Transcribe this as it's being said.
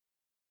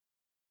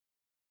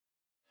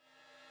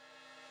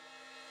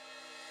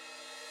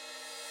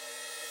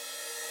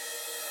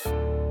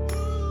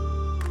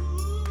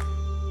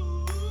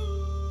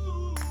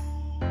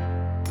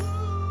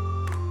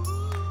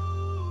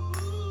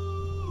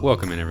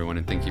Welcome in, everyone,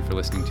 and thank you for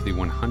listening to the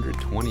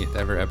 120th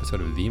ever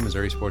episode of the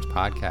Missouri Sports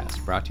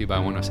Podcast, brought to you by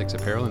 106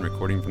 Apparel and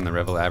recording from the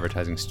Revel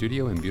Advertising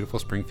Studio in beautiful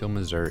Springfield,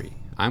 Missouri.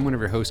 I'm one of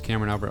your hosts,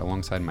 Cameron Albert,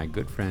 alongside my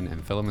good friend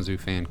and fellow Mizzou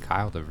fan,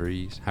 Kyle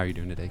DeVries. How are you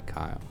doing today,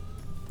 Kyle?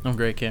 I'm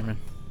great, Cameron.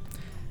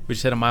 We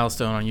just hit a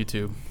milestone on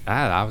YouTube.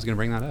 I was going to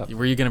bring that up.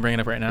 Were you going to bring it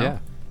up right now? Yeah.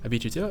 I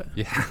beat you to it.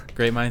 Yeah.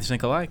 Great minds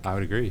think alike. I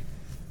would agree.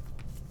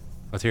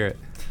 Let's hear it.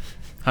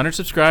 100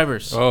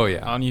 subscribers. Oh,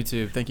 yeah. On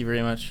YouTube. Thank you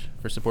very much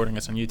for supporting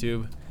us on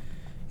YouTube.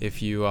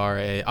 If you are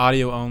a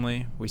audio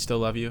only, we still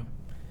love you.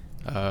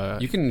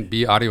 You can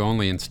be audio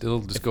only and still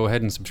just go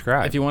ahead and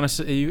subscribe. If you want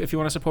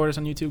to support us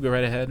on YouTube, go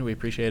right ahead. We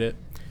appreciate it.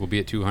 We'll be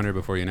at 200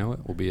 before you know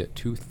it. We'll be at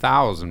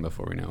 2,000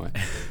 before we know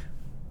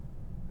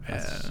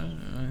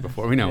it.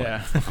 Before we know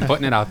it. I'm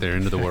putting it out there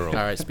into the world.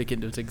 All right, speak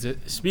it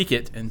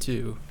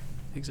into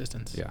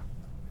existence. Yeah.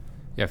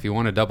 Yeah, if you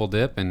want to double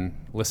dip and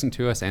listen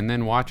to us and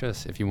then watch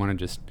us, if you want to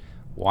just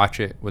watch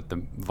it with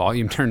the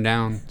volume turned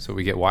down so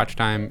we get watch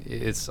time,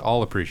 it's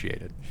all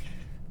appreciated.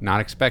 Not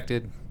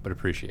expected, but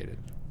appreciated.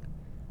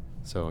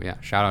 So,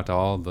 yeah, shout out to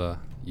all the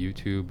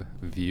YouTube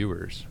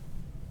viewers.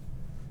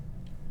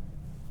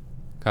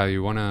 Kyle,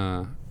 you want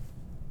to...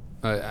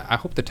 I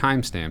hope the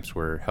timestamps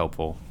were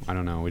helpful. I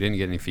don't know. We didn't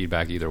get any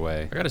feedback either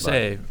way. I got to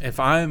say, if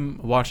I'm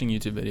watching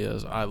YouTube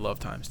videos, I love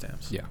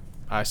timestamps. Yeah.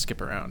 I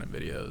skip around in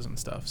videos and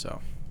stuff, so...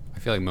 I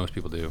feel like most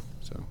people do,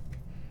 so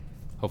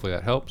hopefully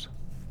that helps.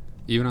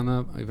 Even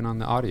on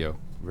the audio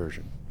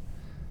version.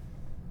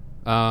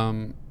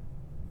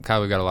 Kyle,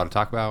 we got a lot to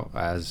talk about,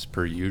 as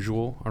per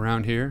usual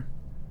around here.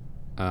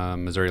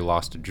 Missouri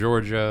lost to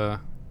Georgia,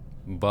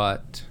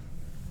 but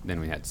then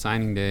we had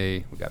signing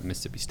day. We got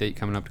Mississippi State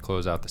coming up to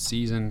close out the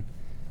season.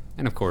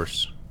 And, of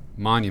course,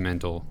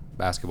 monumental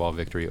basketball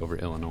victory over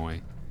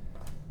Illinois.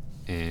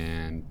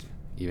 And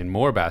even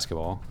more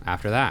basketball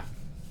after that.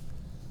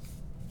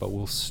 But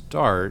we'll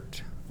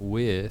start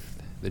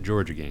with the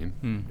Georgia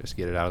game. Just to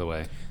get it out of the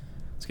way.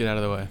 Let's get out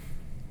of the way.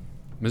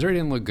 Missouri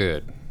didn't look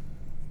good.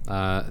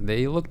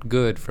 They looked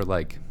good for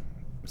like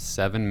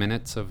 7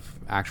 minutes of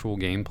actual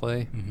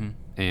gameplay,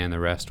 and the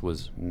rest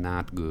was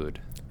not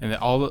good. And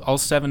all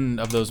 7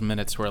 of those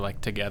minutes were like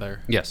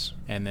together. Yes.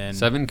 And then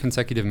 7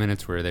 consecutive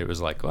minutes where they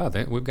was like, wow,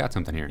 we've got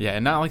something here. Yeah,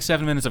 and not like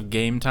 7 minutes of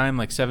game time,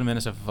 like 7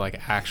 minutes of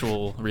like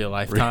actual real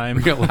life time.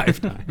 Real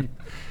life time.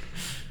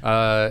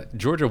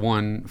 Georgia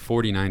won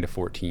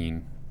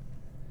 49-14.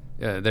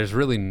 There's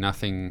really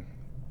nothing.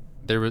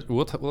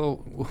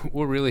 We'll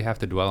really have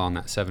to dwell on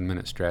that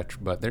 7-minute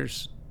stretch, but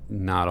there's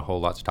not a whole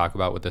lot to talk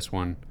about with this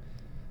one.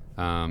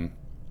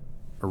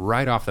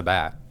 Right off the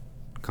bat,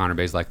 Connor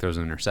Bazelak throws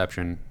an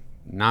interception.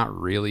 Not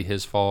really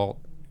his fault.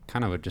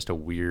 Kind of just a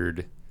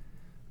weird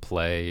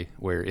play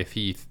where if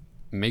he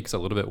makes a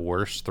little bit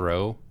worse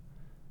throw,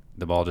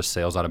 the ball just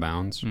sails out of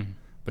bounds.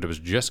 But it was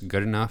just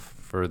good enough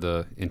for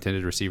the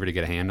intended receiver to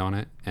get a hand on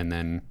it, and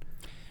then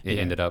it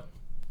ended up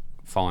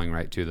falling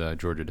right to the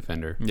Georgia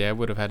defender. Yeah, it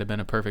would have had to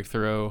been a perfect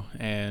throw,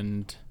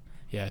 and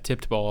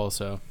tipped ball.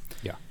 So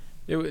yeah,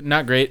 it was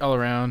not great all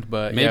around,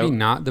 but maybe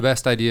not the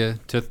best idea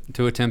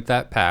to attempt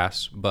that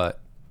pass, but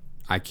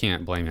I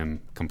can't blame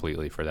him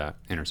completely for that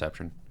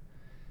interception.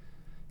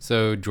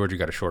 So Georgia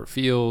got a short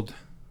field.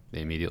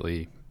 They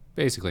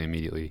basically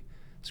immediately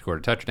scored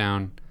a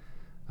touchdown.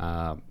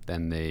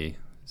 Then they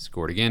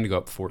scored again to go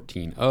up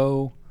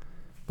 14-0.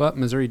 But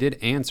Missouri did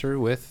answer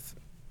with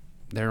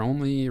their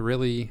only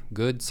really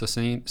good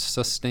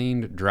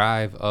sustained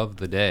drive of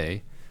the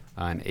day,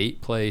 an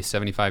 8-play,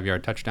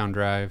 75-yard touchdown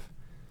drive.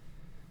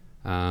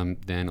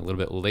 Then a little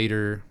bit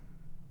later,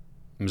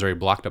 Missouri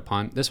blocked a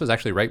punt. This was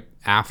actually right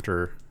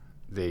after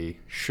they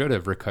should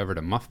have recovered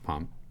a muffed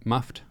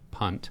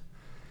punt,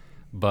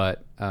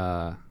 but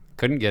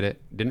couldn't get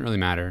it. Didn't really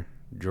matter.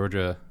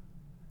 Georgia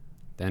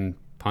then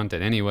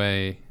punted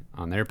anyway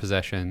on their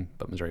possession,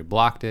 but Missouri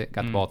blocked it,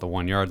 got the ball at the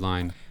 1-yard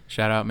line.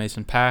 Shout out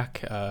Mason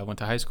Pack. Went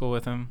to high school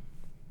with him.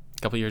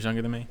 A couple years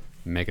younger than me.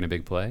 Making a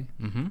big play.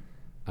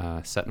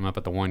 Setting him up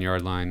at the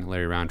 1-yard line.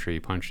 Larry Roundtree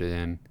punched it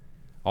in.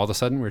 All of a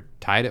sudden, we're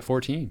tied at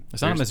 14.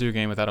 It's not a Mizzou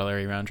game without a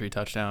Larry Roundtree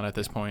touchdown at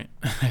this point.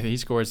 He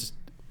scores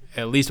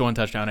at least one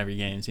touchdown every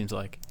game, it seems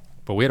like.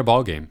 But we had a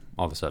ball game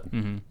all of a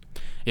sudden.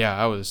 Yeah,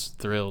 I was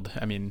thrilled.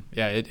 I mean,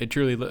 it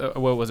truly,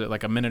 what was it,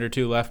 like a minute or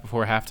two left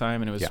before halftime,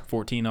 and it was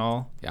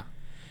 14-all? Yeah.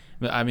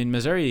 I mean,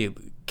 Missouri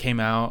came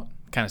out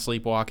kind of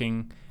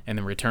sleepwalking and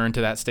then returned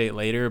to that state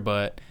later.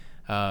 But,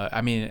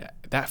 I mean,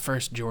 that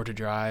first Georgia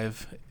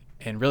drive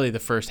and really the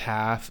first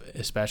half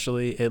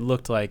especially, it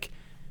looked like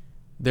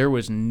there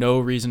was no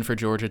reason for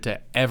Georgia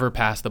to ever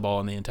pass the ball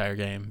in the entire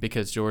game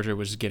because Georgia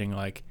was getting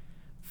like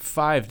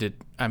 5 to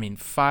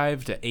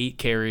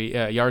 8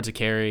 yards a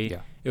carry.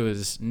 Yeah. It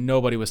was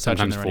nobody was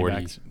touching the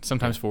running backs.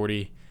 Sometimes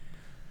 40.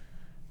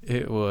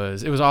 It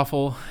was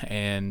awful,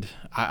 and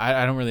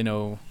I don't really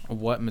know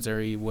what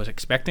Missouri was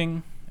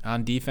expecting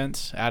on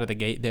defense out of the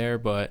gate there,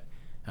 but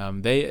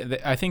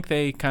I think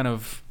they kind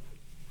of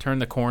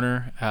turned the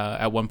corner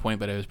at one point,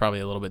 but it was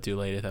probably a little bit too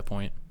late at that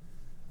point.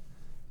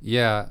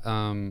 Yeah,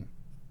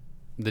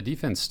 the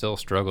defense still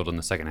struggled in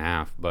the second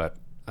half, but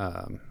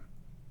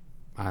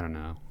I I don't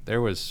know.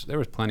 There was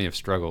plenty of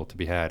struggle to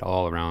be had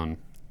all around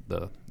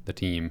the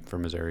team for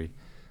Missouri.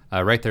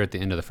 Right there at the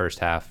end of the first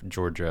half,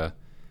 Georgia,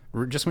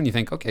 just when you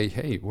think, okay,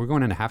 hey, we're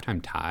going into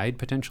halftime tied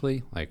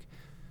potentially. Like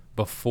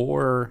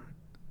before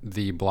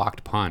the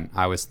blocked punt,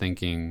 I was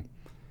thinking,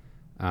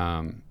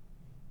 14-7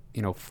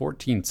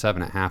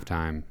 at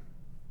halftime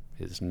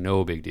is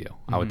no big deal.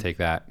 I would take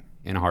that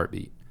in a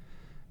heartbeat.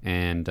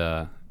 And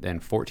then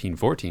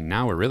 14-14,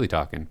 now we're really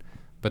talking.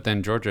 But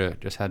then Georgia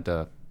just had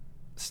to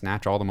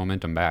snatch all the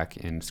momentum back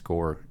and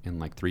score in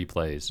like 3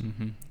 plays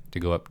to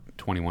go up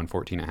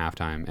 21-14 at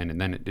halftime. And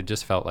then it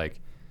just felt like,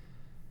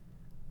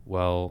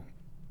 well,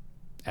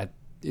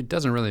 it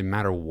doesn't really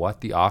matter what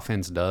the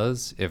offense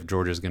does if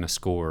Georgia's going to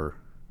score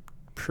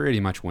pretty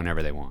much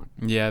whenever they want.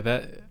 Yeah,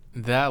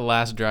 that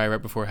last drive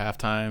right before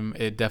halftime,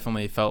 it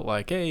definitely felt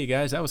like, hey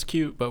guys, that was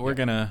cute, but we're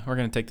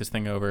gonna take this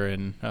thing over,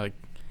 and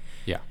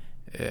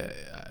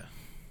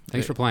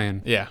thanks for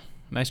playing. Yeah,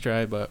 nice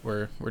try, but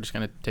we're just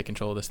gonna take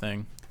control of this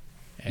thing,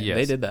 and yes.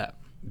 They did that.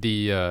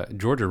 The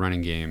Georgia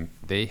running game,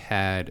 they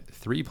had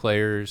 3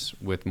 players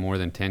with more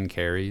than 10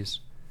 carries,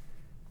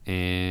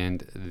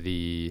 and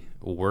the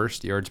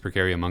worst yards per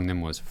carry among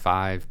them was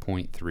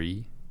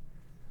 5.3.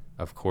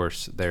 Of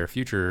course, their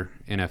future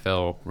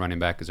NFL running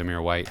back,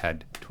 Zamir White,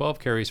 had 12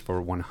 carries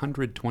for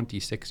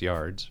 126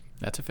 yards.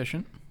 That's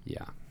efficient.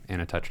 Yeah,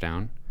 and a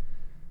touchdown.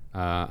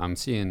 I'm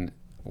seeing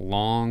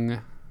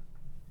long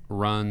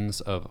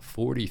runs of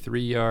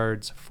 43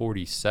 yards,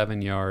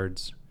 47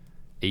 yards,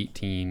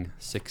 18,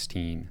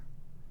 16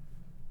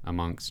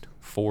 amongst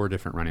 4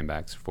 different running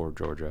backs for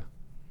Georgia.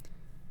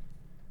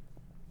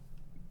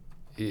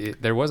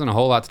 There wasn't a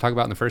whole lot to talk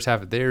about in the first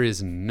half. There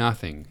is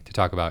nothing to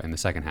talk about in the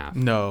second half.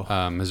 No.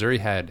 Missouri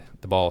had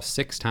the ball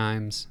 6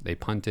 times. They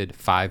punted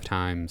 5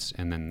 times,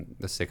 and then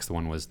the 6th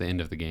one was the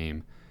end of the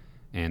game,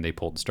 and they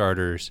pulled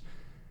starters.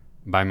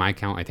 By my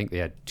count, I think they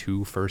had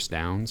 2 first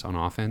downs on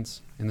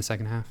offense in the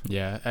second half.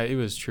 Yeah, it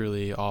was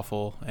truly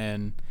awful,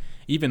 and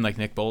even like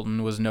Nick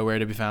Bolton was nowhere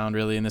to be found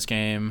really in this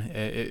game.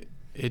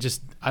 It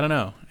just, I don't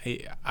know.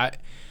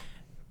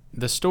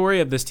 The story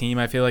of this team,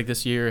 I feel like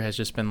this year has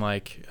just been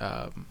like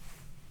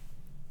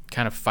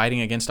kind of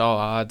fighting against all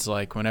odds.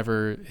 Like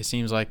whenever it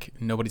seems like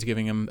nobody's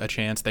giving them a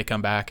chance, they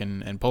come back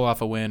and pull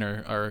off a win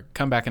or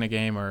come back in a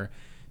game or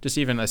just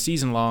even a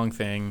season-long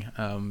thing.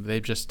 They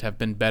just have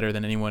been better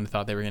than anyone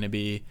thought they were going to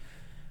be.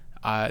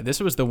 This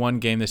was the one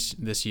game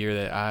this year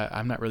that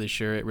I'm not really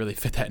sure it really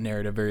fit that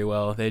narrative very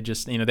well. They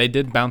just, they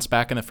did bounce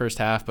back in the first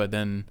half, but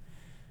then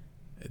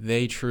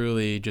they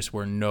truly just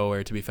were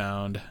nowhere to be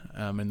found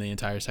in the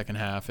entire second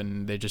half,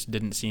 and they just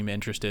didn't seem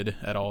interested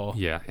at all.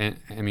 Yeah, and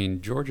I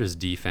mean, Georgia's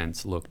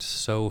defense looked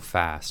so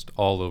fast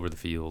all over the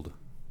field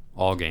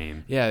all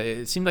game. Yeah,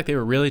 it seemed like they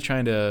were really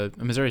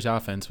Missouri's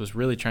offense was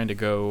really trying to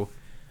go,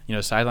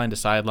 sideline to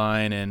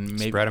sideline and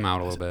maybe spread them out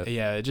a little bit.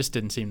 Yeah, it just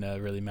didn't seem to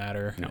really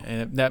matter. No.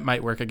 And that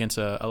might work against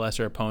a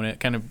lesser opponent,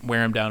 kind of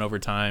wear them down over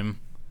time.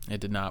 It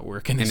did not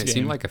work in this game. And it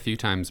seemed like a few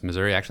times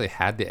Missouri actually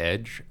had the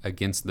edge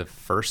against the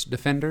first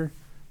defender,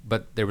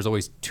 but there was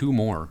always 2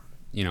 more,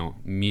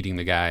 meeting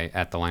the guy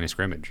at the line of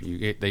scrimmage.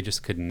 They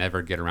just could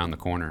never get around the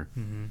corner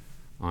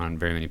on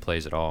very many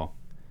plays at all.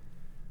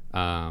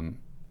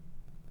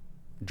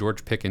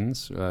 George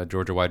Pickens,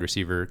 Georgia wide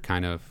receiver,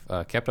 kind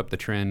of kept up the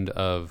trend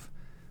of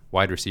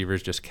wide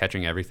receivers just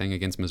catching everything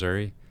against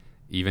Missouri,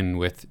 even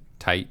with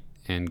tight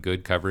and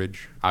good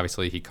coverage.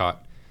 Obviously, he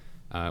caught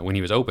when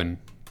he was open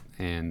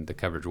and the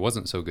coverage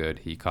wasn't so good,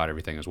 he caught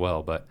everything as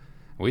well. But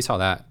we saw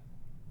that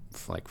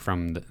like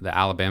from the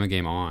Alabama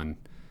game on,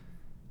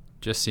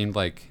 just seemed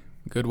like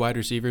good wide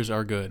receivers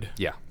are good.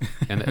 Yeah,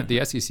 and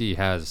the SEC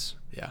has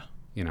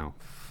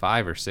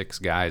 5 or 6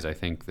 guys I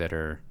think that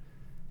are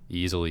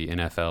easily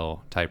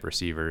NFL type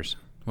receivers.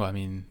 Well, I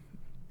mean,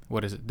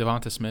 what is it?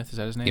 Devonta Smith, is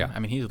that his name? Yeah. I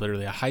mean, he's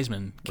literally a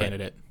Heisman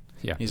candidate.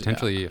 Yeah, he's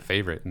potentially a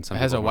favorite in some.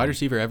 Has a wide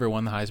receiver ever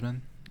won the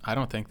Heisman? I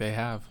don't think they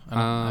have.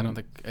 I don't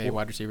think a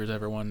wide receiver's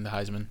ever won the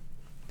Heisman.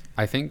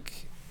 I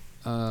think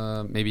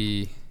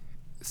maybe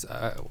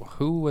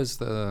who was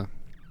the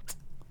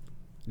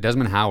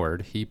Desmond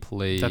Howard? He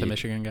played. Is that the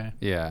Michigan guy?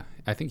 Yeah,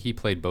 I think he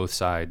played both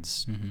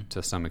sides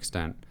to some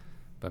extent,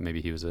 but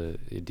maybe he was a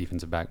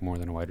defensive back more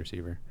than a wide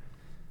receiver.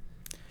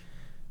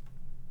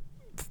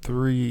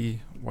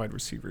 3 wide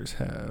receivers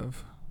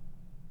have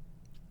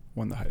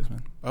won the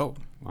Heisman. Oh,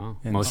 wow!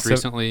 And Most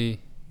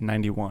recently,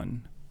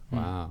 91.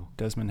 Wow.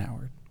 Desmond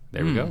Howard.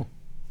 There we go.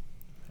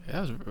 Yeah,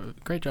 that was a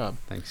great job.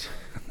 Thanks.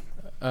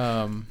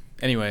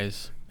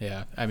 Anyways,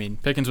 yeah. I mean,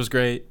 Pickens was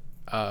great.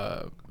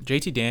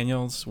 JT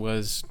Daniels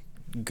was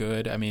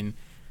good. I mean,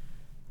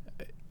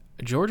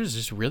 Georgia's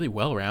just really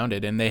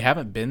well-rounded, and they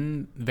haven't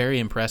been very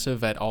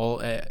impressive at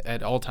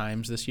all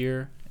times this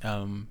year.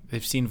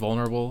 They've seen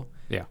vulnerable.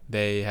 Yeah.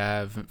 They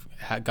have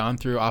gone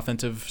through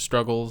offensive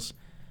struggles,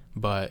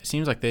 but it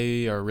seems like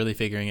they are really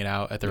figuring it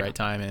out at the right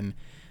time. And,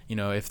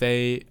 if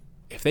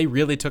they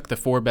really took the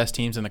 4 best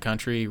teams in the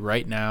country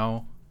right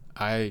now,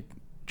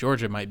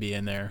 Georgia might be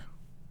in there.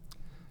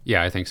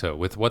 Yeah, I think so.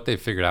 With what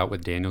they've figured out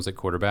with Daniels at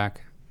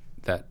quarterback,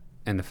 that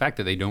and the fact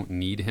that they don't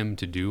need him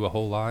to do a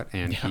whole lot,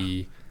 and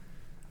he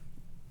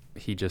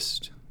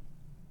just,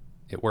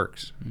 it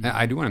works. Mm-hmm.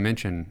 I do want to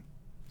mention,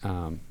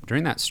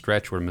 during that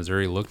stretch where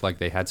Missouri looked like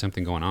they had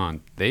something going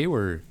on, they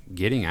were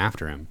getting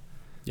after him.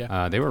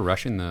 Yeah. They were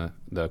rushing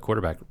the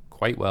quarterback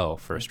quite well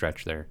for a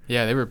stretch there.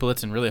 Yeah, they were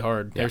blitzing really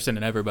hard. They Yeah. were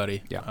sending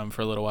everybody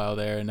for a little while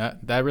there, and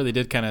that really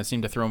did kind of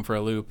seem to throw them for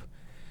a loop.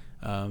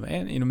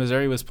 And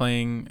Missouri was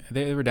playing.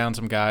 They were down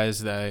some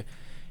guys that,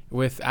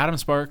 with Adam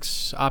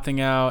Sparks opting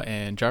out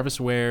and Jarvis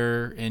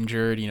Ware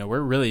injured.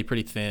 We're really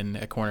pretty thin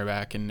at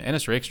cornerback, and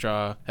Ennis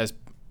Rakestraw has.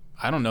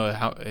 I don't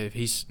know if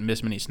he's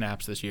missed many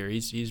snaps this year.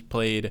 He's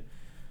played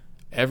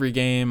every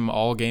game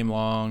all game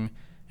long.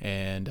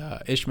 And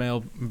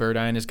Ishmael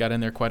Burdine has got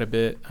in there quite a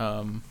bit.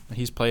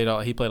 He played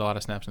a lot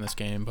of snaps in this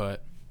game,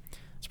 but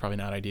it's probably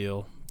not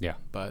ideal. Yeah.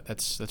 But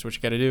that's what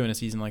you got to do in a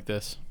season like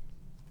this.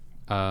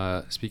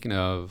 Speaking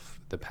of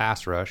the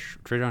pass rush,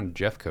 Trajan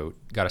Jeffcoat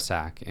got a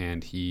sack,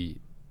 and he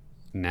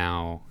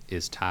now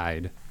is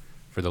tied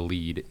for the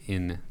lead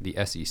in the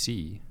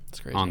SEC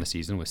on the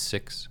season with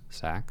 6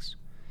 sacks.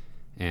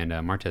 And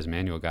Martez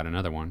Manuel got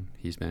another one.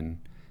 He's been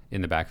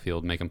in the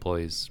backfield making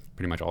plays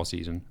pretty much all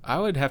season. I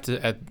would have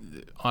to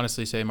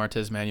honestly say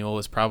Martez Manuel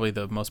is probably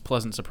the most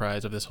pleasant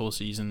surprise of this whole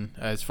season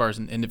as far as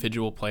an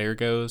individual player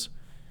goes.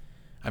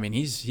 I mean,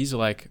 he's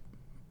like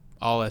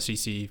all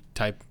SEC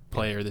type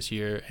player this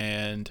year,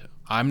 and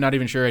I'm not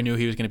even sure I knew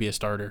he was going to be a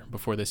starter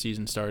before the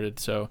season started.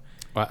 So,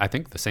 well, I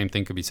think the same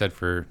thing could be said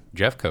for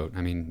Jeffcoat.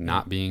 I mean,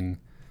 not being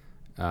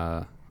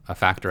a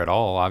factor at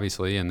all,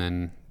 obviously, and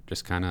then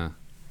just kind of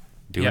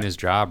doing his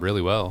job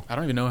really well. I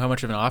don't even know how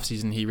much of an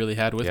offseason he really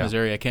had with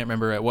Missouri. I can't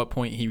remember at what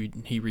point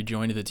he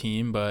rejoined the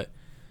team, but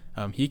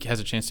he has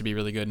a chance to be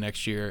really good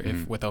next year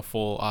if with a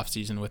full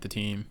offseason with the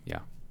team. Yeah.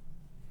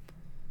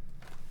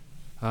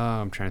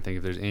 I'm trying to think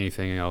if there's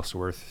anything else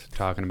worth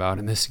talking about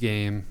in this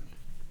game.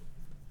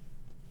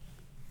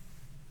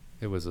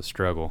 It was a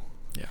struggle.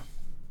 Yeah.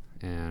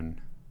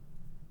 And,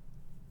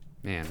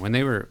 man, when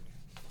they were,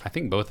 I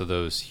think both of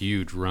those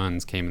huge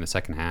runs came in the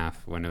second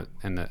half. One of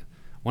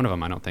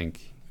them, I don't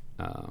think,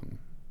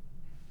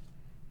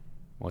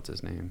 what's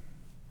his name?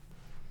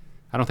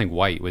 I don't think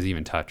White was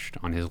even touched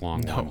on his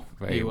long one.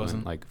 No, he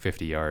wasn't. Like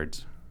 50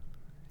 yards.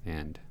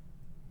 And,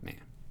 man,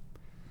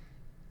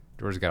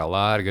 Georgia's got a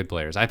lot of good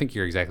players. I think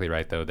you're exactly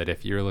right, though, that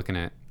if you're looking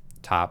at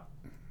top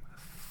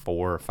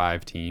 4 or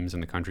 5 teams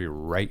in the country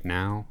right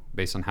now,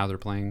 based on how they're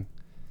playing,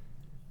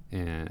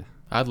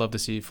 I'd love to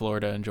see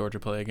Florida and Georgia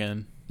play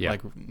again. Yeah.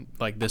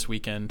 Like this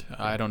weekend.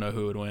 I don't know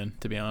who would win,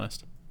 to be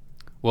honest.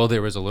 Well,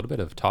 there was a little bit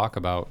of talk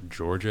about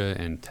Georgia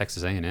and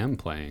Texas A&M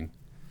playing.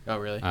 Oh,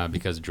 really?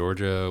 Because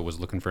Georgia was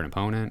looking for an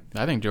opponent.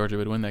 I think Georgia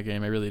would win that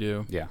game. I really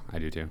do. Yeah, I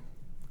do too.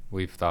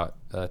 We've thought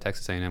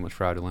Texas A&M was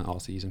fraudulent all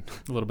season.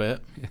 A little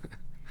bit.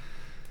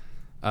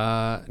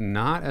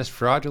 Not as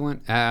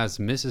fraudulent as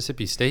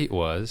Mississippi State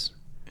was.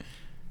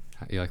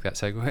 You like that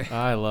segue?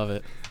 I love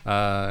it.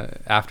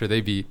 After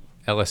they beat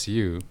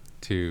LSU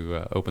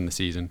to open the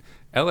season.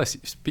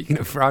 LSU. Speaking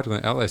of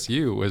fraudulent,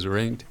 LSU was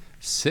ranked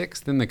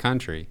 6th in the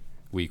country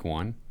week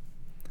 1.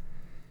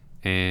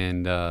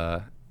 And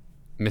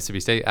Mississippi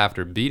State,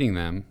 after beating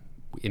them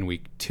in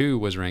week 2,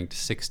 was ranked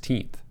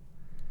 16th.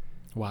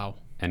 Wow.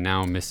 And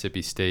now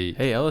Mississippi State.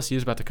 Hey,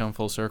 LSU's about to come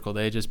full circle.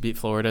 They just beat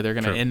Florida. They're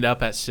going to end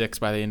up at 6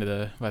 by the end of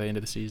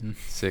the season.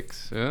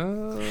 6.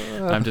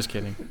 I'm just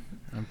kidding.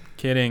 I'm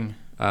kidding.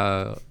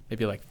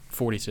 Maybe like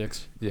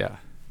 46. Yeah.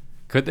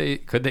 Could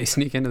they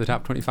sneak into the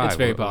top 25? It's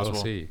very possible.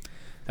 We'll see.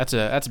 That's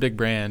a big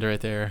brand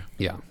right there.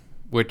 Yeah.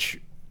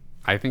 Which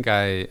I think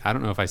I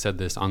don't know if I said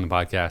this on the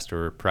podcast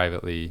or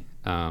privately.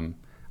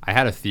 I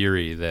had a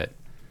theory that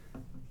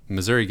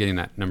Missouri getting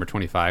that number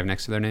 25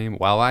 next to their name,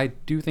 while I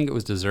do think it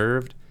was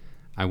deserved,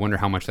 I wonder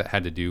how much that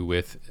had to do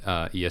with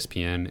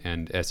ESPN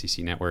and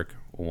SEC Network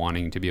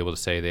wanting to be able to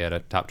say they had a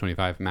top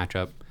 25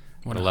 matchup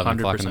at 11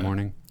 o'clock in the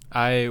morning.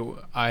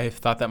 I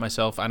thought that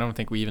myself. I don't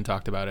think we even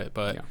talked about it,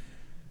 but Yeah.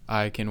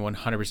 I can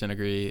 100%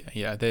 agree.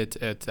 Yeah,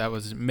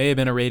 that may have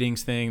been a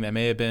ratings thing. That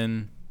may have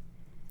been.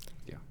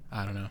 Yeah.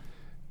 I don't know.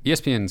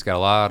 ESPN's got a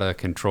lot of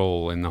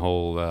control in the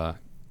whole,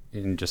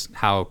 in just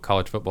how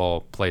college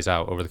football plays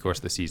out over the course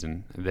of the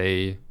season.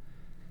 They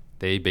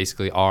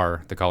basically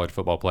are the college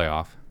football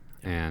playoff,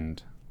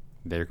 and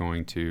they're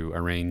going to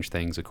arrange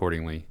things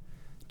accordingly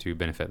to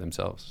benefit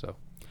themselves. So.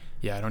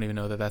 Yeah, I don't even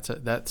know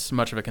that's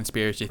much of a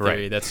conspiracy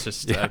theory. Right. That's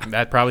just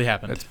that probably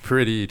happened. That's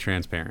pretty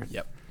transparent.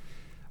 Yep.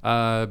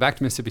 Back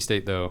to Mississippi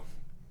State, though.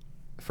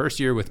 First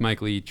year with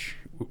Mike Leach.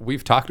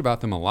 We've talked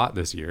about them a lot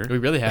this year. We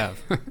really have.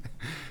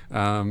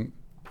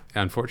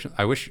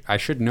 Unfortunately, I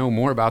should know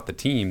more about the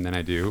team than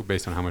I do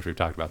based on how much we've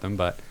talked about them.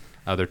 But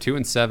they're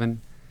 2-7.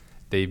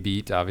 They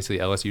beat, obviously,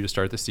 LSU to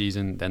start the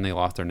season. Then they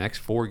lost their next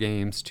 4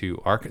 games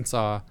to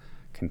Arkansas,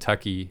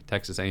 Kentucky,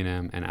 Texas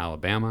A&M, and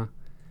Alabama.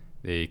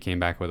 They came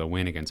back with a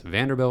win against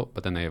Vanderbilt,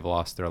 but then they have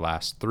lost their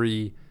last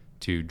 3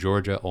 to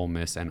Georgia, Ole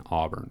Miss, and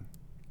Auburn.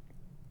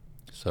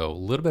 So a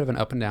little bit of an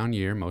up and down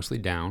year, mostly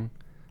down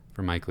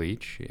for Mike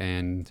Leach,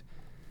 and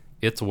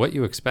it's what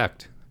you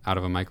expect out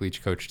of a Mike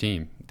Leach coach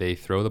team. they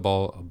throw the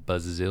ball a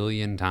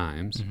bazillion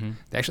times. Mm-hmm.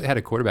 They actually had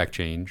a quarterback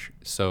change.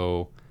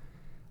 So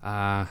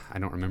I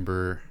don't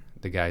remember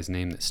the guy's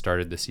name that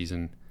started the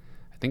season.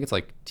 I think it's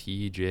like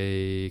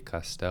TJ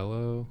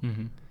Costello.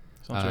 Mm-hmm.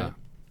 Sounds right.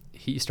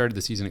 He started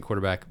the season at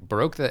quarterback,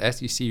 broke the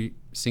SEC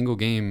single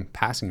game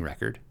passing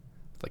record,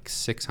 like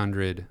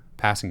 600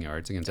 passing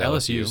yards against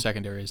LSU. LSU's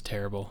secondary is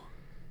terrible.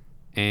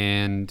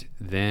 And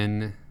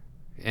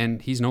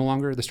he's no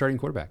longer the starting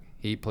quarterback.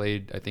 He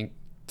played, I think,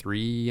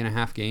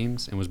 3.5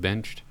 games and was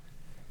benched.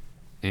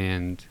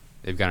 And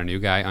they've got a new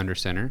guy under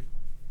center.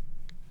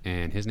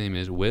 And his name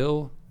is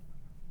Will.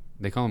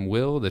 They call him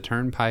Will the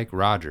Turnpike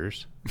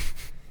Rogers.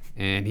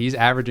 And he's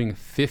averaging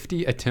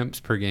 50 attempts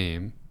per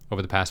game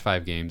over the past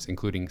 5 games,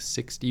 including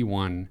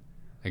 61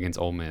 against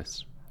Ole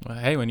Miss. Well,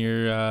 hey, when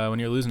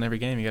you're losing every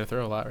game, you got to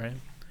throw a lot, right?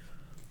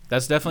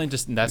 That's definitely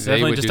just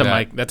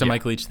a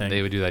Mike Leach thing.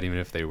 They would do that even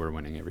if they were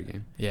winning every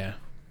game. Yeah.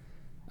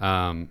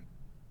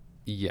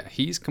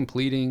 He's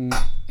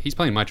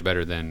playing much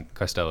better than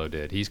Costello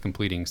did. He's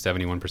completing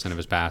 71% of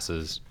his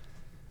passes.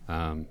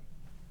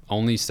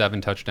 Only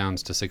 7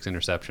 touchdowns to 6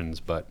 interceptions,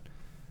 but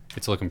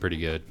it's looking pretty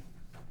good.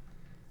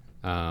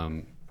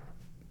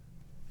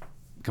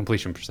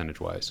 Completion percentage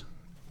wise,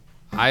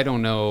 I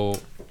don't know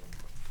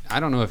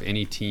if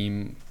any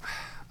team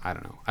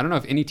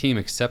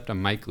except a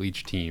Mike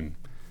Leach team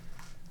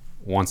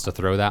wants to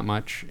throw that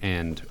much,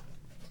 and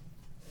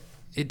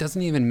it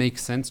doesn't even make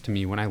sense to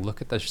me when I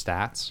look at the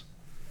stats.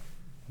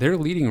 Their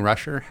leading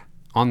rusher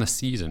on the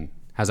season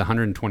has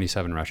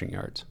 127 rushing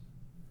yards.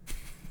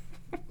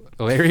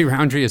 Larry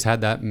Roundtree has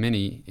had that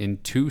many in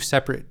 2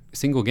 separate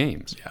single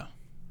games. Yeah.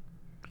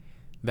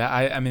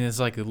 That I mean, it's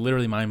like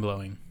literally mind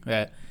blowing.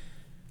 That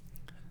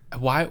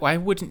why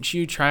wouldn't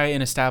you try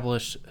and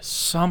establish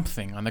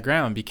something on the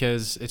ground?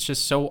 Because it's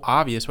just so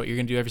obvious what you're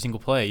going to do every single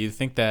play. You'd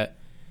think that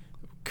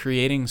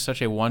creating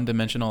such a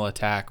one-dimensional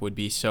attack would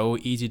be so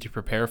easy to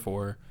prepare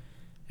for,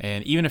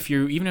 and even if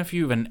you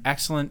have an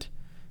excellent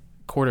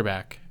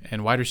quarterback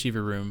and wide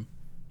receiver room,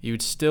 you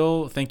would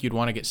still think you'd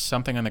want to get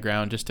something on the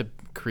ground just to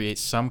create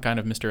some kind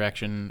of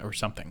misdirection or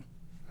something.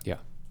 Yeah.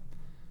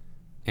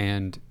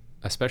 And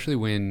especially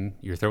when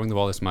you're throwing the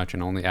ball this much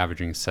and only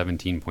averaging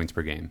 17 points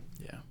per game.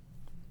 Yeah.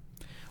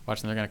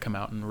 Watching they're going to come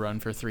out and run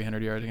for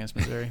 300 yards against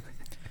Missouri.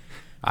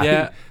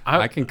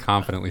 I can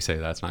confidently say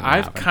that's not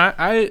going to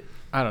happen.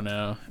 I don't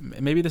know.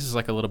 Maybe this is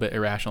like a little bit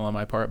irrational on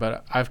my part,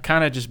 but I've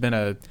kind of just been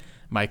a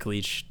Mike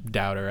Leach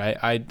doubter.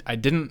 I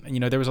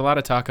didn't, there was a lot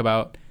of talk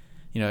about,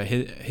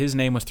 his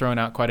name was thrown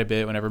out quite a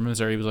bit whenever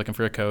Missouri was looking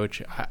for a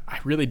coach. I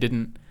really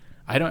didn't.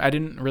 I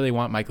didn't really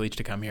want Mike Leach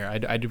to come here.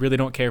 I really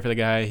don't care for the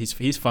guy.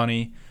 He's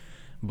funny,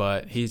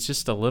 but he's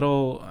just a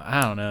little,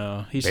 I don't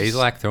know.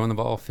 Bazelak throwing the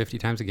ball 50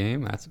 times a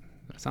game? That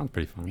sounds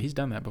pretty fun. He's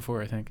done that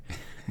before, I think.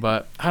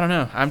 But I don't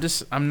know.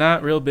 I'm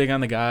not real big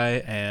on the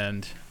guy,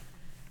 and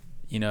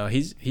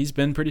he's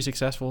been pretty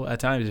successful at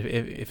times.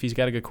 If he's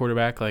got a good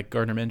quarterback like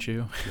Gardner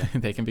Minshew,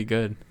 they can be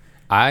good.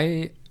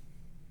 I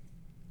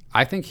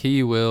think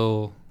he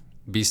will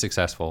be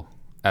successful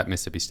at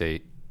Mississippi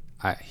State.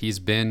 He's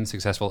been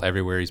successful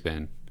everywhere he's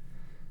been.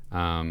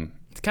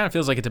 It kind of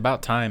feels like it's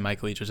about time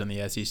Mike Leach was in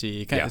the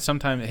SEC.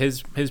 Sometimes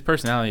his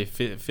personality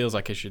feels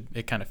like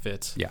it kind of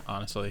fits. Yeah,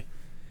 honestly,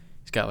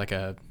 he's got like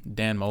a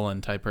Dan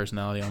Mullen type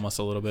personality, almost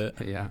a little bit.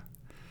 Yeah,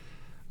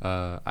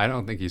 I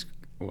don't think he's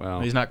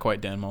not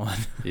quite Dan Mullen.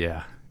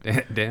 Yeah,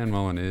 Dan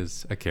Mullen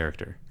is a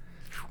character.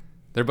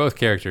 They're both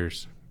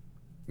characters.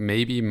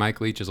 Maybe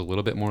Mike Leach is a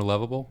little bit more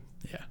lovable.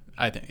 Yeah,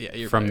 I think. Yeah,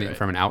 you're from right.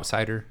 From an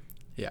outsider.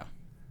 Yeah.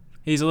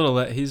 He's a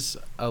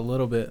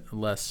little bit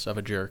less of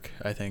a jerk,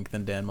 I think,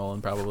 than Dan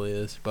Mullen probably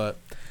is. But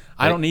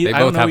they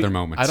both have their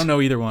moments. I don't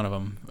know either one of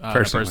them on a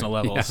personal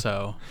level. Yeah.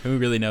 So who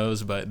really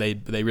knows? But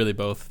they really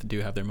both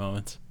do have their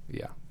moments.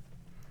 Yeah.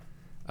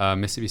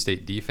 Mississippi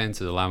State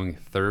defense is allowing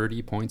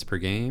 30 points per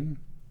game.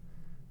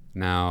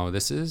 Now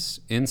this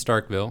is in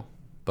Starkville,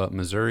 but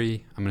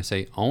Missouri, I'm going to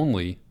say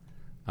only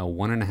a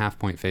 1.5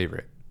 point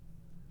favorite,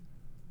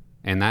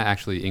 and that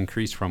actually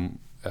increased from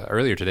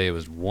earlier today. It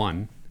was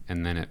 1.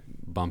 And then it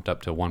bumped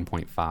up to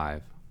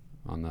 1.5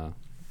 on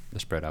the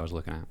spread I was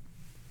looking at.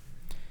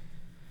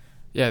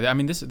 Yeah, I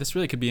mean, this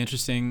really could be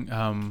interesting.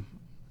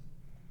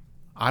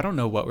 I don't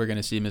know what we're going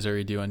to see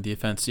Missouri do on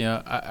defense.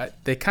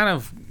 They kind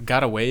of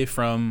got away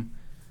from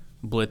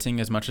blitzing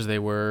as much as they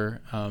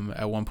were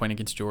at one point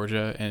against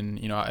Georgia. And,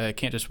 I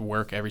can't just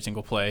work every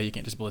single play. You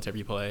can't just blitz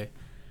every play.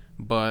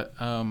 But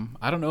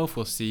I don't know if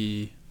we'll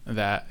see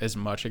that as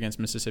much against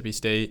Mississippi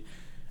State.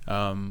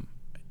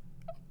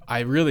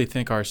 I really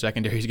think our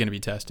secondary is going to be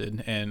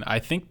tested, and I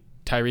think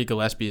Tyreek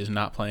Gillespie is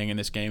not playing in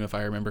this game, if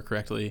I remember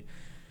correctly.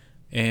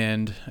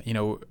 And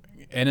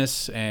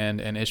Ennis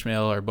and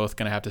Ishmael are both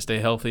going to have to stay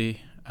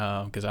healthy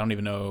because I don't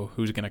even know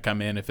who's going to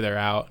come in if they're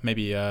out.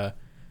 Maybe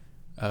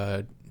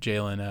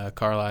Jalen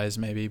Carlisle,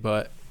 maybe,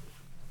 but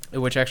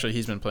which actually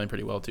he's been playing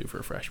pretty well too for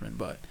a freshman.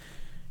 But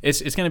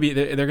it's going to be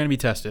they're going to be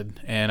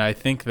tested, and I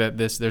think that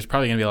there's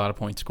probably going to be a lot of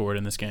points scored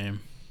in this game.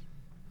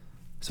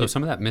 So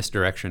some of that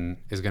misdirection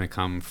is going to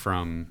come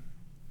from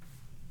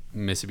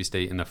Mississippi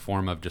State in the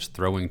form of just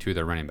throwing to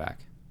their running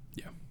back.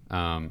 Yeah.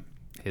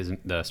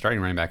 The starting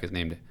running back is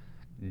named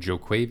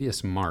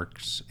Joquavius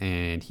Marks,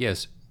 and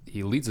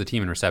he leads the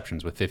team in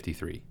receptions with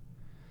 53.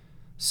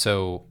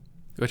 So,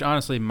 which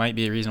honestly might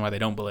be a reason why they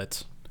don't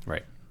blitz.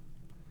 Right.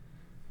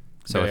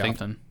 So very I think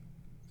often.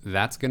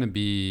 that's going to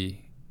be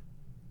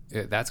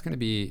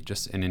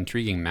just an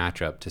intriguing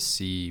matchup to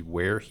see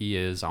where he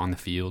is on the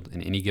field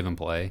in any given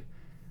play.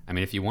 I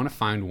mean, if you want to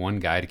find one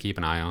guy to keep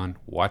an eye on,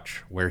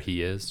 watch where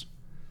he is,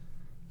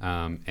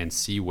 and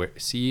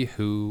see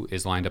who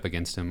is lined up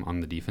against him on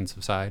the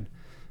defensive side,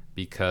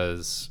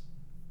 because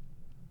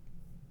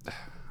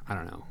I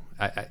don't know.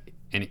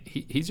 And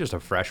he's just a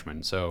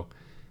freshman, so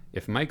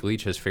if Mike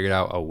Leach has figured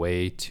out a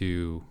way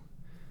to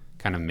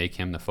kind of make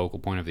him the focal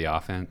point of the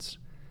offense.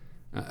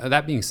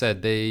 That being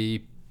said,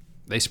 they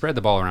spread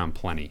the ball around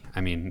plenty.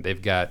 I mean,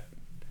 they've got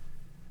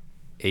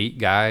 8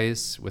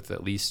 guys with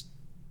at least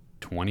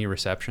 20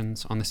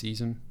 receptions on the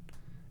season,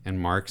 and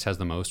Marks has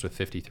the most with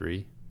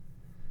 53.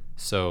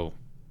 So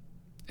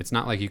it's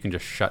not like you can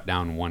just shut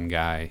down one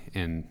guy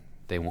and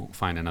they won't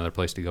find another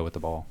place to go with the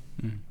ball.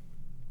 Mm.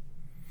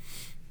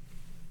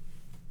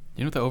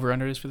 You know what the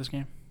over-under is for this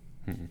game?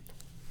 Mm-mm.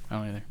 I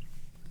don't either.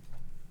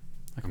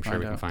 I'm sure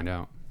we can find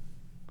out.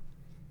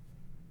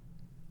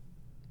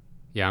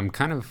 Yeah, I'm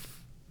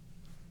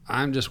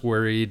just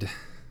worried.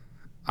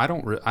 I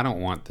don't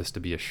want this to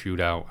be a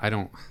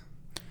shootout.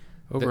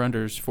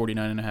 Over-under is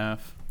 49.5.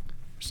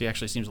 Which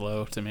actually seems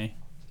low to me.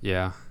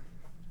 Yeah.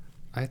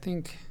 I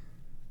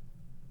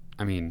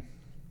mean,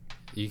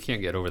 I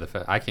can't get over the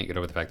fact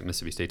that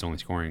Mississippi State's only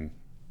scoring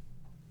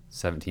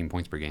 17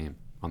 points per game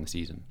on the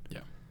season.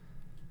 Yeah.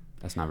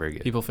 That's not very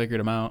good. People figured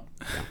them out.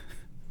 Yeah.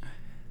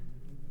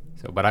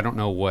 So, but I don't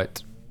know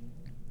what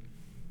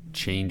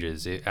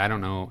changes. I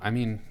don't know. I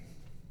mean,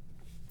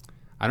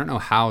 I don't know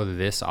how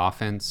this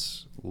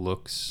offense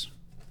looks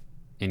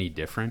any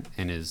different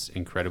and is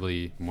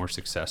incredibly more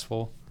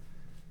successful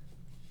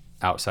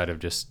outside of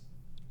just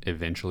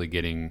eventually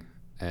getting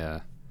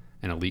an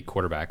elite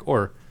quarterback.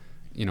 Or,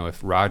 if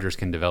Rodgers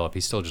can develop,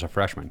 he's still just a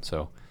freshman.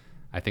 So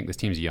I think this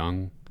team's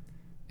young,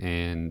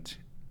 and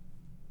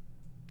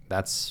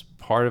that's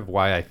part of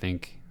why I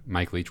think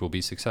Mike Leach will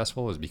be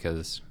successful, is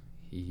because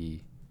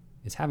he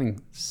is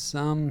having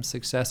some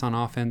success on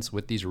offense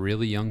with these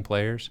really young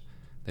players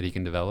that he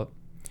can develop.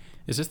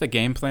 Is this the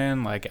game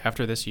plan, like,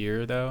 after this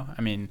year, though?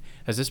 I mean,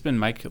 has this been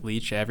Mike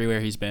Leach everywhere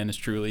he's been, is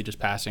truly just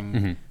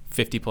passing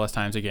 50-plus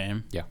times a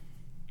game? Yeah.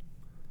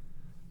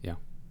 Yeah.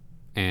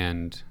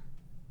 And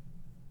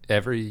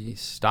every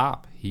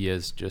stop, he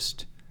has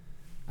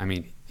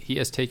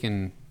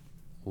taken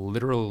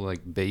literal,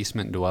 like,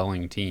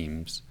 basement-dwelling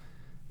teams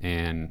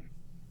and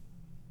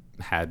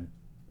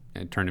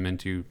turned them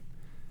into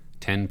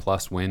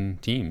 10-plus win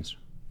teams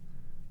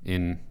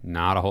in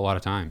not a whole lot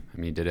of time. I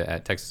mean, he did it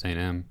at Texas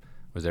A&M,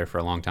 was there for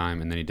a long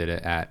time, and then he did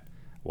it at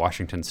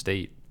Washington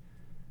State.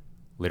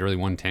 Literally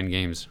won 10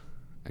 games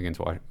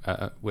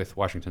with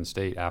Washington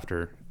State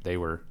after they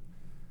were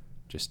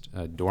just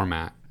a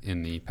doormat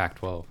in the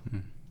Pac-12. Mm-hmm.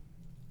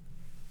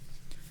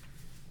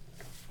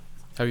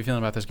 How are you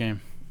feeling about this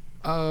game?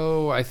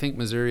 Oh, I think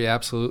Missouri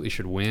absolutely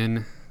should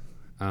win.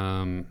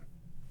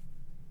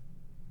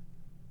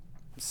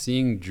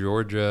 Seeing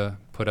Georgia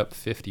put up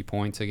 50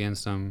 points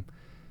against them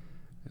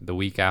the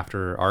week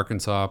after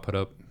Arkansas put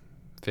up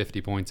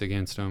 50 points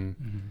against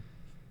them,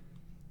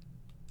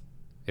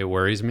 it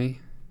worries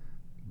me.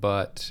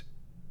 But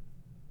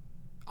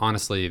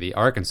honestly, the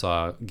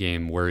Arkansas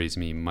game worries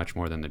me much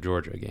more than the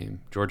Georgia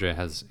game. Georgia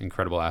has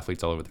incredible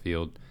athletes all over the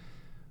field.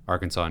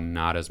 Arkansas,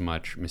 not as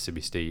much.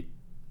 Mississippi State,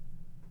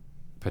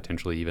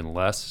 potentially even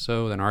less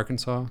so than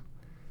Arkansas.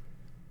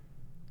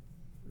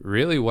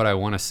 Really, what I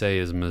want to say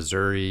is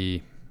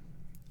Missouri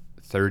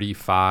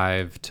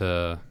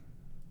 35-24,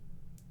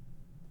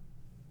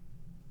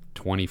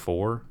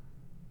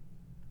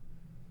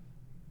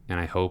 and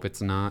I hope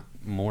it's not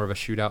more of a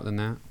shootout than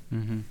that.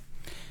 Mm-hmm.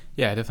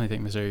 Yeah, I definitely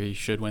think Missouri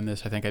should win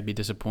this. I think I'd be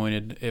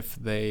disappointed if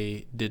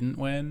they didn't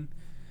win,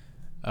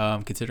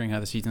 considering how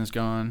the season's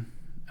gone.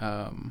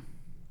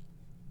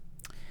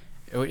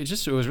 It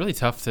was really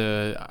tough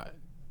to.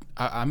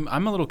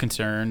 I'm a little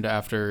concerned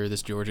after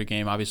this Georgia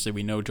game. Obviously,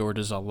 we know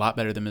Georgia's a lot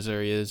better than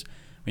Missouri is.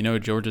 We know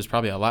Georgia's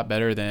probably a lot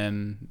better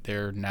than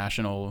their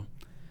national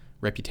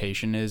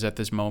reputation is at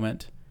this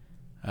moment.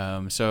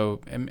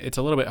 So it's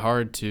a little bit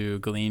hard to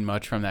glean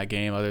much from that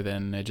game other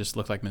than it just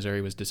looked like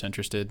Missouri was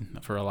disinterested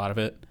for a lot of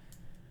it.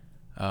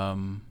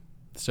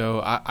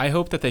 So I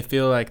hope that they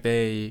feel like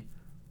they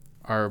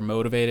are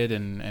motivated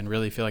and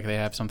really feel like they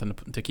have something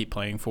to keep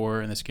playing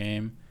for in this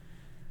game.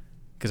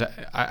 Because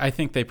I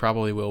think they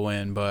probably will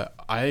win, but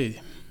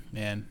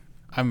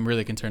I'm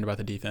really concerned about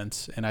the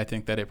defense, and I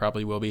think that it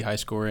probably will be high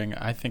scoring.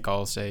 I think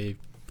I'll say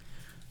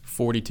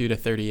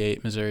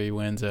 42-38. Missouri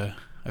wins a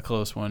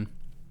close one.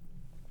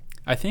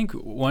 I think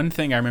one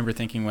thing I remember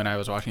thinking when I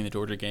was watching the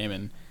Georgia game,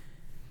 and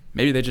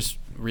maybe they just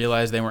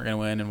realized they weren't going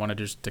to win and wanted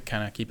just to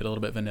kind of keep it a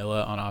little bit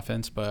vanilla on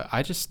offense, but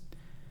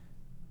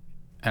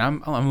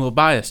I'm a little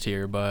biased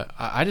here, but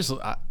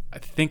I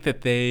think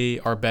that they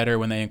are better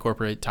when they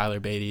incorporate Tyler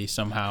Beatty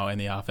somehow in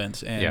the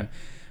offense. And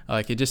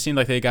like it just seemed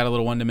like they got a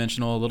little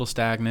one-dimensional, a little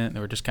stagnant. They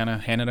were just kind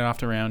of handing it off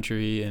to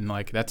Roundtree, and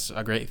like that's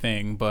a great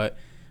thing. But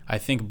I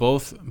think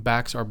both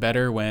backs are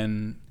better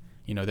when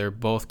they're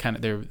both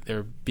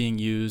they're being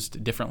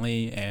used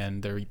differently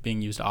and they're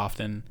being used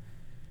often.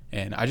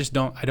 And I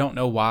don't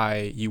know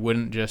why you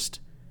wouldn't just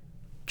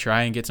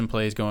try and get some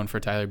plays going for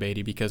Tyler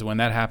Beatty, because when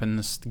that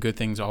happens, good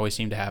things always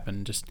seem to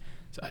happen. Just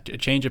a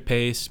change of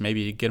pace,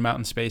 maybe get him out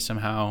in space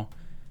somehow.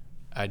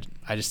 I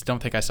just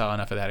don't think I saw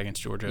enough of that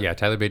against Georgia. Yeah,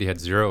 Tyler Beatty had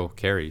 0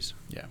 carries.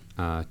 Yeah.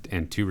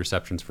 And 2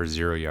 receptions for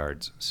 0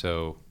 yards.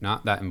 So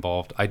not that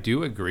involved. I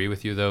do agree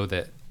with you, though,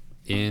 that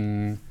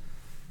in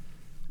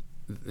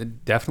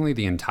definitely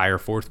the entire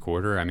fourth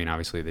quarter, I mean,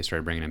 obviously they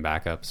started bringing in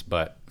backups,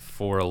 but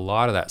for a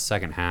lot of that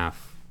second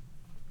half,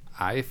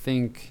 I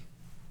think,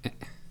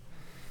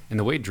 and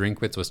the way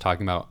Drinkwitz was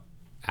talking about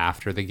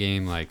after the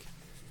game, like,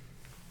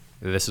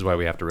 this is why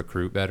we have to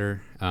recruit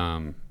better.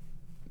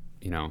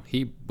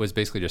 He was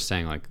basically just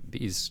saying, like,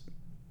 these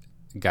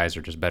guys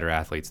are just better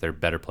athletes. They're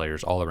better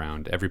players all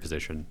around, every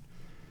position.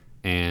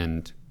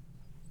 And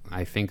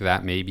I think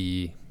that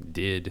maybe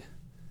did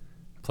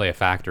play a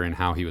factor in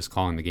how he was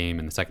calling the game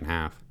in the second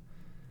half.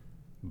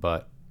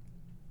 But,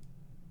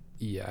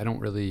 yeah, I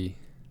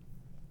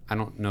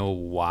don't know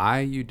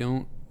why you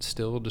don't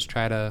still just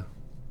try to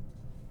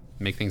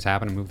make things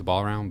happen and move the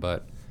ball around,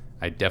 but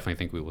I definitely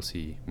think we will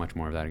see much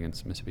more of that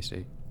against Mississippi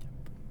State.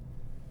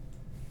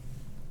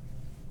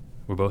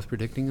 We're both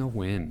predicting a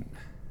win.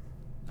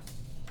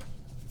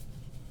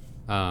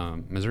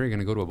 Missouri going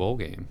to go to a bowl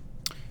game.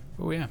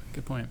 Oh, yeah.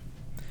 Good point.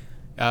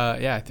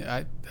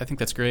 I think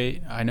that's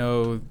great. I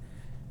know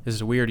this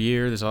is a weird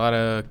year. There's a lot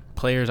of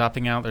players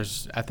opting out.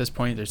 At this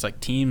point, there's like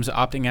teams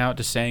opting out,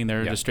 just saying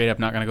they're just straight up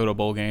not going to go to a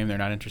bowl game. They're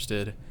not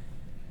interested.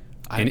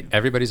 And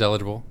everybody's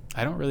eligible.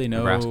 I don't really know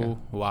Nebraska.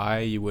 why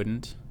you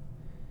wouldn't.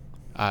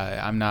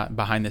 I'm not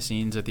behind the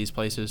scenes at these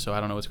places, so I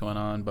don't know what's going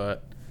on.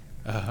 But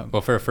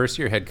well, for a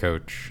first-year head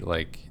coach,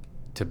 like,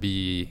 to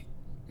be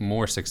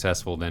more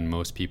successful than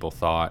most people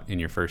thought in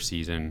your first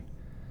season,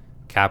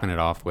 capping it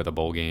off with a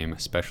bowl game,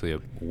 especially a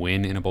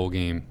win in a bowl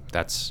game,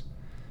 that's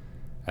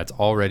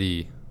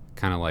already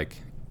kind of like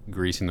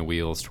greasing the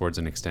wheels towards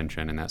an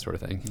extension and that sort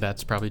of thing.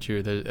 That's probably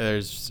true.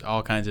 There's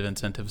all kinds of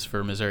incentives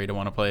for Missouri to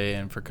want to play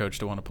and for coach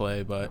to want to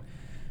play. But,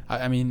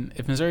 I mean,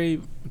 if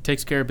Missouri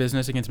takes care of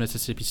business against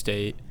Mississippi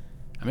State,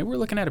 I mean, we're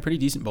looking at a pretty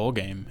decent bowl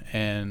game.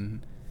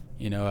 And,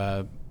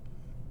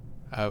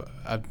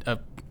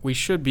 we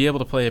should be able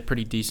to play a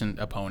pretty decent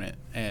opponent.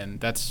 And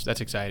that's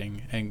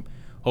exciting. And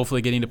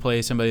hopefully getting to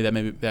play somebody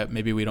that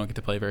maybe we don't get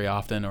to play very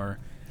often or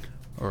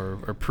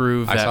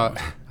prove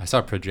that. I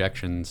saw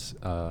projections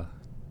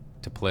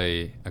to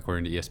play,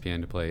 according to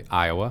ESPN, to play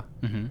Iowa,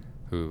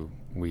 who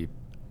we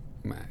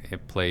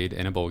have played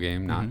in a bowl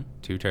game not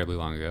too terribly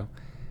long ago.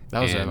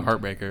 That was a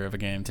heartbreaker of a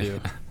game, too.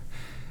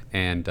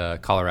 And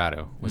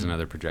Colorado was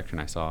another projection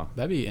I saw.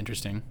 That'd be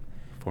interesting.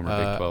 Former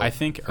Big 12. I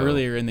think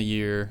earlier in the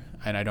year,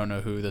 and I don't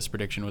know who this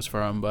prediction was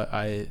from, but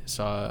I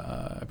saw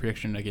a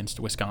prediction against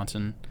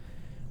Wisconsin,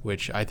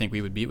 which I think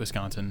we would beat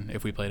Wisconsin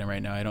if we played them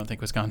right now. I don't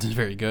think Wisconsin's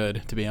very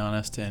good, to be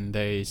honest, and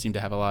they seem to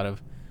have a lot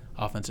of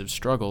offensive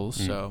struggles.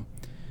 So,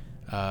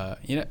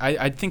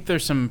 I think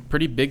there's some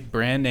pretty big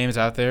brand names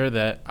out there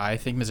that I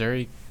think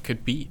Missouri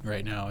could beat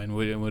right now, and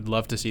would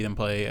love to see them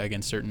play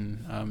against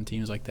certain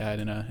teams like that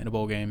in a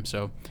bowl game.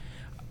 So,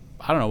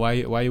 I don't know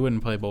why you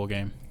wouldn't play a bowl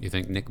game. You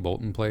think Nick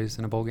Bolton plays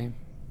in a bowl game?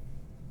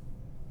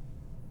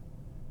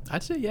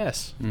 I'd say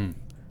yes.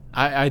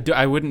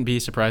 I wouldn't be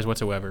surprised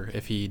whatsoever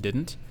if he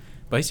didn't.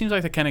 But he seems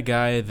like the kind of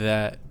guy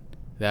that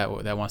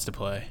wants to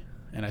play,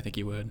 and I think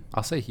he would.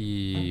 I'll say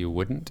he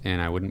wouldn't,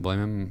 and I wouldn't blame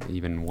him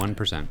even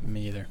 1%.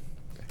 Me either.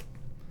 Okay.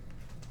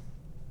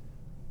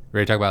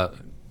 Ready to talk about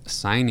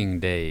signing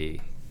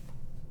day.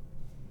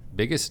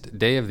 Biggest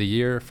day of the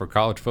year for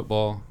college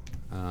football.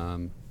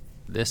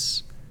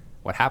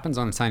 What happens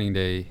on signing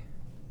day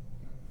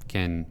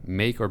can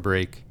make or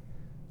break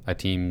a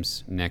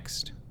team's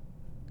next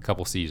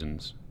couple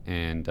seasons.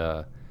 And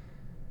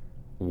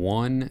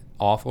one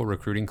awful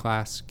recruiting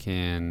class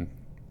can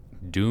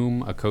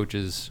doom a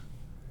coach's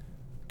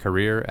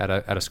career at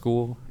a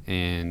school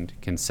and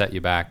can set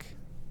you back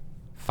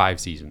 5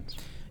 seasons.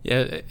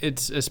 Yeah,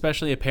 it's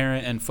especially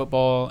apparent in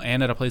football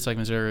and at a place like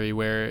Missouri,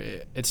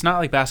 where it's not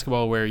like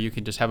basketball where you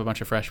can just have a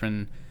bunch of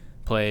freshmen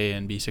play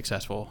and be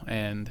successful.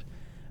 And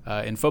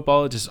in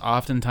football, it just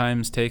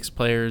oftentimes takes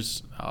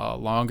players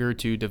longer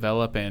to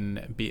develop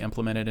and be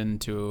implemented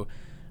into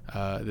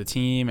the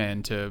team,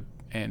 and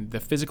the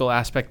physical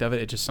aspect of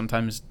it. It just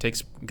sometimes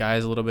takes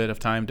guys a little bit of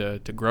time to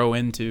grow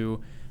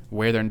into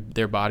where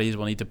their bodies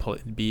will need to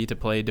be to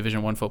play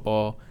Division I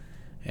football.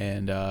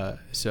 And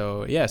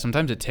so, yeah,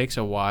 sometimes it takes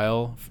a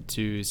while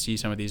to see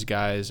some of these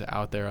guys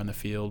out there on the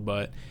field.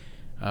 But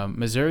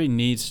Missouri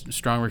needs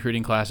strong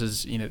recruiting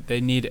classes.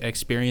 They need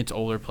experienced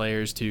older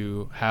players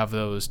to have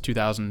those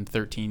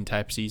 2013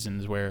 type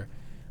seasons where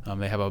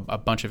they have a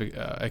bunch of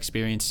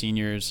experienced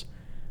seniors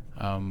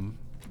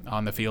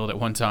on the field at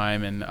one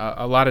time, and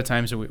a lot of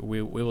times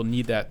we will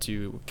need that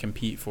to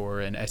compete for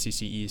an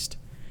SEC East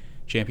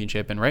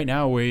championship. And right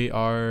now we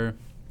are,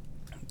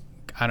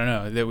 I don't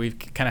know, that we've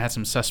kind of had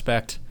some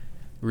suspect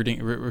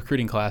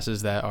recruiting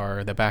classes that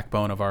are the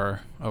backbone of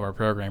our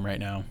program right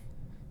now.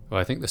 Well,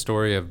 I think the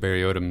story of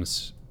Barry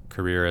Odom's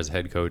career as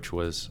head coach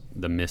was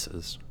the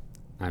misses.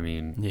 I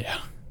mean, Yeah.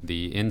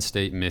 the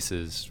in-state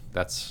misses,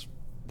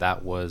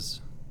 that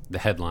was the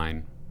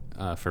headline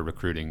for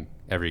recruiting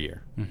every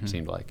year,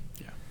 seemed like.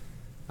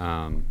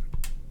 Yeah.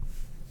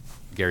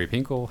 Gary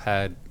Pinkel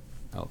had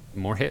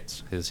more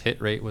hits. His hit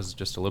rate was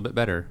just a little bit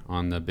better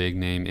on the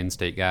big-name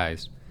in-state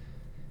guys,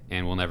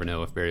 and we'll never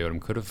know if Barry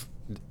Odom could have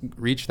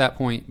reached that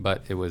point,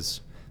 but there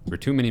were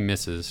too many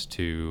misses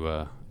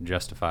to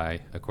justify,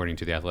 according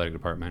to the athletic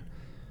department.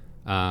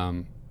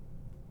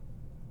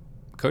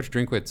 Coach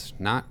Drinkwitz,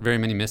 not very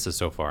many misses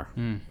so far.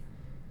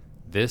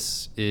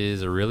 This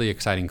is a really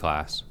exciting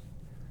class,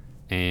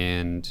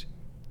 and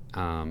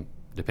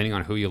depending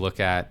on who you look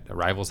at,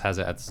 Rivals has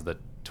it as the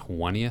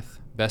 20th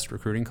best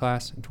recruiting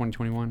class in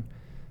 2021.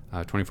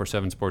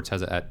 24/7 Sports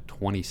has it at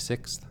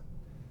 26th.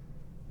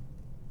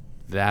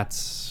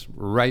 That's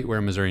right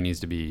where Missouri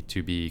needs to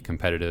be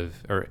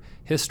competitive. Or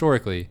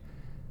historically,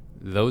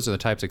 those are the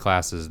types of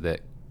classes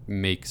that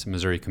makes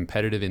Missouri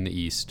competitive in the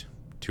East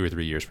 2 or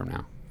 3 years from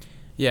now.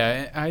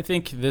 Yeah, I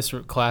think this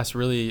class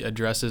really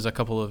addresses a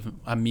couple of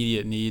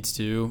immediate needs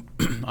too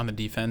on the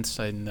defense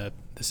and the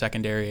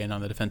secondary and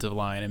on the defensive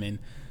line. I mean,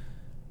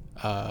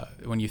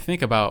 when you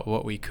think about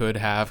what we could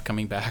have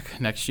coming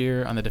back next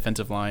year on the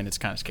defensive line, it's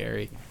kind of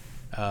scary.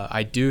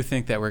 I do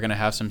think that we're going to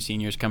have some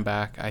seniors come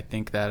back. I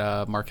think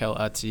that Markel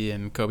Utzi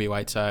and Kobe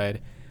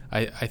Whiteside,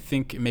 I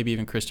think maybe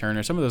even Chris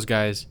Turner, some of those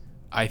guys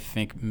I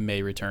think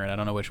may return. I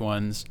don't know which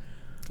ones.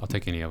 I'll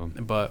take any of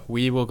them. But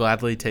we will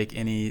gladly take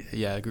any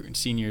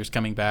seniors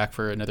coming back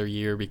for another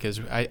year,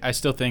 because I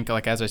still think,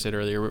 like as I said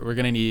earlier, we're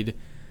going to need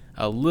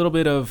a little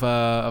bit of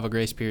a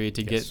grace period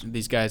to get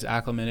these guys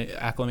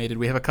acclimated.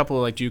 We have a couple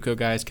of like JUCO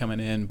guys coming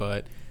in,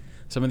 but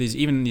some of these,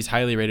 even these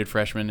highly rated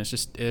freshmen,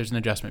 there's an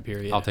adjustment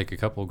period. I'll take a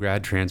couple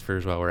grad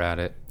transfers while we're at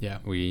it. Yeah.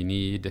 We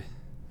need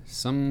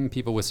some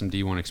people with some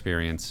D1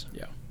 experience.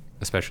 Yeah.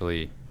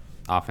 Especially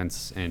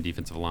Offense and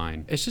defensive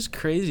line. It's just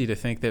crazy to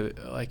think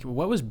that, like,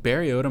 what was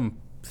Barry Odom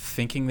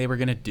thinking they were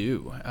going to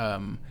do?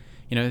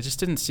 It just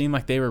didn't seem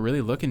like they were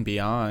really looking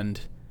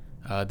beyond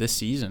this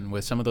season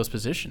with some of those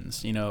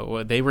positions.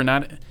 They were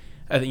not,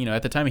 at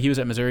the time he was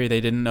at Missouri,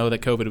 they didn't know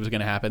that COVID was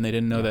going to happen. They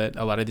didn't know that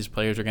a lot of these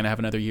players were going to have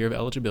another year of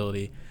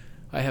eligibility.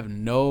 I have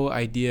no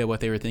idea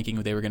what they were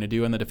thinking they were going to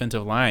do on the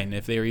defensive line,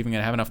 if they were even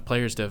going to have enough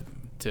players to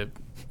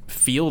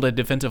field a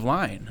defensive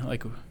line.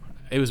 Like,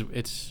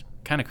 it's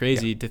kind of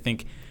crazy to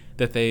think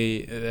that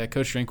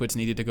Coach Drinkwitz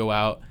needed to go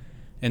out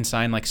and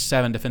sign like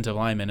 7 defensive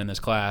linemen in this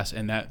class,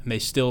 and that they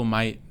still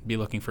might be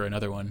looking for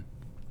another one.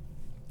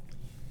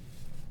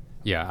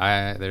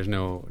 Yeah, there's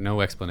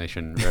no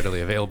explanation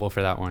readily available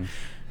for that one.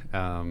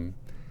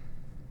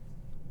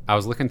 I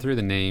was looking through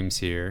the names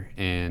here,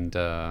 and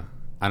I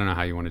don't know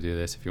how you want to do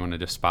this, if you want to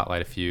just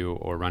spotlight a few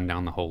or run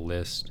down the whole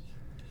list.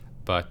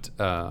 But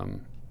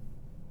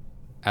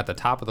at the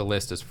top of the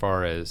list, as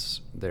far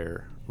as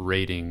their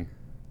rating,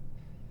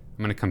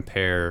 I'm going to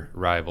compare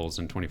Rivals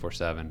and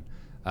 24/7.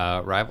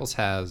 Rivals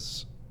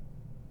has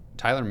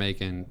Tyler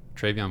Macon,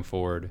 Travion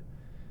Ford,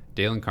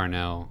 Dalen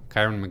Carnell,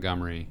 Kyron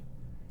Montgomery,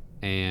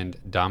 and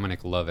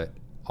Dominic Lovett,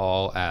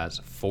 all as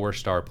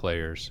 4-star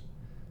players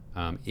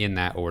in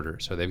that order.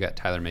 So they've got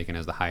Tyler Macon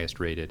as the highest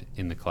rated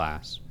in the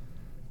class.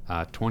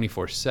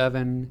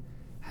 24/7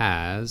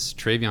 has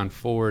Travion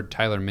Ford,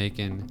 Tyler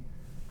Macon.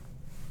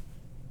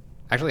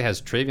 Actually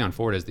has Travion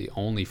Ford as the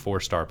only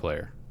 4-star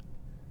player,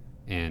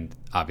 and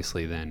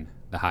obviously then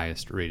the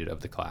highest rated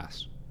of the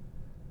class.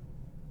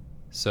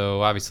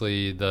 So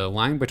obviously the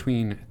line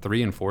between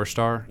 3 and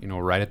 4-star,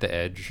 right at the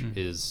edge,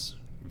 is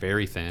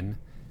very thin,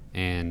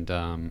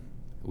 and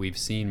we've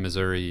seen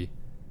Missouri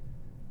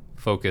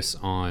focus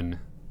on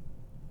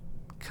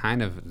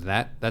kind of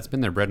that's been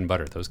their bread and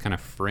butter, those kind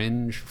of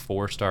fringe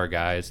 4-star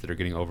guys that are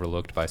getting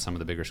overlooked by some of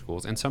the bigger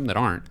schools and some that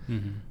aren't.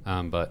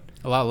 But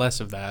a lot less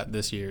of that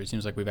this year. It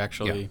seems like we've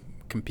actually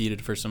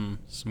competed for some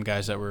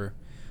guys that were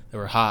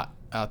hot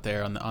out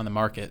there on the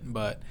market.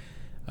 But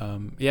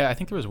I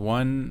think there was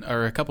one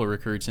or a couple of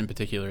recruits in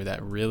particular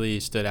that really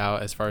stood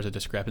out as far as a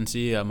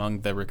discrepancy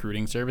among the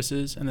recruiting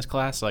services in this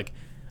class. Like,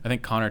 I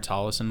think Connor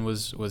Tollison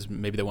was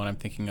maybe the one I'm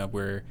thinking of,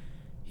 where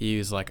he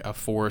was like a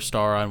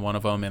 4-star on one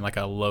of them and like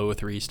a low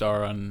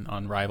 3-star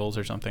on Rivals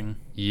or something.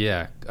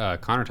 Yeah,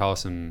 Connor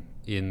Tollison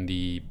in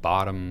the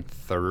bottom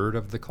third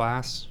of the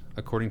class,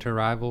 according to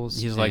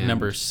Rivals. He's like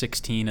number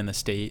 16 in the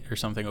state or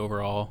something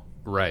overall.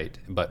 Right,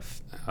 but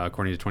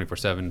according to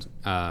 24/7,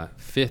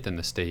 5th in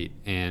the state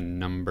and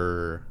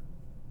number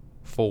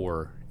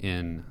 4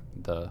 in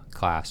the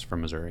class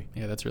from Missouri.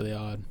 Yeah, that's really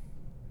odd.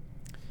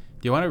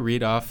 Do you want to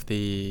read off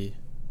the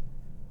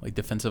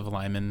defensive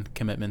lineman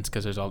commitments,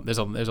 because there's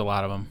a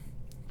lot of them?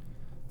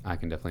 I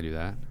can definitely do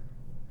that.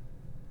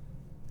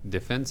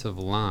 Defensive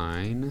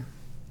line,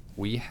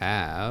 we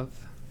have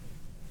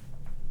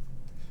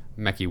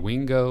Mekhi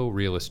Wingo,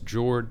 Realist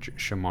George,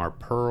 Shamar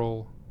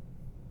Pearl,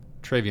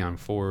 Travion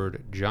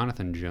Ford,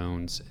 Jonathan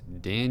Jones,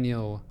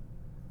 Daniel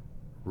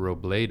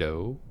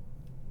Robledo,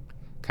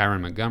 Kyron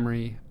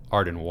Montgomery,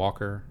 Arden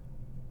Walker.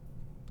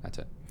 That's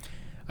it.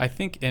 I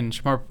think, and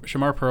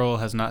Shamar Pearl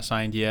has not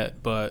signed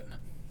yet, but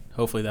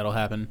hopefully that'll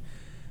happen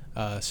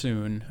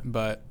soon.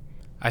 But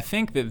I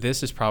think that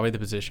this is probably the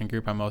position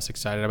group I'm most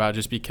excited about,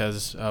 just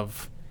because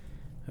of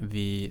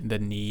the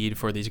need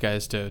for these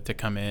guys to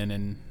come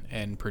in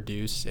and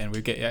produce. And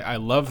I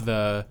love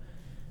the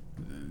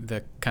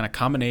kind of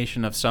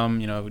combination of some,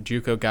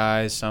 JUCO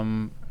guys,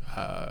 some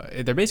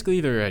they're basically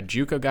either a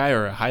JUCO guy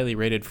or a highly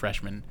rated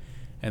freshman,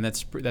 and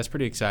that's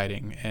pretty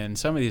exciting. And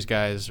some of these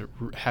guys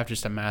have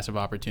just a massive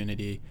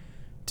opportunity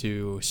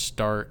to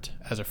start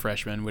as a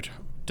freshman, which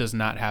does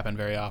not happen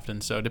very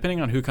often. So depending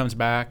on who comes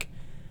back,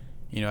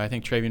 I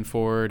think Travion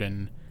Ford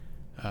and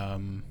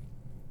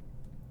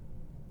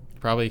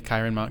probably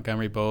Kyron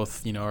Montgomery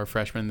both, are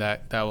freshmen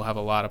that will have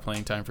a lot of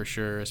playing time for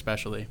sure,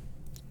 especially.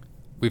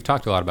 We've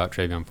talked a lot about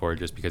Travion Ford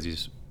just because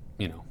he's,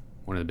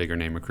 one of the bigger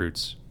name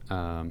recruits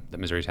that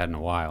Missouri's had in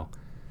a while.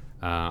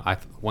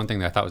 One thing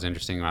that I thought was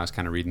interesting when I was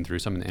kind of reading through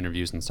some of the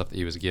interviews and stuff that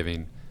he was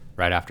giving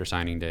right after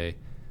signing day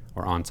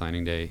or on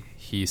signing day,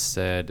 he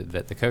said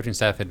that the coaching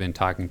staff had been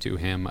talking to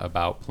him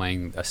about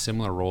playing a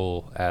similar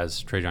role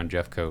as Trajan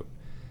Jeffcoat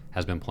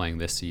has been playing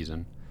this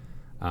season,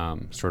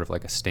 sort of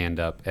like a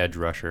stand-up edge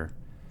rusher.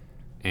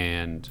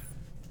 And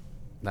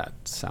that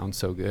sounds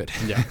so good.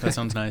 Yeah, that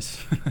sounds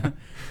nice.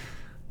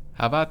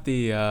 How about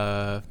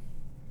the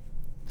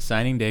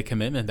signing day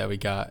commitment that we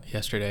got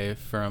yesterday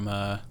from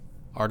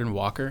Arden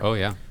Walker? Oh,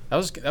 yeah. That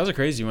was a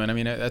crazy one. I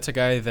mean, that's a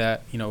guy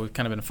that, we've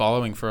kind of been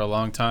following for a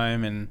long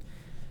time and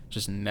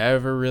just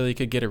never really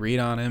could get a read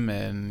on him.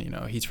 And,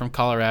 he's from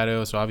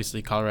Colorado, so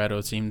obviously Colorado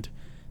seemed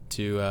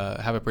to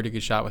have a pretty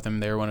good shot with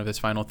him. They were one of his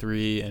final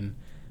three. And,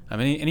 I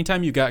mean,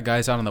 anytime you got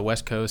guys out on the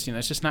West Coast,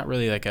 it's just not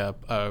really like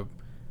a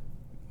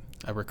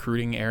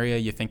recruiting area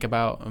you think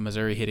about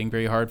Missouri hitting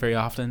very hard very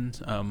often.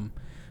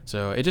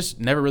 So it just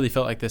never really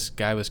felt like this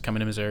guy was coming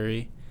to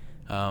Missouri.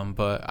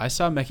 But I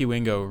saw Mekhi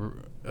Wingo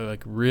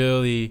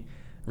really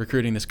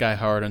recruiting this guy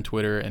hard on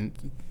Twitter,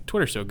 and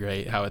Twitter's so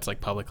great how it's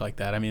public like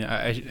that. I mean,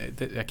 I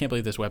can't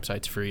believe this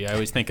website's free. I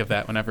always think of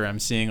that whenever I'm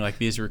seeing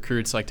these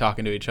recruits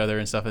talking to each other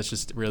and stuff. It's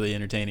just really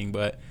entertaining.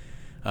 But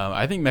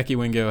I think Mekhi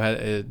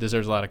Wingo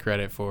deserves a lot of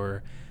credit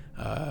for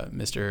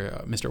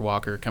Mr.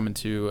 Walker coming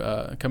to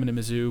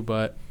Mizzou.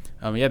 But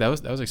yeah, that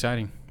was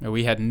exciting.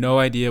 We had no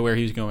idea where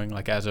he was going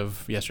as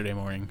of yesterday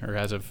morning or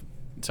as of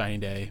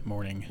signing day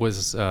morning.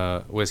 Was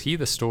he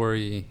the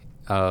story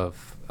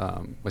of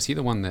was he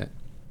the one that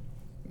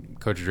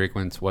Coach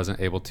Drakewitz wasn't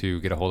able to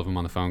get a hold of him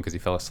on the phone because he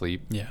fell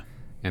asleep? Yeah.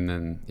 And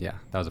then,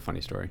 that was a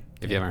funny story.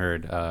 If you haven't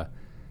heard,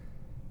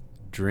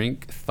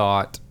 Drink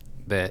thought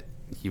that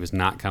he was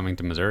not coming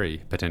to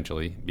Missouri,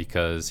 potentially,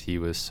 because he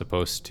was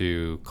supposed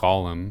to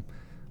call him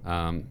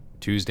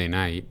Tuesday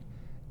night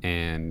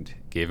and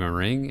gave him a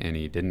ring, and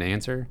he didn't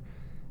answer.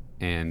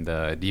 And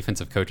the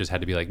defensive coaches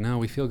had to be like, no,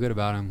 we feel good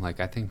about him. I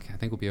think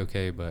we'll be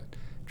okay. But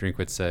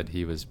Drinkwitz said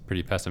he was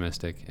pretty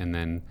pessimistic. And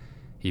then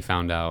he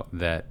found out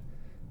that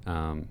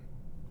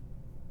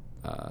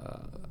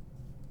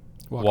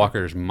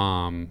Walker's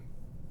mom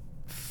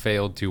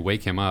failed to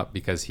wake him up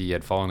because he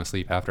had fallen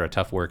asleep after a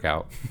tough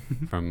workout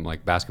from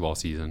basketball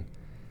season,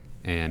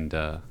 and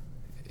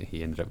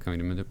he ended up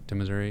coming to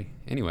Missouri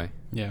anyway.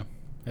 Yeah,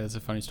 that's a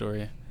funny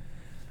story.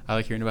 I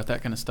like hearing about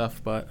that kind of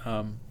stuff, but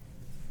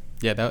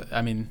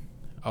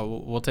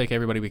we'll take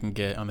everybody we can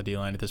get on the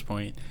D-line at this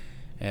point,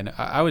 and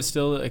I would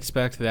still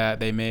expect that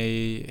they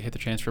may hit the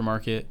transfer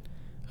market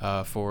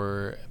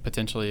for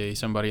potentially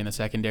somebody in the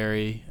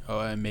secondary,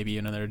 and maybe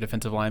another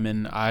defensive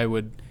lineman. I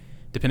would,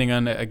 depending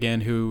on,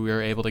 again, who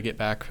we're able to get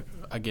back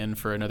again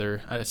for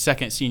a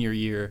second senior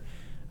year,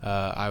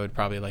 I would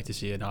probably like to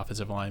see an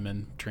offensive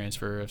lineman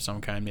transfer of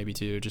some kind, maybe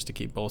two, just to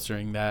keep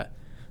bolstering the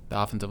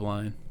offensive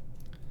line.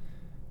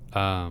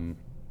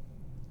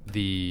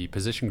 The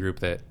position group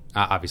that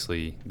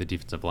obviously the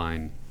defensive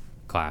line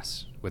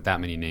class with that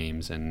many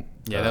names, and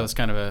that was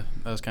kind of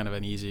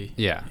an easy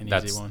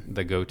that's one.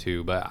 The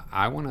go-to. But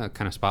I want to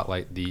kind of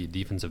spotlight the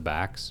defensive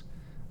backs.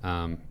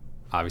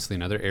 Obviously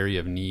another area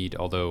of need,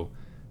 although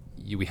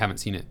we haven't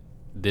seen it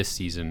this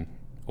season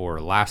or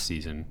last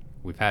season.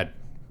 We've had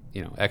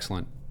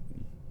excellent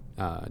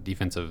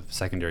defensive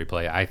secondary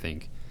play, I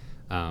think,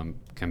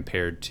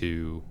 compared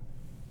to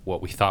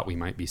what we thought we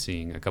might be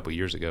seeing a couple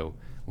years ago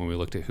when we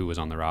looked at who was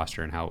on the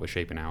roster and how it was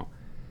shaping out.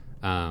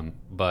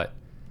 But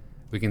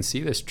we can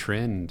see this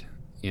trend,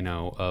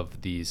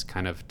 of these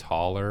kind of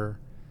taller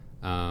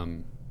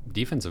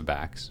defensive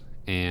backs,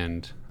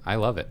 and I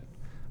love it.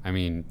 I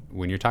mean,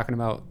 when you're talking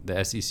about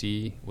the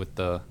SEC with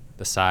the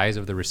size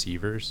of the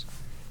receivers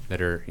that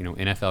are,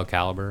 NFL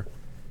caliber,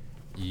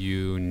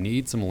 you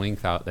need some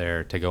length out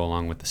there to go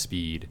along with the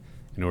speed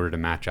in order to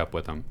match up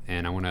with them.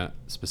 And I want to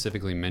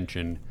specifically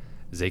mention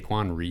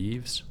Zaquan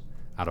Reeves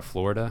out of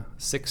Florida,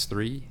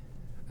 6'3",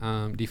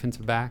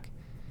 defensive back.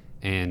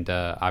 And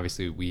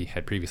obviously we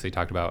had previously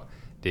talked about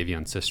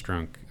Davion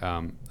Sistrunk,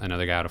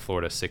 another guy out of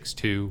Florida,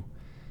 6'2".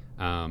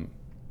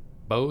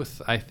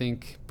 Both, I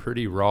think,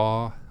 pretty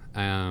raw.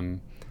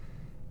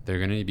 They're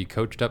going to be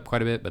coached up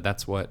quite a bit, but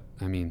that's what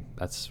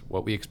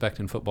we expect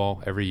in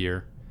football every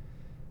year.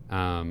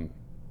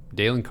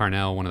 Dalen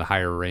Carnell, one of the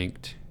higher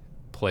ranked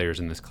players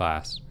in this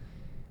class.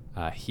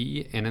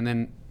 And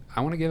then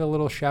I want to give a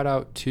little shout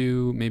out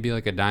to maybe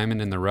like a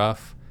diamond in the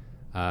rough,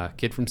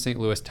 kid from St.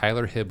 Louis,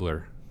 Tyler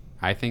Hibbler.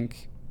 I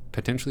think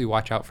potentially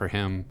watch out for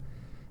him,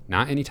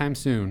 not anytime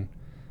soon,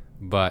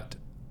 but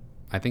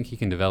I think he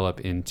can develop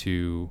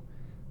into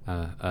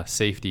a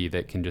safety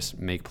that can just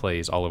make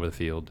plays all over the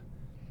field.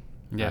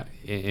 Yeah,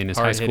 in his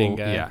high school,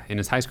 in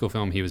his high school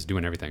film, he was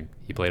doing everything.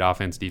 He played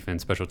offense,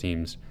 defense, special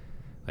teams.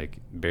 Like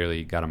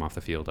barely got him off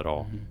the field at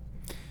all. Mm-hmm.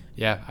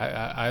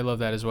 Yeah, I love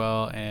that as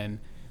well. And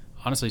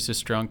honestly,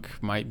 Sistrunk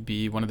might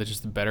be one of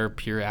the better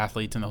pure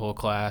athletes in the whole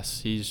class.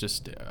 He's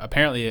just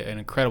apparently an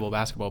incredible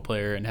basketball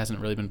player and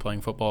hasn't really been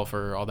playing football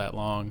for all that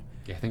long.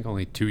 Yeah, I think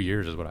only 2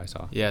 years is what I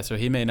saw. Yeah, so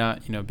he may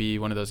not, be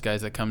one of those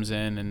guys that comes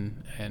in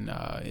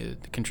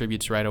and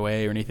contributes right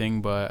away or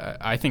anything. But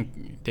I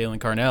think Dalen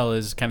Carnell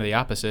is kind of the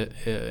opposite,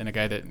 and a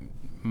guy that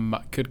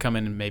could come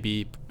in and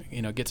maybe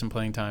get some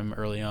playing time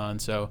early on.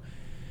 So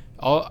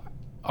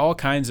all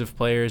kinds of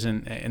players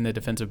in the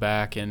defensive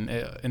back and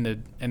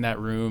in that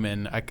room,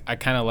 and I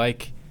kind of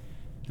like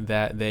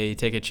that they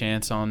take a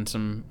chance on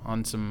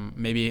some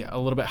maybe a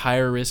little bit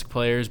higher risk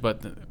players,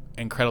 but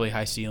incredibly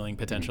high ceiling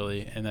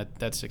potentially, and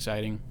that's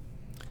exciting.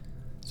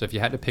 So if you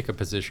had to pick a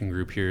position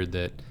group here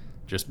that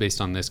just based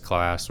on this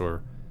class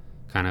or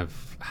kind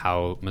of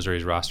how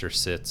Missouri's roster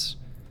sits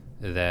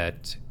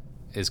that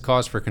is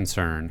cause for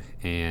concern,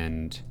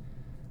 and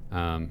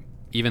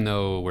even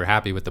though we're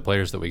happy with the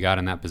players that we got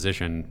in that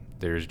position,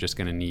 there's just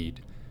going to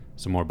need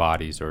some more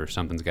bodies or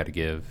something's got to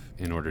give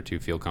in order to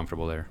feel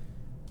comfortable there.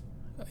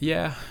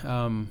 Yeah,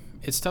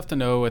 it's tough to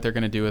know what they're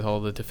going to do with all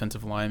the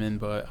defensive linemen,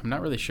 but I'm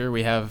not really sure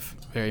we have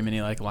very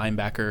many like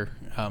linebacker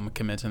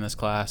commits in this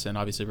class, and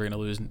obviously we're going to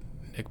lose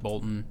Nick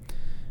Bolton.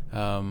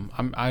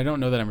 I don't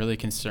know that I'm really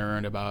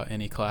concerned about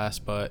any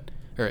class, or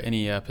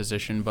any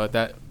position, but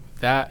that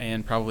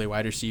and probably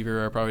wide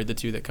receiver are probably the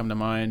two that come to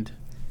mind.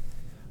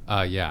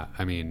 Yeah,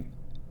 I mean,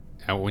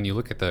 when you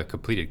look at the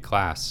completed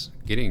class,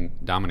 getting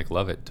Dominic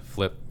Lovett to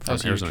flip from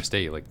Arizona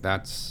State, like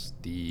that's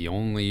the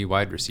only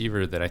wide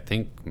receiver that I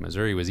think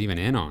Missouri was even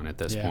in on at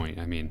this point.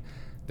 I mean,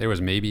 there was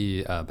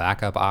maybe a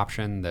backup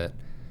option that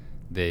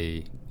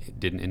they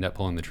didn't end up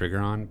pulling the trigger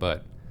on,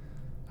 but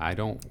I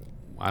don't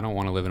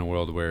want to live in a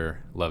world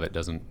where Lovett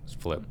doesn't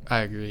flip. I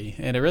agree.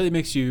 And it really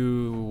makes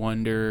you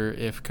wonder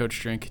if Coach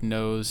Drink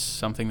knows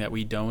something that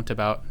we don't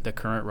about the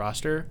current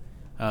roster.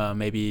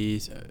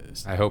 Maybe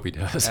I hope he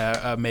does.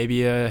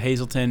 Maybe a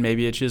Hazelton,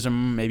 maybe a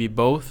Chisholm, maybe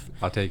both.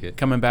 I'll take it.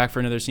 Coming back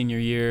for another senior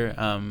year.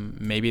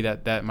 Maybe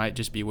that might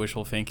just be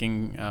wishful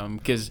thinking,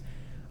 because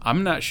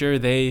I'm not sure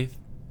they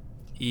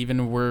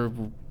even were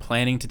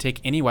planning to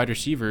take any wide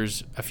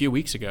receivers a few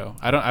weeks ago.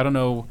 I don't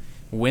know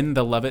when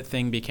the Lovett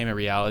thing became a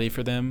reality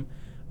for them,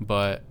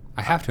 but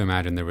I have to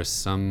imagine there was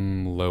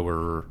some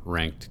lower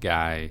ranked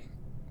guy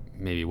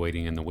maybe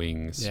waiting in the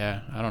wings.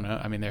 Yeah, I don't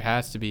know. I mean, there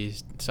has to be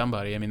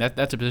somebody. I mean,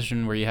 that's a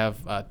position where you have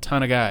a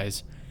ton of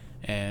guys,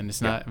 and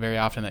it's not very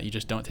often that you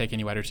just don't take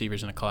any wide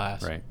receivers in a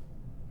class. Right.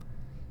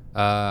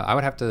 I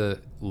would have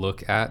to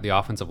look at the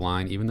offensive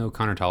line, even though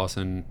Connor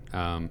Tollison,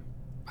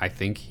 I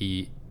think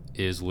he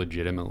is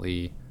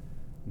legitimately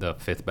the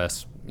fifth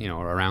best,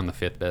 around the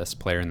fifth best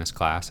player in this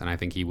class, and I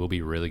think he will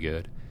be really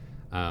good.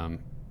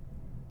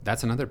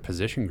 That's another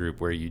position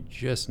group where you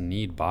just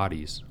need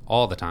bodies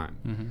all the time.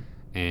 Mm-hmm.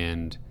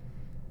 And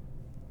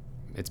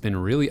it's been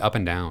really up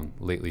and down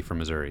lately for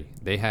Missouri.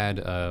 They had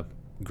a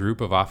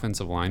group of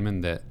offensive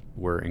linemen that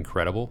were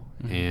incredible,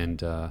 mm-hmm.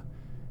 and a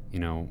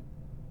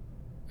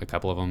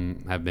couple of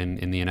them have been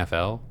in the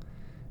NFL.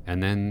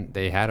 And then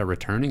they had a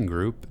returning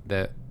group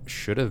that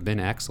should have been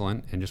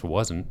excellent and just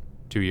wasn't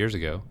 2 years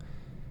ago.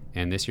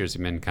 And this year's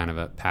been kind of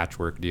a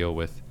patchwork deal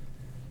with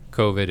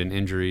COVID and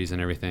injuries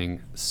and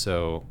everything.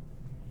 So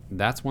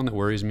that's one that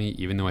worries me,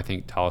 even though I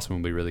think Tollison will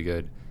be really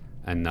good.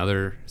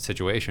 Another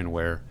situation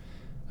where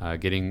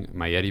getting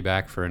Maietti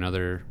back for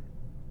another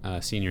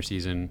senior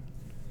season,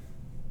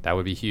 that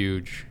would be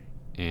huge,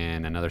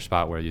 and another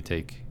spot where you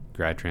take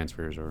grad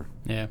transfers or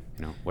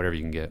whatever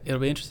you can get. It'll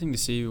be interesting to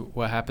see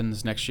what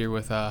happens next year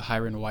with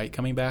Hiron White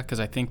coming back, because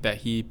I think that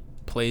he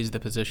plays the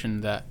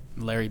position that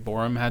Larry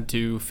Borum had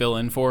to fill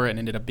in for and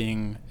ended up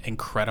being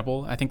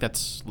incredible. I think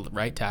that's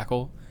right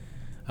tackle,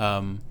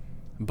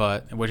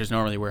 but which is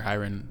normally where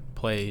Hiron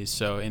plays.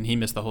 So, and he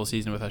missed the whole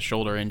season with a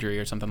shoulder injury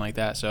or something like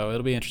that. So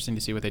it'll be interesting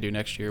to see what they do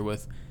next year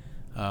with.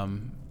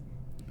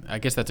 I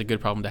guess that's a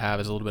good problem to have,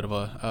 is a little bit of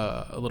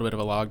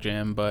a log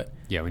jam. But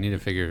yeah, we need to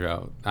figure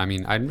out. I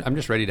mean, I'm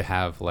just ready to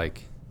have,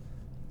 like,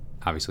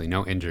 obviously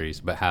no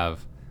injuries, but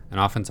have an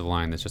offensive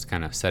line that's just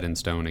kind of set in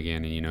stone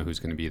again, and you know who's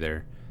going to be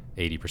there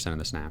 80% of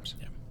the snaps.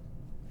 Yeah.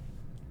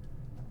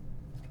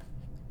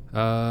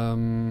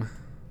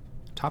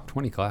 Top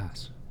 20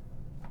 class.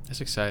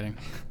 That's exciting.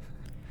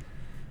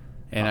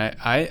 And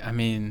I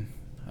mean,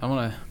 I don't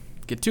want to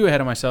get too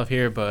ahead of myself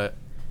here, but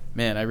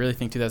man, I really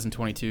think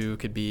 2022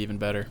 could be even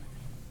better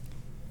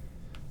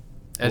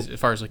as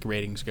far as like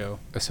ratings go.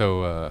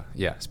 So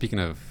speaking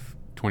of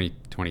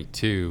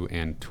 2022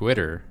 and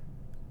Twitter,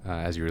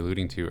 as you were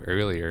alluding to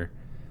earlier,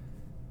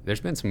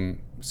 there's been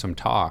some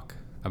talk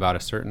about a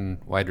certain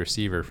wide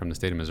receiver from the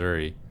state of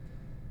Missouri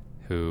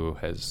who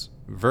has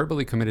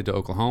verbally committed to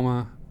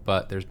Oklahoma,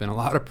 but there's been a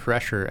lot of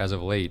pressure as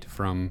of late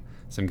from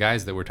some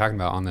guys that we're talking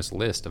about on this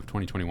list of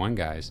 2021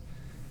 guys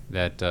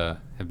that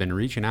have been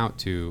reaching out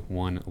to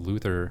one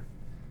Luther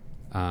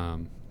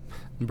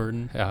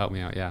Burden. Help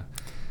me out, yeah.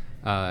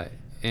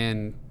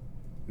 And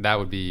that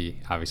would be,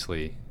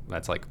 obviously,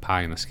 that's like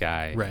pie in the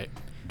sky. Right.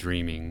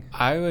 Dreaming.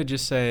 I would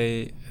just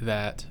say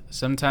that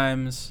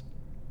sometimes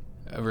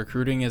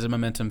recruiting is a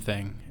momentum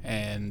thing,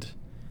 and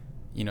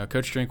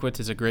Coach Drinkwitz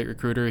is a great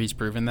recruiter. He's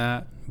proven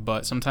that.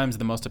 But sometimes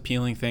the most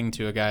appealing thing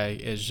to a guy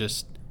is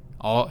just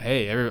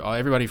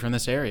everybody from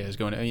this area is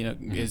going to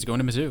is going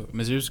to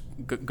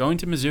Mizzou. Going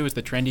to Mizzou is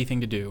the trendy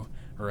thing to do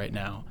right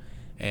now,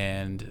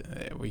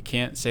 and we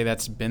can't say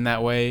that's been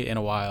that way in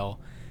a while.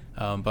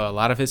 But a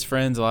lot of his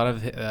friends, a lot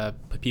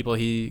of people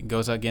he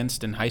goes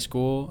against in high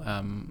school,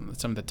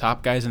 some of the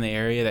top guys in the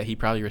area that he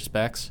probably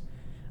respects,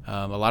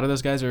 a lot of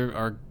those guys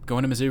are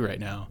going to Mizzou right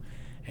now.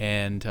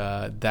 And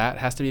that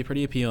has to be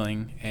pretty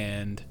appealing.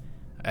 And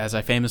as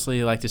I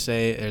famously like to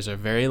say, there's a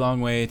very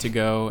long way to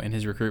go in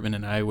his recruitment,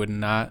 and I would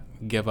not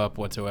give up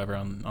whatsoever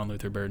on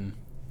Luther Burden.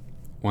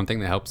 One thing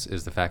that helps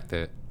is the fact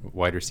that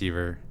wide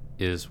receiver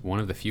is one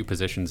of the few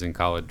positions in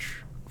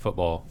college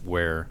football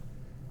where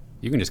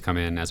you can just come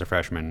in as a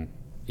freshman.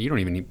 You don't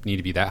even need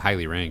to be that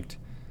highly ranked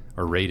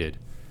or rated.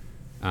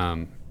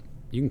 You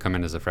can come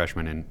in as a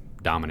freshman and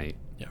dominate,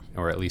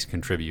 or at least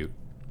contribute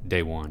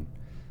day one.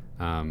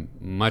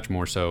 Much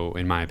more so,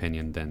 in my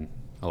opinion, than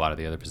a lot of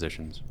the other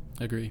positions.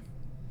 Agree.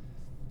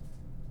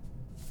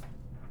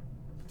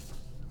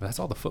 But that's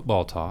all the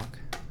football talk.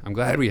 I'm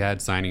glad we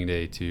had signing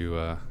day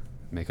to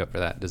make up for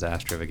that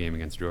disaster of a game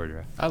against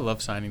Georgia. I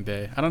love signing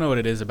day. I don't know what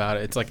it is about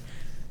it. It's like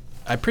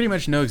I pretty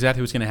much know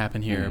exactly what's going to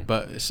happen here,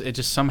 but it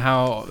just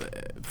somehow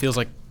feels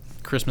like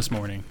Christmas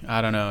morning.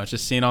 I don't know. It's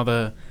just seeing all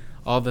the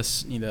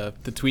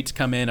the tweets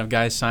come in of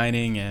guys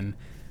signing and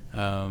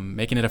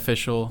making it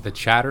official. The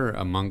chatter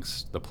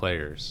amongst the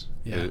players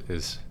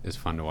is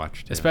fun to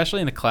watch too.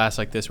 Especially in a class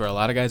like this where a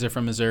lot of guys are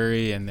from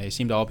Missouri and they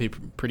seem to all be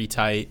pretty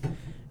tight.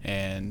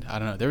 And I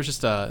don't know. There's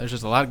just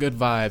a lot of good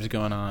vibes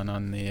going on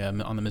the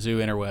Mizzou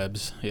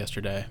interwebs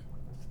yesterday.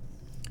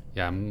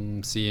 Yeah,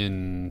 I'm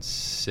seeing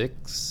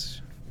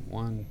 6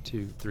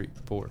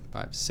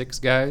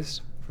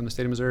 guys from the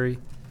state of Missouri,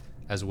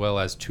 as well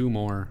as 2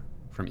 more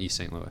from East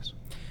St. Louis.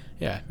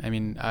 Yeah, I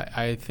mean,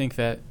 I think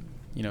that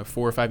 4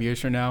 or 5 years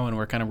from now, when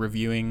we're kind of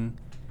reviewing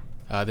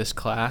this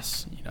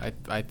class,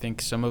 I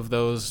think some of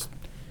those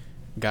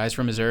guys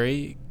from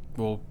Missouri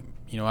will,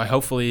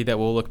 hopefully that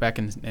we'll look back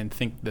and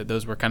think that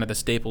those were kind of the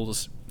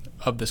staples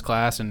of this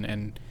class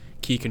and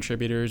key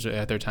contributors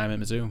at their time at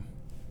Mizzou.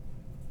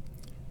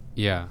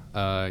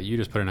 Yeah, you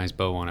just put a nice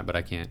bow on it, but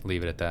I can't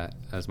leave it at that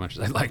as much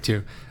as I'd like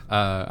to.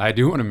 I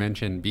do want to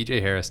mention B.J.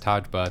 Harris,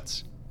 Taj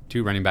Butts,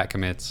 2 running back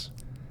commits.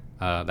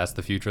 That's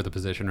the future of the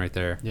position right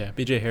there. Yeah,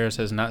 B.J. Harris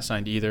has not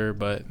signed either,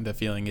 but the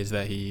feeling is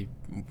that he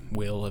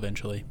will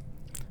eventually.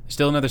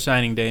 Still another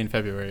signing day in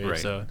February, right.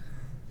 So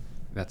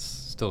that's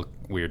still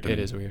weird to me. It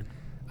is weird.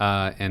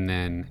 And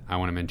then I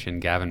want to mention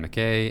Gavin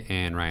McKay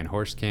and Ryan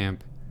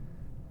Horstkamp,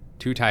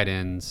 2 tight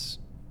ends,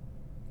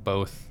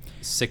 both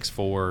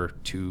 6'4",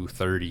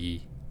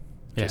 230,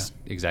 just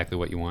exactly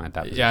what you want at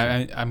that position.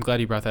 Yeah, I'm glad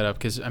you brought that up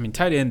because, I mean,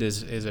 tight end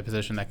is a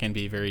position that can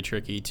be very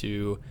tricky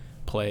to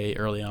play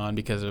early on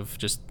because of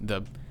just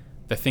the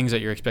things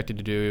that you're expected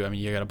to do. I mean,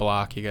 you got to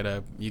block, you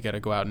got to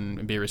go out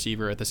and be a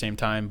receiver at the same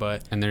time.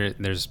 And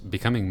there's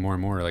becoming more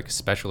and more like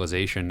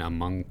specialization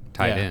among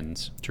tight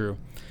ends. True.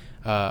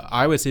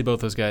 I would say both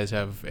those guys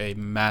have a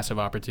massive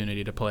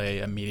opportunity to play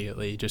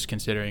immediately, just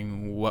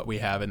considering what we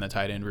have in the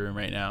tight end room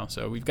right now.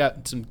 So we've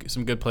got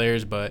some good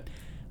players, but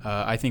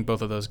I think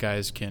both of those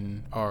guys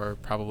are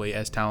probably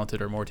as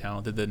talented or more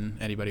talented than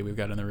anybody we've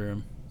got in the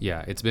room.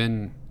 Yeah, it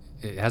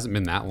hasn't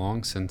been that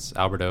long since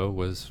Alberto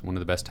was one of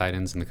the best tight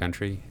ends in the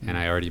country, and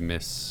I already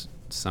miss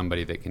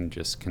somebody that can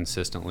just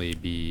consistently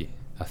be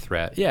a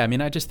threat. Yeah, I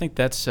mean, I just think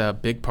that's a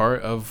big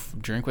part of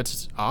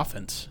Drinkwitz's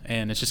offense,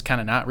 and it's just kind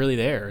of not really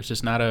there. It's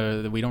just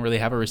we don't really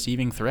have a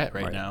receiving threat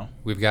right now.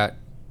 We've got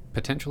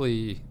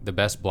potentially the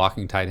best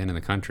blocking tight end in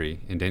the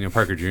country in Daniel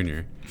Parker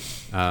Jr.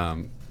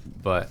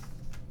 But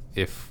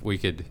if we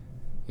could,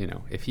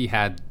 if he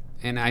had,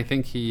 and I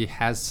think he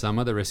has some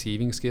of the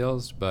receiving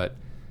skills, but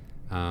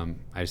I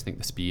just think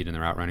the speed and the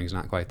route running is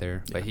not quite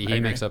there. But he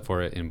makes up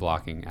for it in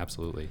blocking,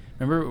 absolutely.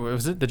 Remember,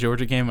 was it the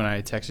Georgia game when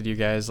I texted you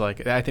guys?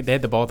 Like, I think they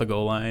had the ball at the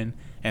goal line,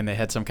 and they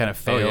had some kind of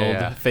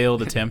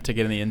failed attempt to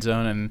get in the end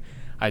zone. And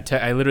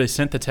I literally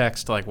sent the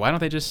text, like, why don't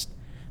they just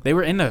 – they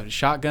were in the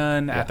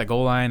shotgun at the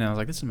goal line, and I was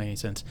like, this doesn't make any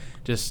sense.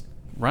 Just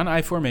run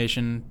I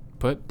formation,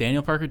 put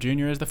Daniel Parker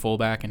Jr. as the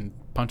fullback and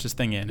punch this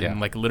thing in. Yeah. And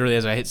like literally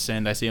as I hit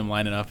send, I see him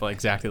lining up like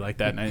exactly like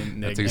that,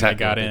 and That's they exactly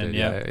got what they in. did.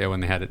 Yeah,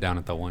 when they had it down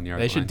at the 1 yard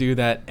line. They should do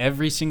that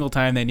every single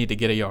time they need to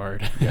get a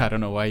yard. I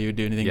don't know why you would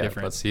do anything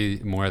different. Let's see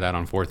more of that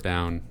on 4th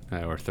down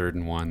or 3rd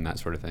and 1, that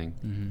sort of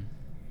thing.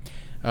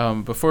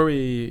 Before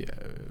we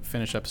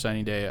finish up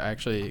signing day, I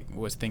actually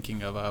was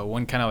thinking of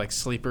one kind of like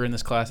sleeper in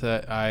this class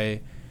that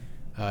I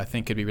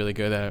think could be really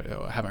good that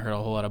I haven't heard a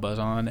whole lot of buzz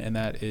on, and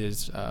that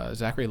is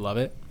Zachary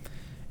Lovett.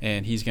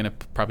 And he's going to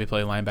probably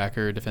play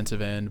linebacker,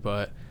 defensive end,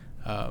 but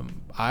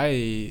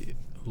I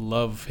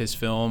love his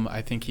film.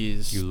 I think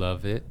he's... You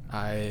love it?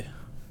 There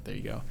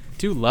you go.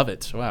 2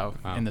 Lovets. Wow.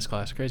 In this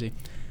class. Crazy.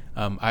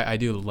 I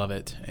do love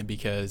it, and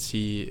because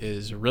he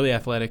is really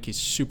athletic. He's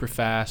super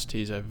fast.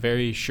 He's a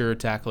very sure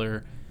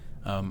tackler.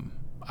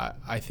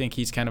 I think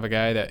he's kind of a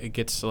guy that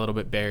gets a little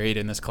bit buried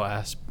in this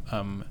class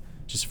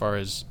just as far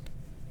as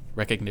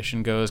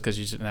recognition goes, because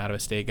he's an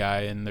out-of-state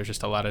guy, and there's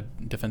just a lot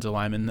of defensive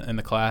linemen in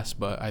the class,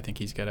 but I think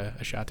he's got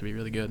a shot to be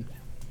really good.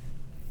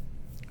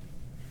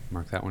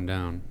 Mark that one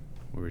down.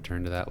 We'll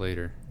return to that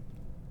later.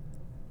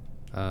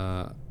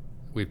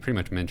 We've pretty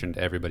much mentioned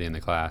everybody in the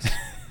class.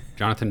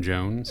 Jonathan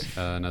Jones,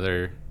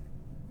 another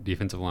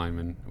defensive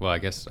lineman. Well, I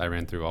guess I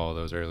ran through all of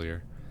those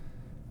earlier.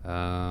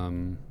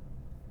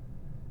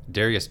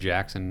 Darius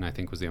Jackson, I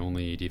think, was the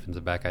only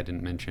defensive back I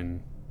didn't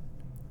mention.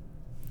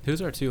 Who's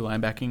our 2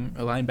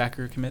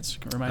 linebacker commits?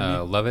 Remind me.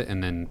 Lovett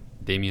and then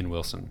Damian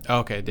Wilson. Oh,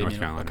 okay, North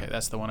Carolina. Okay,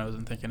 that's the one I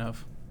wasn't thinking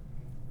of.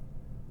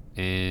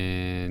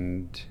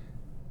 And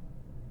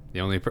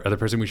the only other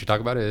person we should talk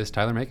about is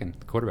Tyler Macon,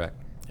 the quarterback.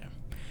 Yeah,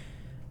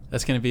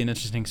 that's going to be an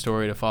interesting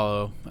story to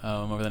follow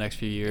over the next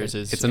few years.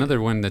 It's another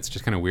one that's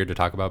just kind of weird to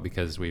talk about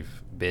because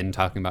we've been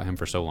talking about him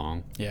for so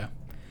long. Yeah.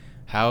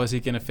 How is he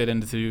going to fit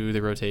into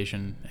the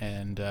rotation,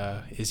 and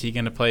is he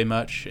going to play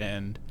much,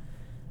 and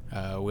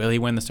will he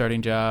win the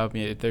starting job?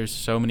 There's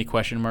so many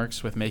question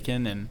marks with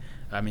Macon, and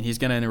I mean, he's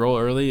going to enroll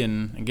early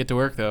and get to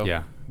work, though.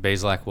 Yeah.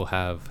 Bazelak will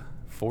have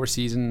 4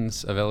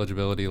 seasons of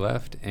eligibility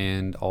left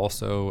and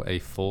also a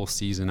full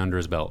season under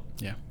his belt.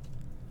 Yeah.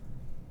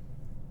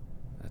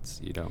 That's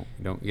you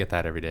don't get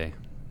that every day.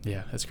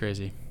 Yeah, that's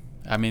crazy.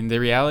 I mean, the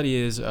reality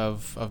is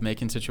of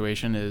Macon's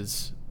situation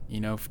is,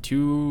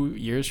 2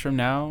 years from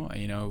now,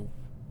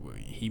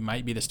 he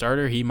might be the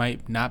starter. He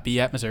might not be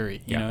at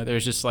Missouri. You know,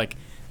 there's just like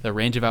the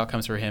range of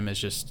outcomes for him is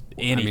just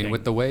anything. I mean,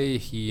 with the way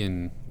he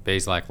and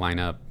Bazelak line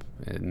up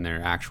in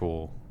their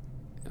actual,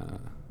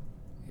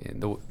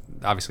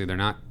 obviously they're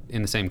not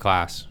in the same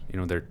class.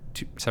 They're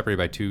separated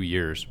by 2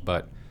 years.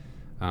 But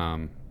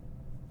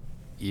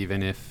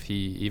even if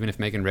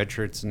Macon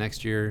redshirts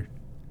next year,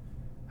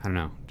 I don't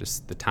know.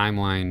 Just the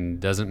timeline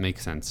doesn't make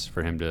sense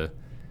for him to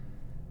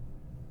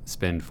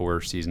spend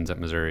 4 seasons at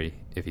Missouri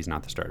if he's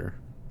not the starter.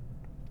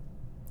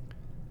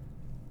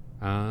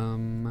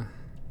 And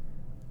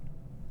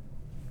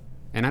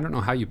I don't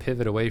know how you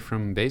pivot away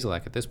from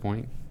Bazelak at this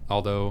point,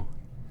 although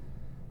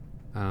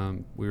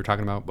we were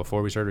talking about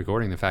before we started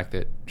recording the fact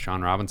that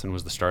Sean Robinson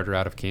was the starter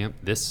out of camp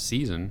this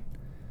season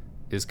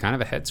is kind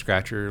of a head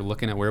scratcher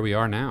looking at where we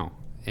are now.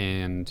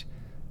 And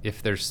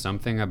if there's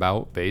something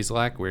about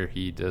Bazelak where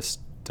he just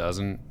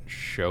doesn't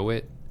show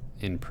it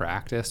in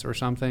practice or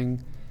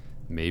something,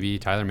 maybe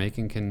Tyler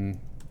Macon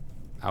can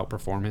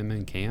outperform him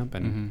in camp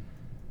and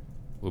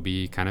we'll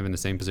be kind of in the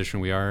same position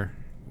we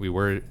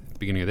were at the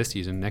beginning of this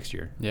season next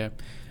year. Yeah.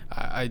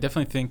 I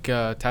definitely think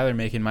Tyler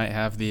Macon might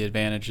have the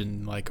advantage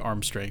in like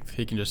arm strength.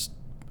 He can just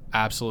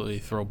absolutely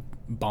throw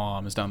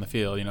bombs down the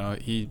field.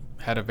 He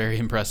had a very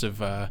impressive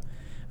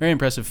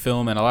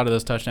film, and a lot of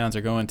those touchdowns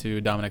are going to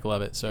Dominic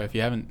Lovett. So if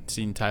you haven't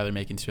seen Tyler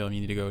Macon's film, you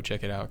need to go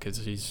check it out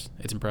because it's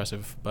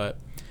impressive. But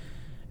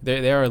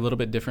they are a little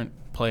bit different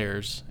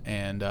players,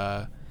 and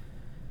I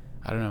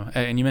don't know.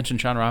 And you mentioned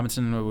Sean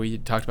Robinson. We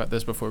talked about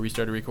this before we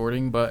started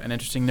recording, but an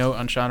interesting note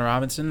on Sean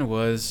Robinson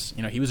was,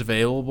 he was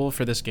available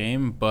for this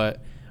game,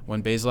 but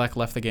when Bazelak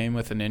left the game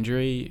with an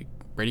injury,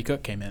 Brady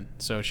Cook came in.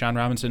 So Sean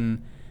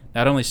Robinson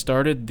not only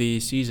started the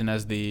season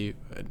as the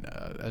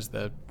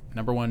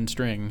number 1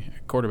 string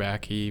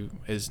quarterback, he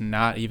is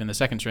not even the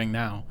 2nd string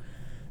now.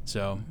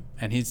 So,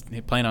 and he's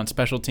playing on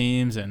special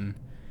teams, and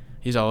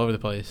he's all over the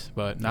place,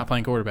 but not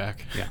playing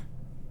quarterback. Yeah.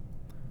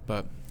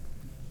 But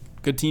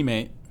good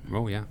teammate.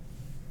 Oh, yeah.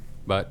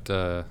 But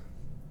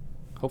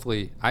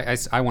hopefully,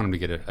 I want him to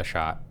get a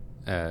shot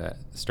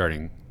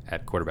starting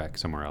at quarterback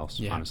somewhere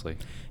else, honestly.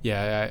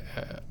 Yeah,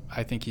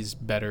 I think he's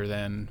better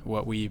than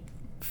what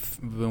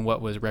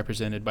was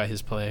represented by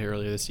his play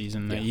earlier this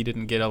season. Yeah. He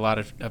didn't get a lot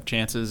of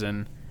chances,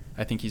 and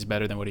I think he's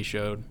better than what he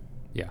showed.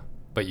 Yeah,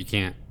 but you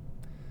can't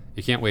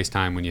waste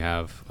time when you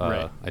have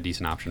a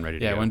decent option ready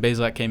to go. Yeah, when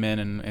Bazelak came in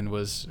and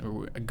was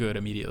good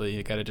immediately,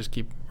 you got to just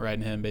keep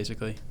riding him,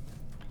 basically.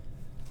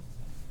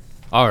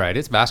 All right,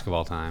 it's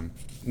basketball time.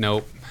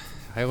 Nope.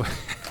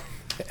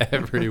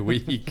 Every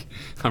week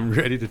I'm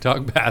ready to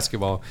talk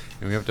basketball,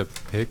 and we have to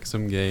pick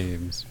some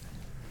games.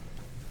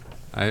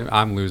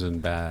 I'm losing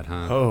bad,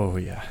 huh? Oh,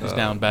 yeah. It's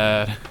down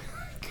bad.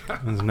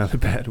 It was another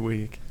bad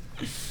week.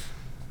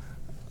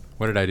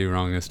 What did I do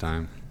wrong this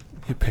time?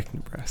 You picked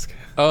Nebraska.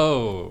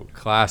 Oh,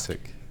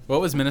 classic. What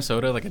was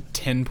Minnesota, like a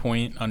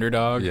 10-point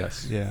underdog?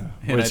 Yes. Yeah.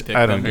 And Which picked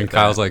I them. don't And get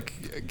Kyle's that.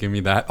 like, give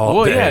me that all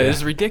Well, day. yeah, it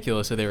was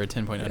ridiculous that they were a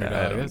 10-point Yeah, underdog.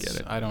 I don't That's-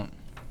 get it. I don't.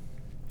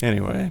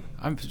 Anyway,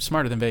 I'm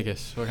smarter than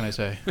Vegas. What can I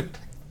say?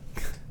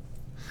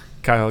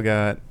 Kyle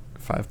got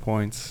 5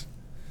 points.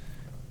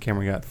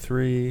 Cameron got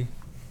 3.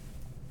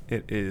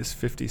 It is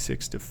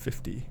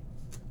 56-50.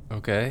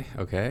 Okay.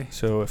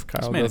 So if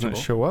Kyle doesn't manageable.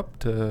 show up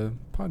to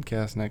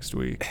podcast next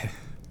week,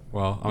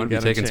 Well, I'm You going to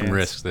got be a taking some chance.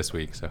 risks this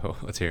week, so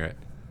let's hear it.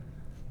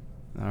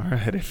 all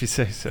right, if you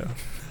say so.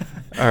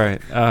 All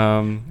right.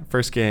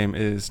 First game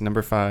is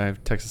number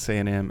 5, Texas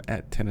A&M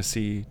at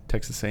Tennessee.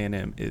 Texas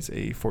A&M is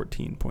a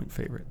 14-point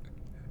favorite.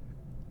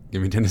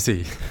 Give me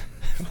Tennessee.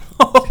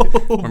 Oh,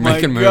 We're my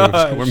making moves.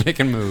 gosh. We're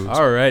making moves.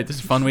 All right, this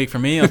is a fun week for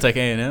me. I'll take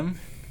A&M.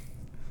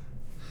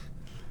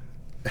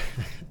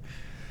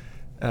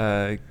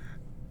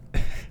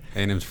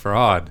 A&M's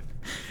fraud.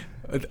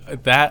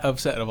 That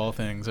upset of all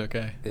things.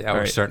 Okay. Yeah, All we're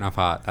right. starting off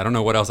hot. I don't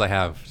know what else I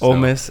have. Ole so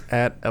Miss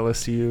at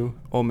LSU.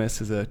 Ole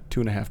Miss is a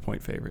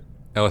 2.5-point favorite.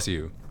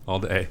 LSU all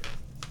day.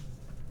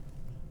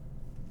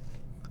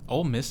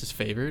 Ole Miss is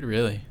favored,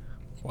 really?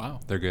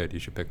 Wow. They're good. You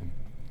should pick them.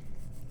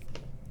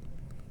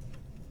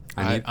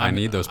 I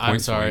need those points. I'm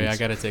sorry, wins. I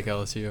got to take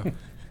LSU.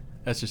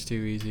 That's just too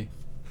easy.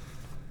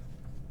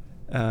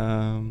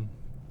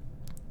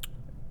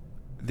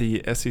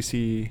 The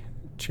SEC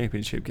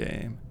championship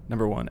game.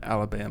 Number 1,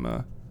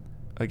 Alabama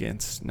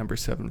against number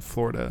 7,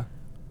 Florida.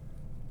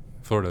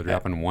 Florida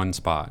dropping one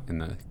spot in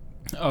the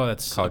Oh,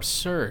 that's College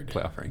absurd.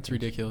 playoff rankings. It's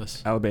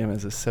ridiculous. Alabama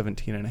is a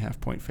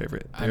 17.5-point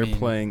favorite. I They're mean-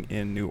 playing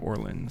in New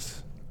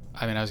Orleans.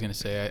 I mean, I was going to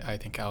say, I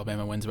think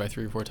Alabama wins by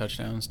 3 or 4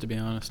 touchdowns, to be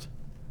honest.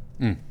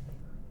 Mm.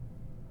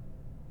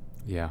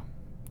 Yeah.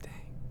 Dang.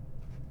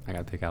 I got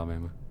to pick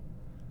Alabama.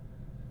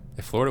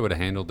 If Florida would have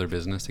handled their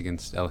business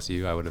against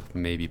LSU, I would have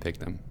maybe picked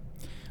them.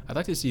 I'd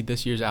like to see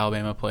this year's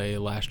Alabama play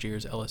last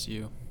year's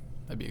LSU.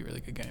 That'd be a really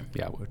good game.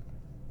 Yeah, I would.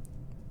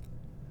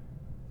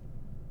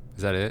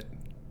 Is that it?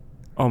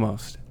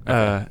 Almost.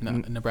 Okay.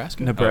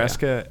 Nebraska?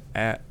 Nebraska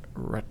at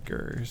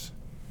Rutgers.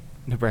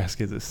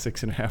 Nebraska is a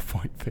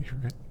 6.5-point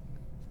favorite.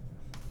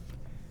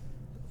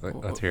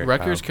 Let's hear it.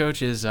 Rutgers Kyle.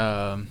 coach is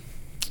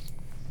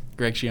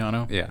Greg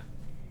Schiano. Yeah.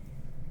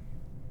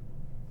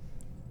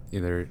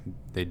 Either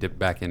they dip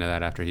back into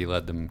that after he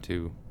led them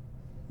to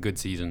good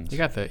seasons. He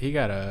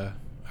got a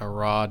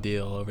raw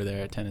deal over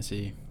there at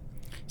Tennessee.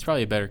 He's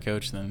probably a better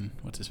coach than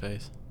what's his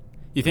face.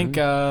 You think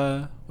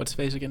what's his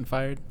face is getting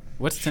fired?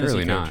 What's the Tennessee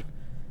Surely coach? not.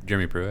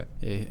 Jeremy Pruitt.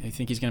 You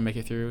think he's gonna make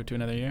it through to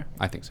another year?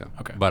 I think so.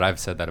 Okay. But I've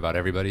said that about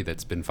everybody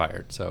that's been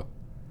fired. So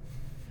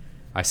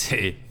I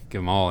say give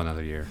them all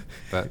another year.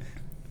 But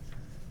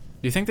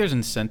Do you think there's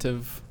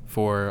incentive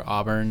for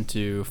Auburn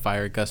to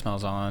fire Gus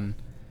Malzahn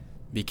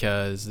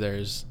because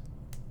there's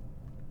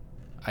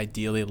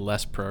ideally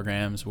less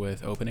programs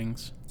with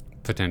openings?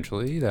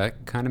 potentially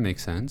that kind of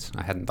makes sense.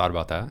 I hadn't thought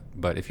about that.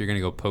 But if you're going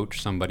to go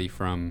poach somebody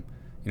from,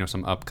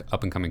 some up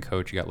and coming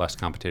coach, you got less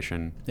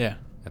competition Yeah,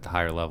 at the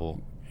higher level.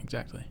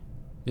 exactly.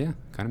 Yeah,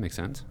 kind of makes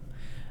sense.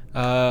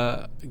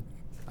 Uh,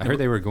 I heard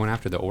they were going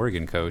after the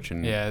Oregon coach.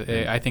 And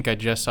I think I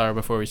just saw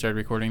before we started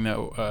recording that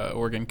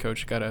Oregon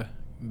coach got a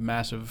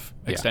massive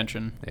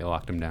extension. they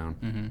locked him down.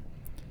 Mm-hmm.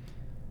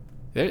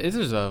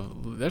 There's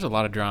a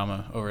lot of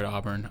drama over at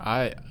Auburn.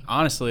 I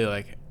honestly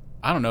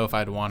I don't know if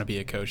I'd want to be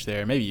a coach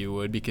there. Maybe you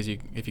would, because if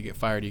you get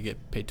fired, you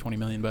get paid $20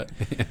 million. But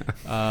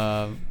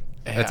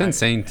That's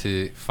insane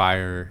to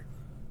fire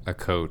a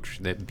coach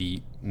that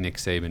beat Nick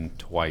Saban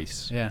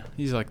twice. Yeah,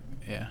 he's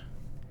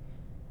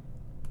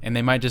and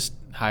they might just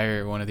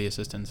hire one of the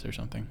assistants or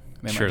something.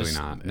 Surely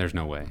not. There's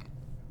no way.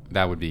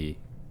 That would be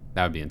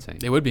insane.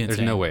 It would be insane.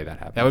 There's no way that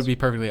happens. That would be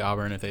perfectly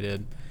Auburn if they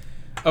did.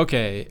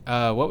 Okay,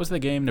 what was the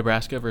game?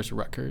 Nebraska versus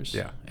Rutgers.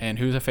 Yeah. And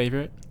who's a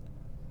favorite?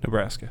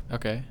 Nebraska.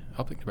 Okay,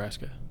 I'll pick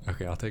Nebraska.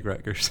 Okay, I'll take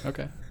Rutgers.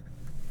 Okay.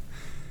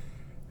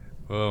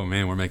 Oh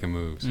man, we're making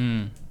moves.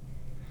 Can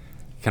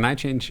I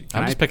change?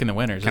 I'm just picking the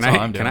winners. Can That's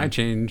all I'm doing. Can I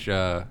change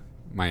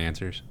my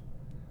answers?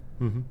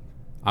 Mm-hmm.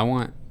 I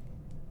want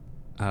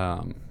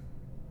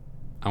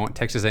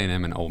Texas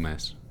A&M and Ole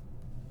Miss.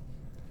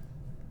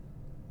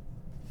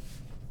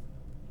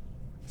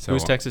 So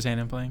Who's Texas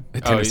A&M playing?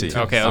 Tennessee.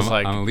 Okay, I was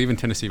I'm leaving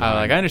Tennessee I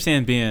behind.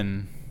 understand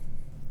being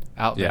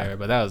out Yeah. there,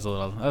 but that was a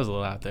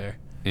little out there.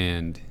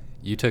 And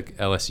you took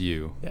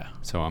LSU. Yeah.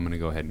 So I'm gonna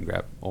go ahead and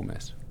grab Ole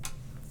Miss.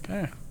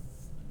 Okay.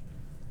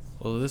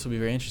 Well, this will be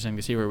very interesting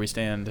to see where we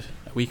stand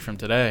a week from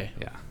today.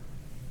 Yeah.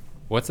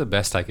 What's the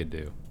best I could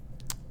do?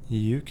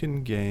 You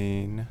can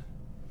gain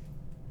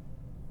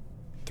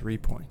 3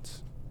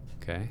 points.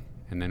 Okay.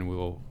 And then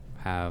we'll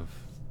have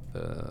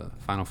the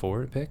Final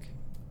Four pick.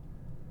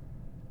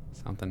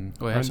 Something.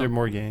 Oh, Aren't there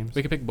more games?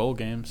 We could pick bowl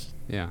games.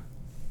 Yeah.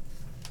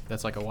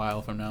 That's like a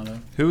while from now, though.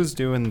 Who's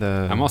doing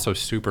the... I'm also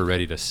super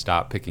ready to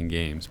stop picking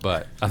games,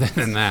 but other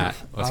than that,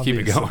 let's keep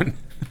it going.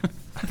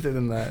 Other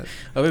than that...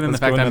 Other than Let's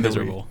the fact go that I'm another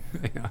miserable.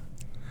 Yeah.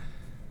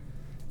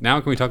 Now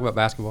can we talk about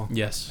basketball?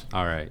 Yes.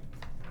 All right.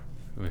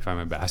 Let me find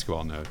my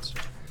basketball notes.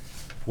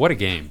 What a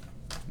game.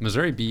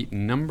 Missouri beat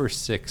number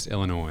 6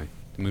 Illinois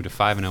to move to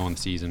 5-0 on the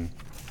season.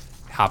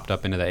 Hopped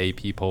up into the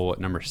AP poll at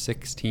number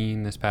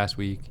 16 this past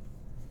week.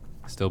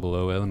 Still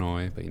below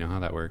Illinois, but you know how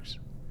that works.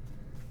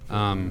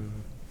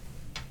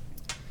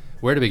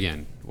 Where to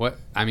begin?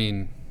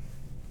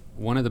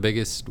 One of the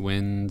biggest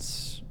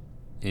wins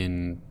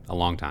in a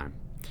long time.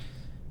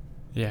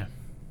 Yeah.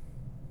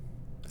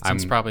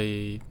 Since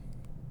probably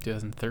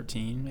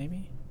 2013,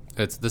 maybe?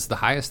 This is the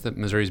highest that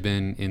Missouri's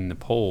been in the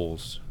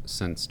polls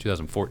since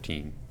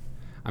 2014.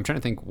 I'm trying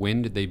to think,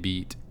 when did they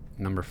beat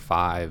number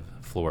 5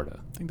 Florida?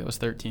 I think that was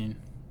 13.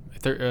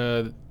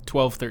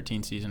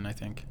 12-13 season, I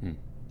think.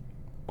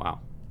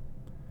 Wow.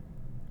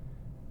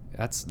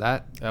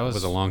 That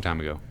was a long time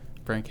ago.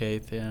 Frank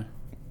Haith, yeah.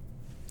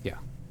 Yeah.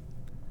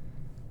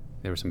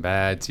 There were some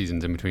bad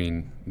seasons in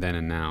between then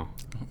and now.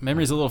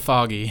 Memory's a little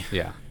foggy.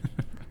 Yeah.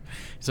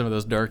 Some of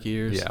those dark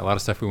years. Yeah, a lot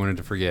of stuff we wanted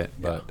to forget,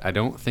 but I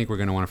don't think we're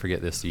going to want to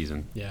forget this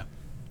season. Yeah.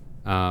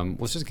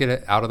 Let's just get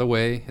it out of the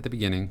way at the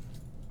beginning.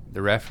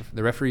 The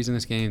referees in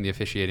this game, the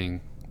officiating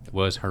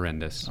was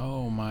horrendous.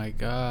 Oh my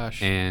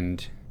gosh.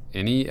 And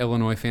any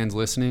Illinois fans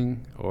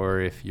listening, or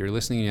if you're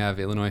listening and you have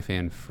Illinois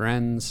fan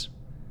friends,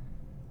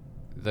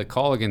 the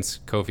call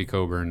against Kofi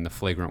Coburn, the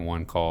flagrant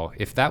 1 call,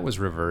 if that was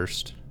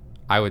reversed,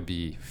 I would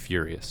be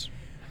furious.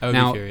 I would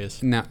be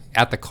furious. Now,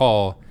 at the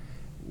call,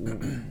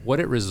 what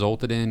it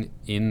resulted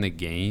in the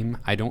game,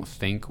 I don't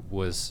think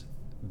was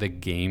the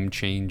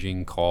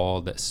game-changing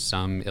call that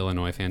some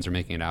Illinois fans are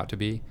making it out to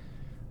be.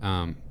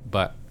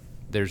 But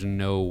there's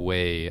no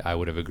way I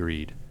would have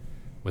agreed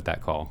with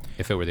that call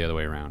if it were the other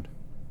way around.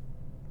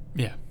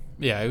 Yeah.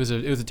 Yeah, it was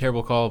a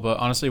terrible call, but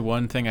honestly,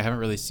 one thing I haven't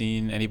really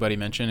seen anybody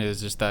mention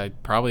is just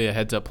that probably a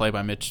heads-up play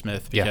by Mitch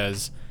Smith,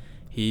 because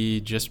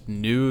he just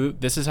knew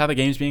this is how the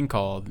game's being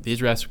called.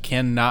 These refs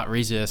cannot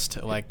resist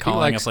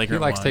calling a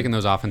flagrant 1. He likes taking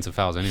those offensive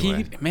fouls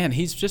anyway.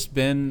 He's just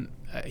been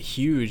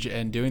huge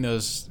and getting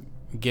those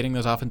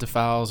offensive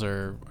fouls,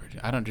 or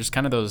just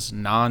kind of those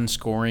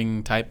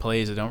non-scoring type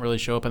plays that don't really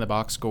show up in the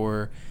box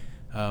score.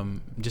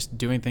 Just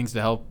doing things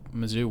to help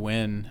Mizzou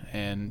win,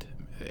 and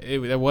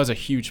it was a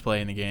huge play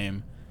in the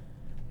game.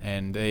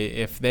 And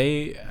if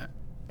they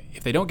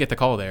don't get the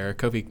call there,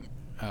 Kofi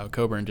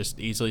Coburn just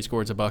easily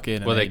scores a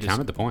bucket. And they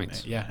counted the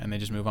points. Yeah, and they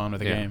just move on with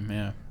the game.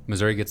 Yeah,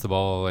 Missouri gets the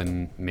ball,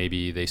 and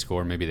maybe they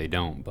score, maybe they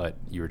don't. But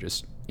you were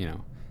just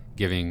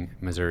giving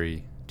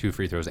Missouri 2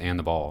 free throws and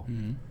the ball.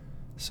 Mm-hmm.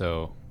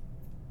 So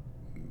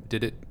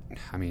did it?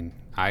 I mean,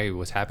 I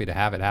was happy to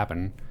have it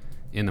happen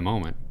in the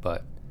moment,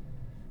 but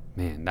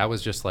man, that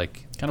was just kind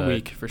of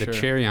weak for sure. The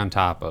cherry on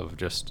top of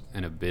just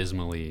an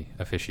abysmally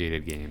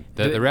officiated game.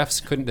 The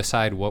refs couldn't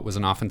decide what was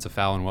an offensive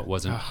foul and what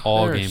wasn't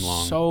all game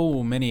long.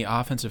 So many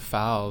offensive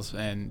fouls,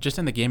 and just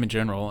in the game in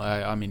general.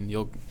 I mean,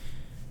 you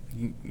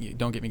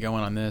don't get me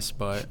going on this,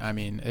 but I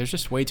mean, there's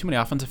just way too many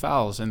offensive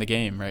fouls in the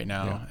game right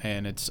now,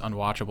 and it's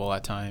unwatchable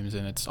at times,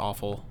 and it's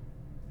awful.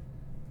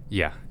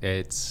 Yeah,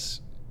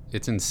 it's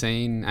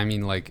insane. I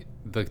mean,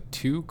 the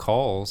 2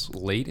 calls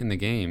late in the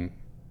game,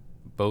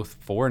 both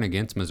for and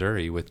against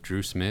Missouri, with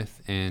Drew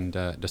Smith and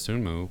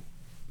Dosunmu,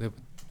 it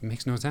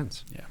makes no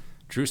sense. Yeah,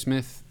 Drew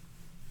Smith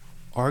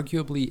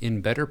arguably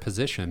in better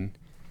position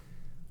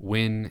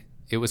when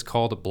it was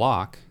called a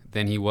block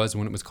than he was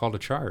when it was called a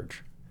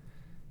charge.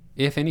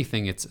 If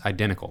anything, it's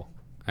identical.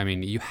 I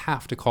mean, you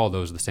have to call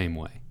those the same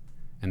way,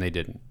 and they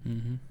didn't.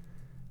 Mm-hmm.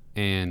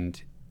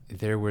 And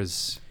there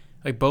was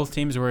both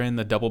teams were in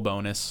the double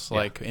bonus,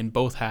 in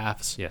both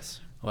halves.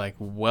 Yes,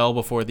 well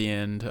before the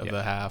end of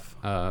the half.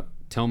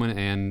 Tillman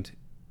and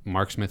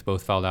Mark Smith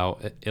both fouled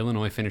out.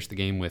 Illinois finished the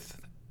game with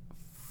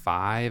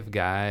 5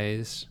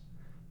 guys,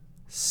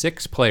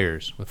 6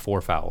 players with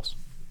 4 fouls.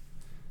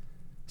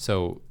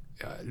 So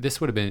it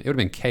would have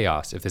been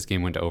chaos if this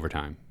game went to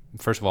overtime.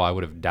 First of all, I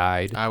would have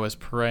died. I was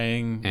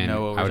praying and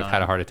no overtime. I would have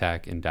had a heart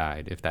attack and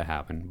died if that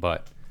happened.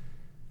 But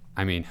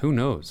I mean, who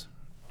knows?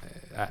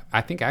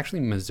 I think actually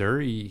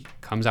Missouri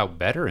comes out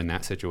better in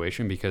that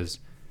situation, because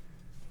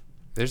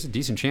there's a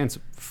decent chance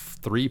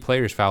 3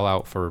 players foul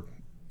out for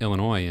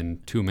Illinois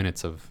in 2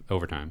 minutes of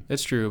overtime.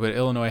 It's true, but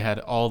Illinois had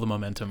all the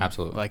momentum.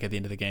 Absolutely. At the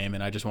end of the game,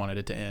 and I just wanted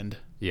it to end.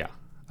 Yeah.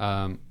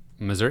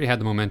 Missouri had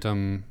the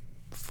momentum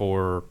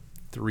for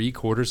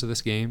 3/4 of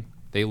this game.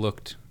 They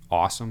looked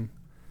awesome,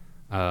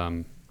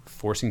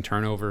 forcing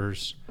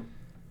turnovers,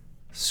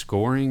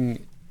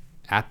 scoring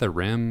at the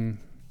rim,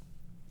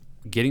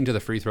 getting to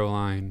the free throw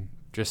line,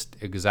 just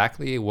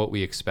exactly what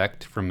we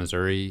expect from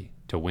Missouri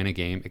to win a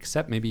game,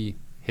 except maybe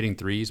hitting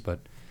threes, but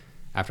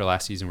after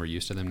last season we're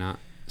used to them not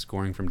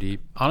scoring from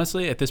deep.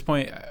 Honestly, at this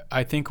point,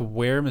 I think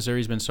where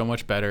Missouri's been so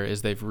much better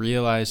is they've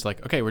realized,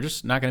 okay, we're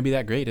just not going to be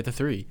that great at the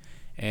 3,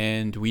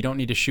 and we don't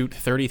need to shoot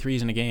 30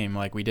 threes in a game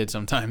like we did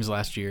sometimes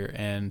last year.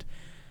 And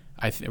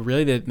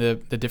really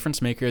the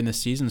difference maker in this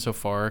season so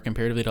far,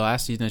 comparatively to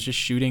last season, is just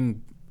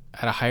shooting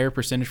at a higher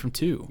percentage from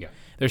 2. Yeah.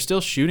 They're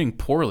still shooting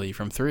poorly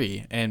from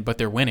 3, but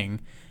they're winning,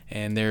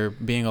 and they're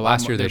being a lot.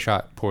 Last year they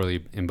shot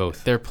poorly in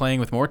both. They're playing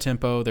with more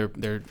tempo.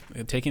 They're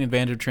taking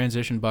advantage of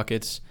transition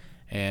buckets.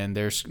 and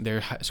they're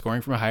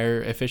scoring from a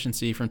higher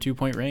efficiency from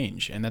 2-point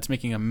range, and that's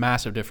making a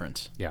massive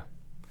difference. Yeah.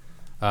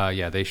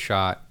 They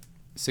shot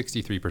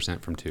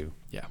 63% from 2.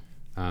 Yeah.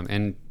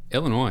 And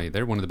Illinois,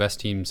 they're one of the best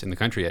teams in the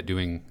country at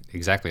doing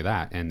exactly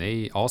that, and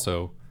they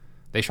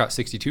shot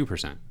 62%.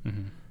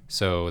 Mm-hmm.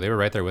 So they were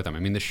right there with them. I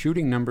mean, the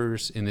shooting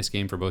numbers in this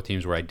game for both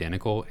teams were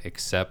identical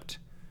except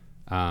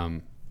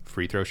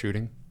free throw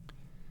shooting.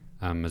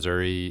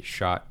 Missouri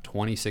shot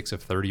 26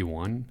 of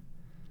 31.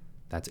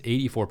 That's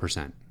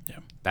 84%. Yeah.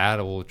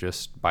 That'll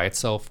just by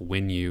itself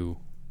win you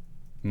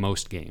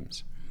most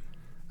games.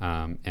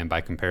 And by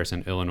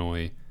comparison,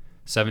 Illinois,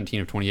 17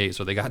 of 28.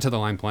 So they got to the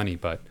line plenty,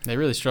 but they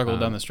really struggled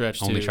down the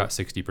stretch only too, shot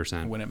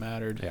 60% when it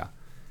mattered. Yeah.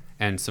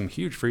 And some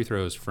huge free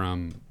throws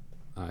from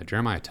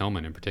Jeremiah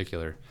Tillman in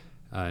particular.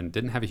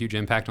 Didn't have a huge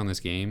impact on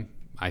this game.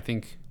 I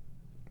think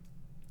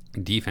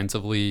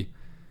defensively,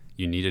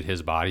 you needed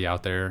his body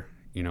out there,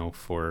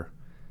 for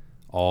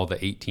all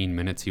the 18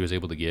 minutes he was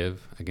able to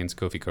give against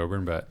Kofi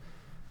Coburn. But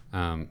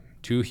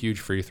 2 huge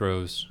free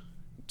throws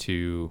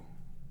to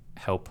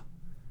help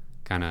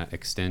kind of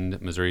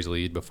extend Missouri's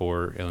lead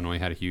before Illinois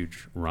had a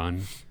huge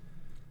run.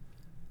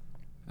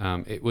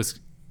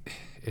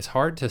 It's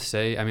hard to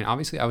say. I mean,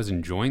 obviously I was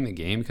enjoying the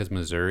game because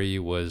Missouri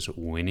was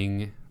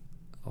winning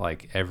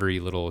like every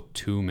little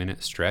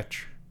 2-minute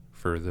stretch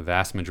for the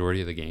vast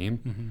majority of the game.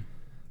 Mm-hmm.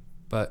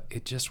 But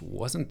it just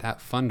wasn't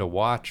that fun to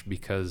watch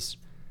because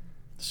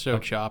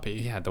choppy.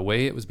 Yeah, the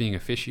way it was being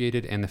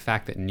officiated and the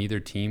fact that neither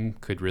team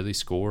could really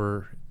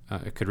score,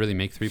 could really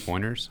make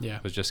 3-pointers. Yeah.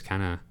 It was just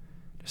kind of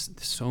just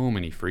so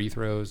many free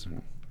throws.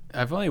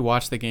 I've only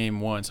watched the game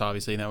once,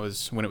 obviously, and that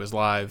was when it was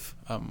live.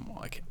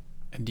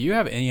 Do you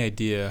have any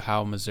idea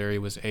how Missouri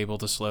was able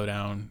to slow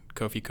down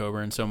Kofi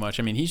Coburn so much?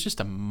 I mean, he's just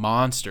a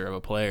monster of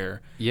a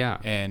player. Yeah.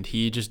 And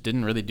he just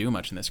didn't really do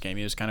much in this game.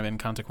 He was kind of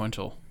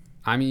inconsequential.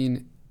 I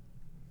mean,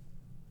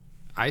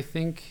 I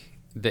think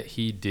that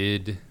he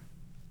did.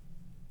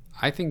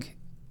 I think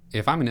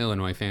if I'm an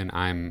Illinois fan,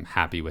 I'm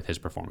happy with his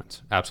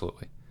performance.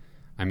 Absolutely.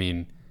 I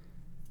mean,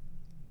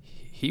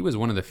 he was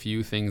one of the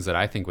few things that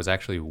I think was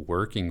actually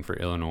working for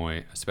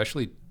Illinois,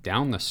 especially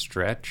down the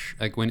stretch.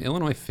 Like when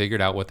Illinois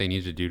figured out what they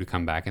needed to do to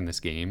come back in this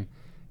game,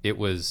 it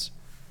was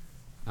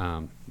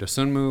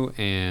Dosunmu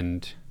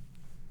and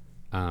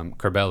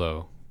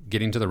Carbello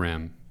getting to the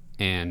rim,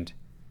 and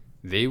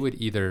they would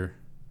either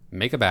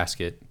make a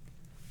basket,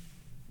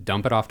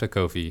 dump it off to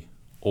Kofi,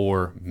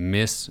 or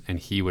miss and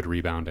he would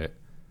rebound it.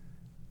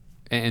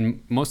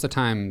 And most of the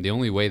time, the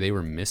only way they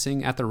were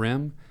missing at the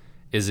rim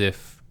is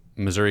if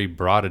Missouri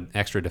brought an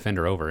extra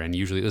defender over, and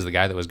usually it was the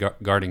guy that was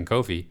guarding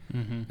Kofi,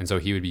 and so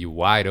he would be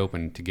wide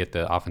open to get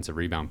the offensive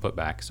rebound put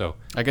back. So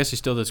I guess he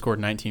still did scored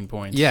 19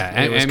 points.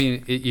 Yeah,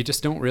 you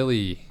just don't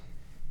really.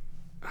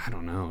 I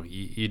don't know.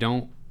 You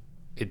don't.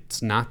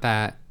 It's not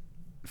that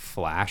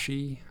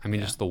flashy. I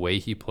mean, just the way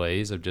he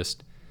plays. Of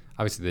just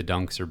obviously the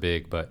dunks are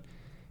big, but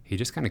he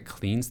just kind of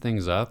cleans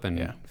things up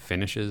and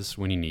finishes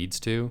when he needs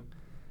to.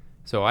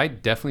 So I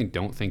definitely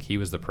don't think he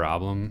was the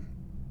problem.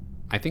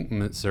 I think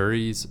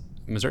Missouri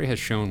has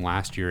shown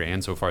last year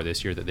and so far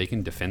this year that they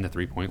can defend the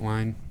 3-point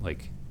line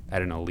like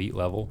at an elite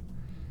level,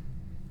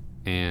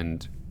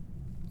 and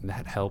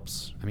that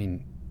helps. I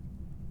mean,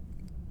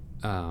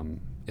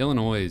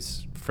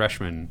 Illinois'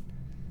 freshman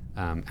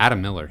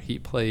Adam Miller, he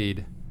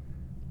played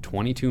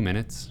 22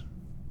 minutes.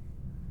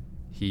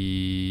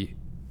 He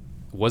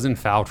was in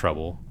foul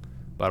trouble,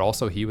 but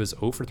also he was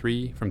 0 for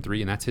 3 from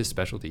 3, and that's his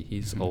specialty.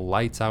 He's a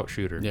lights out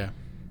shooter. Yeah,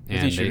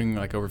 and he's shooting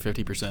like over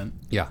 50%.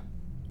 Yeah,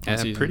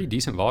 and a pretty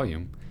decent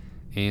volume.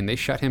 And they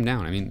shut him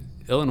down. I mean,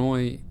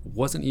 Illinois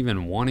wasn't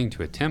even wanting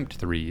to attempt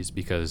threes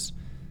because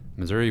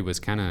Missouri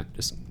was kind of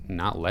just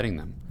not letting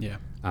them. Yeah.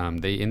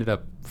 They ended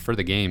up, for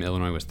the game,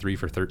 Illinois was 3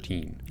 for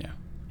 13. Yeah.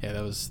 Yeah,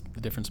 that was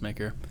the difference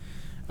maker.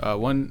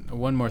 One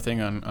more thing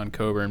on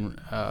Coburn.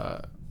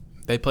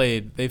 They've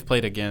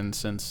played again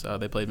since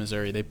they played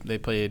Missouri. They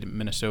played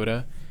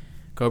Minnesota.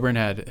 Coburn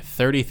had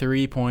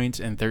 33 points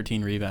and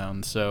 13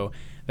 rebounds. So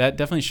that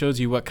definitely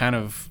shows you what kind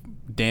of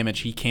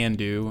damage he can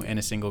do in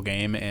a single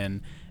game.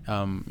 And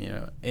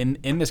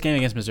in this game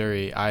against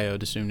Missouri, Ayo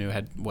Dosunmu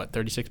had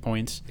 36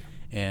 points,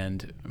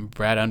 and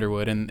Brad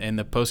Underwood in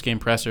the post-game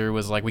presser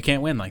was like, we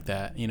can't win like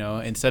that.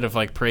 Instead of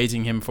like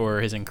praising him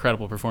for his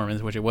incredible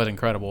performance, which it was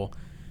incredible,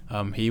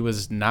 he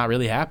was not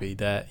really happy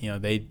that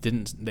they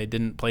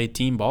didn't play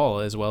team ball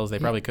as well as they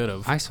probably could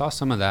have. I saw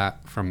some of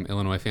that from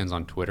Illinois fans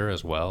on Twitter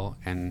as well,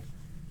 and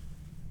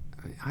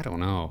I don't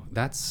know.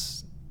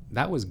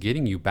 That was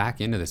getting you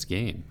back into this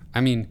game.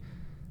 I mean,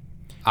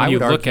 I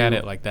would look at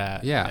it like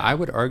that. Yeah, I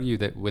would argue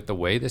that with the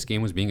way this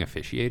game was being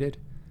officiated,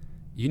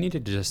 you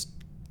needed to just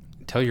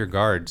tell your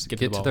guards, get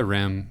to the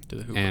rim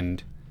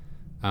and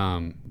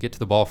get to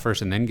the ball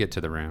first and then get to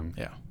the rim.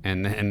 Yeah.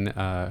 And then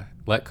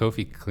let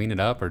Kofi clean it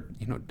up, or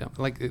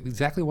like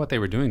exactly what they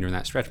were doing during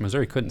that stretch.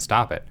 Missouri couldn't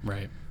stop it.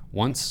 Right.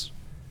 Once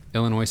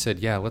Illinois said,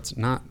 yeah, let's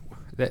not.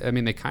 I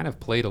mean, they kind of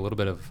played a little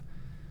bit of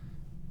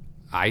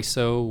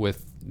ISO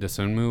with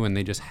Dosunmu, and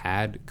they just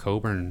had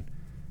Coburn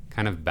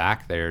kind of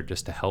back there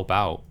just to help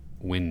out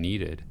when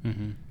needed.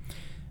 Mm-hmm.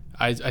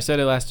 I said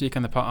it last week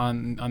on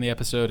the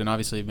episode, and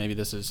obviously maybe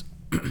this is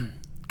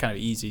kind of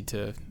easy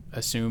to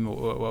assume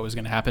what was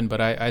going to happen, but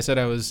I said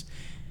I was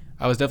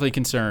definitely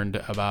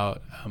concerned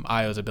about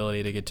Io's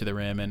ability to get to the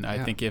rim, and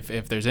I think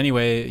if there's any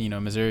way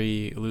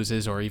Missouri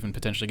loses or even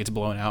potentially gets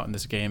blown out in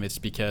this game, it's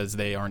because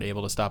they aren't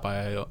able to stop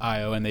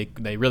Io, and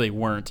they really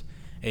weren't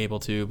able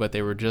to, but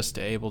they were just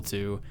able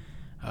to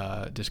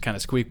just kind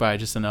of squeak by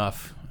just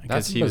enough.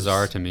 That's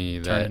bizarre to me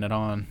turning it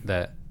on.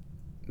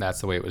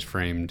 That's the way it was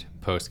framed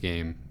post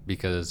game,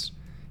 because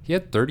he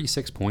had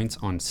 36 points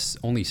on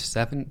only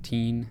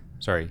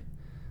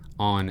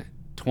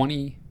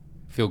 20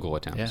 field goal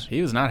attempts. Yeah,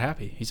 he was not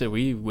happy. He said,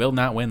 "We will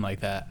not win like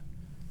that."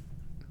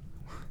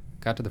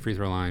 Got to the free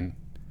throw line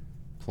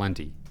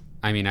plenty.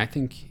 I mean, I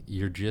think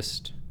you're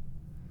just...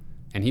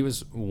 And he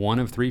was 1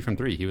 of 3 from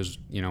 3. He was,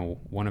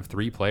 one of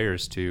 3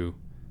 players to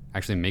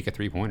actually make a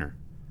three-pointer.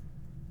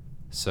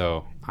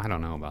 So, I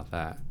don't know about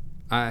that.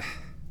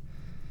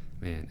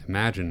 Man,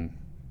 imagine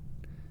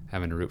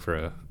having to root for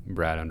a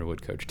Brad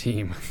Underwood coach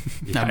team.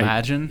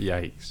 Imagine?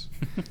 Yikes.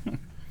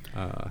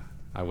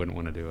 I wouldn't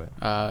want to do it.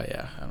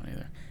 Yeah, I don't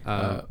either.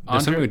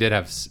 There's someone who did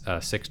have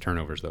 6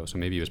 turnovers, though, so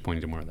maybe he was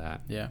pointing to more of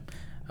that. Yeah.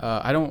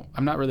 I'm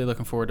not really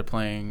looking forward to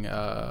playing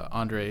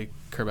Andre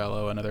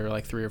Curbelo another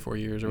 3 or 4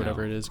 years or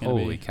whatever it is going to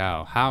be. Holy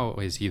cow. How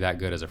is he that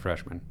good as a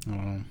freshman?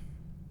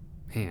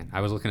 Man,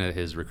 I was looking at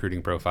his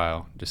recruiting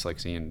profile, just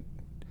seeing,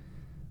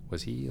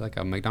 was he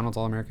a McDonald's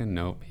All-American?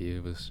 Nope. He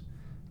was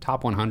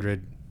top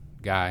 100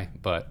 guy,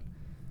 but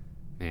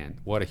man,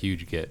 what a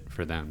huge get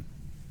for them.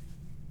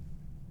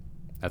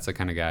 That's the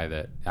kind of guy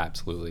that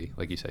absolutely,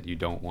 like you said, you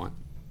don't want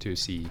to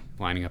see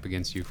lining up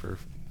against you for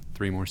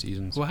 3 more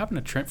seasons. What happened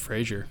to Trent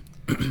Frazier?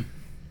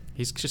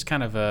 He's just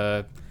kind of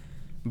a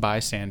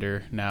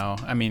bystander now.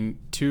 I mean,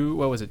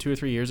 2 or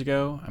 3 years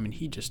ago, I mean,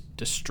 he just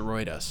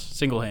destroyed us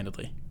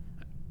single-handedly.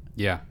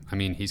 Yeah. I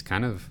mean, he's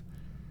kind of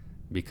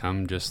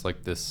become just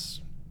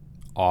this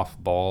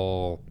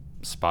off-ball,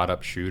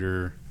 spot-up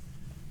shooter.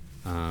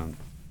 I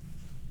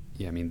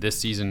mean, this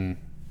season,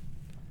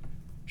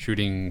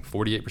 shooting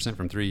 48%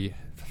 from 3,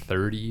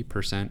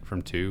 30%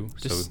 from 2.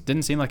 Just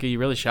didn't seem like he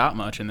really shot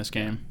much in this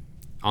game.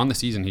 On the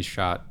season, he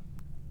shot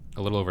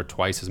a little over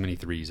twice as many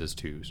 3s as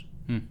 2s.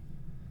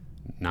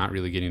 Not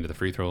really getting to the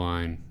free throw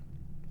line.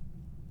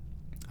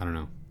 I don't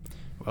know.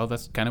 Well,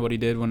 that's kind of what he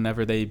did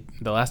whenever the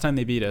last time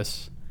they beat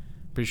us.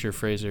 Pretty sure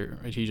Frazier,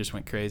 he just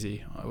went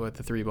crazy with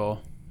the 3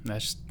 ball. I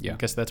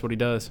guess that's what he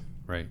does.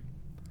 Right.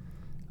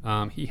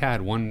 He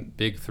had one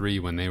big 3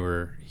 when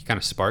he kind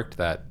of sparked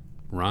that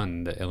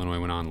run that Illinois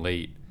went on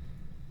late.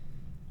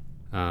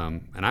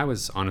 And I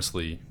was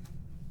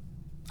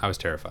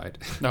terrified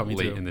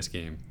late in this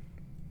game.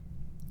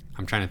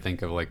 I'm trying to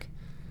think of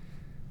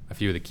a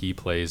few of the key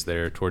plays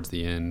there towards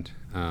the end.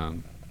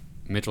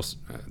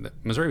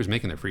 Missouri was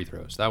making their free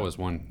throws. That was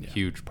one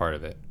huge part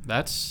of it.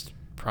 That's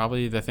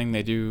probably the thing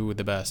they do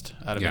the best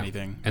out of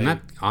anything. And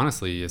that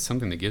honestly is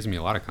something that gives me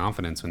a lot of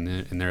confidence in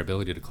their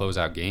ability to close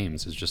out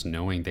games, is just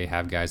knowing they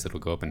have guys that will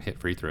go up and hit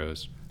free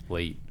throws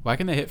late. Why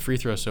can they hit free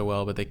throws so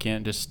well, but they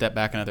can't just step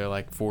back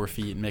another 4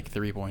 feet and make a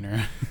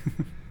 3-pointer?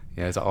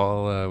 Yeah, it's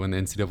all when the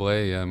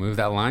NCAA moved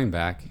that line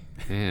back,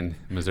 and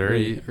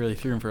Missouri really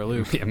threw him for a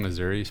loop. Yeah,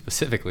 Missouri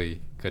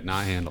specifically could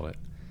not handle it.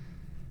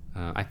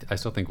 I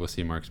still think we'll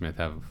see Mark Smith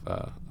have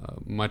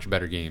much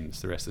better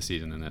games the rest of the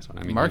season than this one.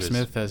 I mean, Mark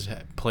Smith has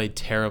played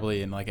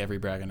terribly in every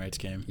Braggin Rights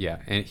game. Yeah,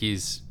 and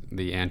he's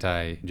the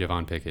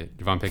anti-Javon Pickett.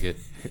 Javon Pickett,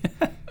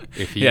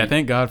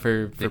 thank God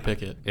for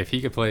Pickett. If he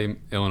could play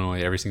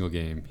Illinois every single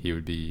game, he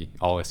would be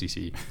all SEC.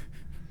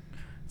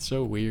 It's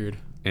so weird.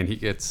 And he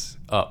gets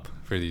up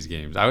for these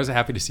games. I was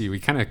happy to see. We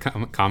kind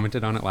of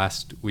commented on it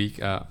last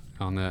week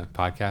on the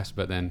podcast,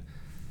 but then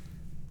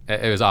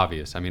it was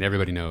obvious. I mean,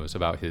 everybody knows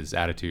about his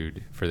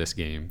attitude for this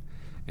game,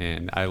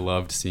 and I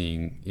loved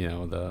seeing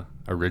the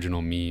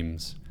original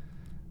memes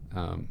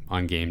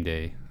on game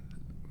day.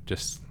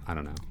 Just, I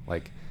don't know,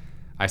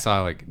 I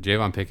saw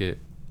Javon Pickett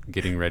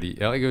getting ready.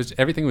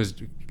 Everything was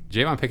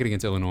Javon Pickett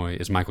against Illinois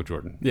is Michael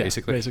Jordan,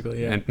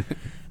 basically. Yeah. And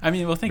I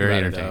mean, well, think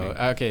about it though.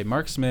 Okay,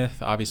 Mark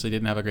Smith obviously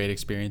didn't have a great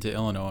experience at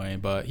Illinois,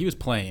 but he was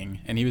playing,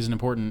 and he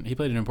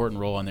played an important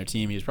role on their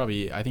team. He was I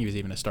think he was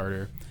even a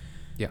starter.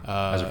 Yeah,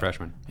 as a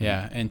freshman.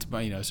 Yeah, and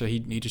so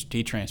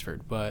he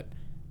transferred, but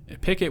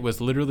Pickett was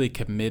literally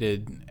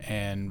committed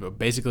and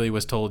basically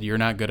was told, "You're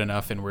not good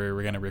enough, and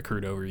we're going to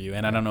recruit over you."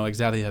 And I don't know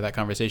exactly how that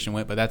conversation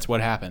went, but that's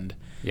what happened.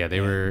 Yeah,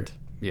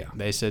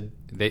 they said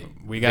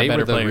we got they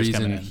better were the players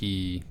reason coming in.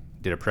 He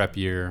did a prep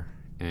year,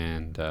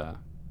 and so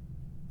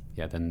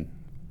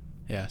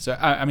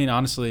I mean,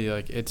 honestly,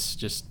 it's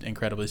just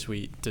incredibly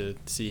sweet to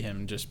see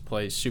him just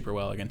play super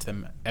well against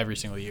them every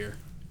single year.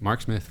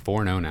 Mark Smith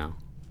 4-0 now.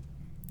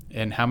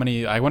 And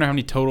I wonder how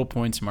many total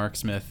points Mark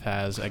Smith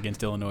has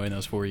against Illinois in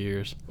those 4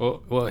 years.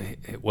 Well,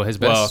 his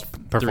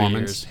best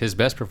performance. His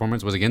best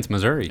performance was against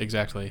Missouri.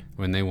 Exactly.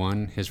 When they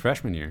won his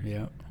freshman year.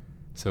 Yeah.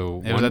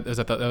 So that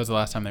was the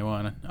last time they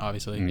won,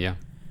 obviously. Yeah.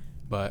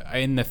 But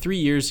in the 3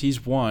 years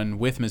he's won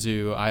with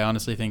Mizzou, I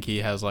honestly think he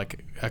has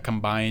a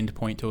combined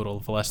point total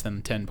of less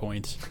than 10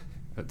 points.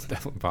 That's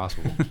definitely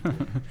possible.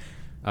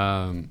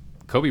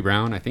 Kobe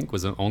Brown, I think,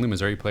 was the only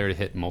Missouri player to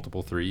hit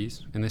multiple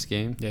threes in this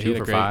game. Yeah, 2 he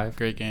had for a 5.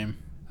 great game.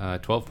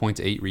 12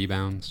 points, 8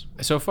 rebounds.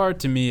 So far,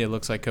 to me, it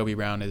looks like Kobe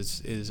Brown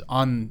is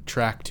on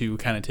track to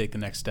kind of take the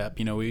next step.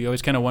 You know, we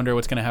always kind of wonder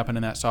what's going to happen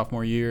in that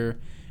sophomore year.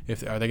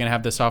 Are they going to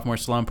have the sophomore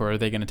slump, or are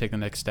they going to take the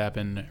next step?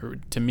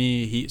 And to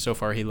me, so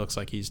far he looks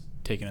like he's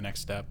taking the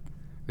next step.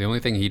 The only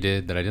thing he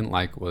did that I didn't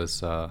like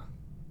was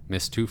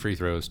miss 2 free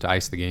throws to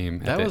ice the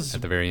game at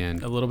the very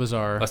end. A little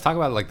bizarre. Let's talk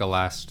about like the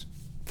last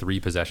 3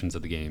 possessions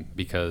of the game,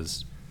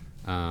 because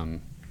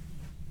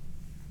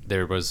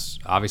there was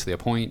obviously a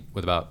point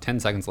with about 10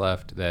 seconds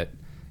left that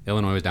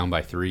Illinois was down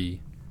by 3,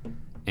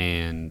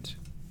 and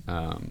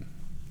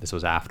this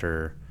was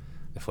after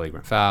the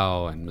flagrant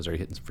foul and Missouri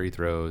hitting some free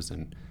throws,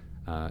 and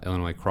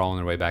Illinois crawling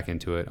their way back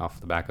into it off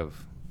the back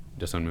of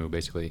Dosunmu,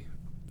 basically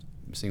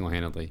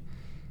single-handedly.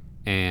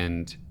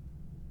 And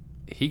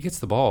he gets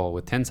the ball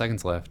with 10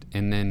 seconds left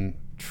and then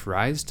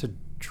tries to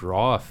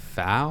draw a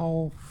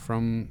foul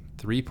from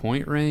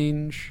 3-point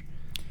range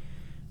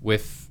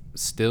with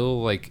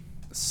still like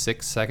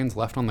 6 seconds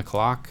left on the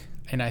clock.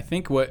 And I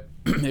think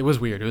it was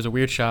weird. It was a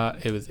weird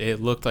shot.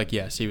 It looked like,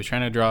 yes, he was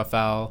trying to draw a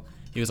foul.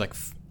 He was like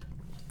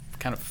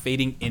kind of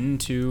fading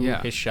into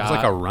his shot. It was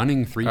like a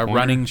running three-pointer. A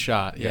running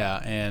shot,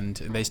 yeah. And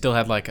they still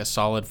had like a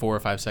solid 4 or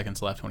 5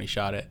 seconds left when he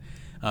shot it.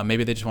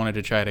 Maybe they just wanted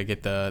to try to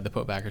get the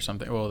putback or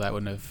something. Well, that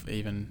wouldn't have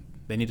even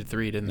 – they needed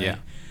 3, didn't they? Yeah.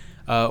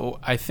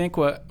 I think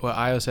what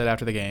Io said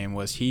after the game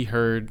was he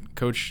heard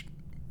Coach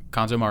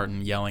Conzo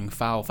Martin yelling,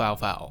 foul, foul,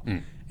 foul.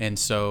 Mm. And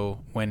so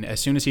as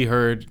soon as he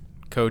heard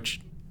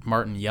Coach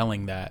Martin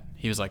yelling that,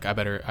 he was like, I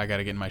got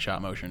to get in my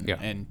shot motion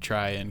and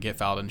try and get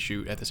fouled and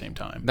shoot at the same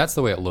time. That's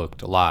the way it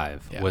looked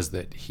live, was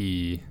that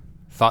he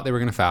thought they were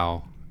going to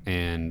foul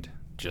and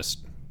just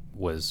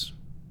was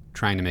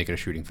trying to make it a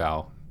shooting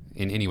foul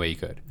in any way he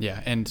could.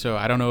 Yeah, and so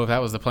I don't know if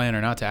that was the plan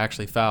or not to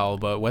actually foul,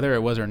 but whether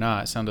it was or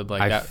not, it sounded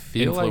like that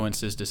influenced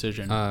his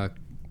decision.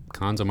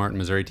 Conzo Martin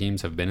Missouri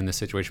teams have been in this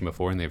situation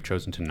before, and they've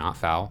chosen to not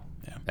foul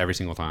every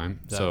single time.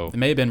 So it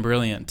may have been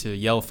brilliant to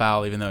yell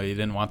foul even though you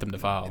didn't want them to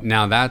foul.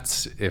 Now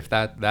that's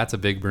a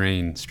big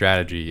brain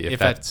strategy. If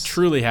that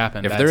truly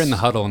happened, if they're in the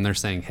huddle and they're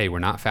saying, "Hey, we're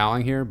not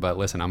fouling here, but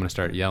listen, I'm going to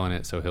start yelling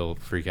it so he'll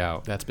freak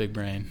out." That's big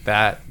brain.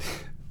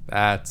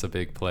 That's a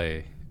big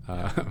play.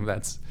 I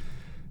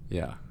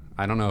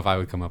don't know if I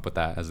would come up with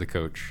that as the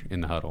coach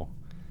in the huddle.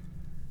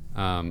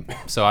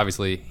 So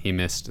obviously he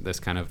missed this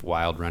kind of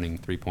wild running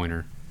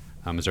 3-pointer.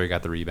 Missouri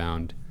got the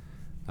rebound.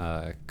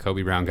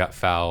 Kobe Brown got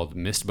fouled,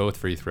 missed both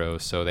free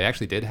throws. So they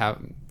actually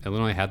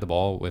Illinois had the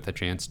ball with a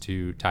chance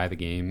to tie the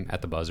game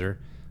at the buzzer,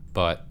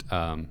 but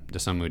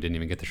Dosunmu didn't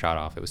even get the shot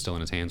off. It was still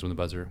in his hands when the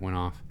buzzer went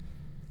off.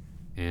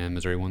 And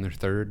Missouri won their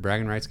 3rd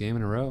Braggin Rights game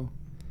in a row.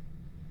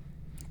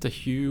 It's a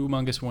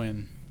humongous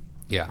win.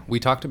 Yeah, we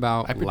talked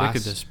about I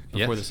predicted this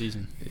before the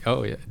season.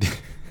 Oh, yeah.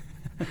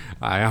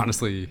 I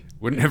honestly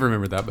wouldn't have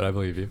remembered that, but I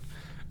believe you.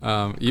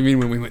 You mean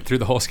when we went through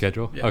the whole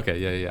schedule? Yeah.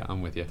 Okay, yeah,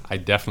 I'm with you. I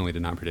definitely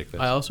did not predict this.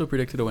 I also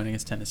predicted a win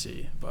against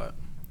Tennessee,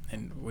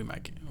 and we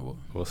might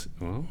we'll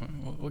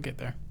get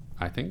there.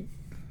 I think,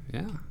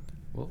 yeah,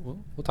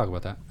 we'll talk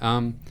about that.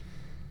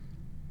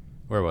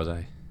 Where was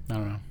I? I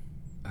don't know.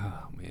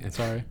 Oh man,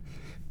 sorry.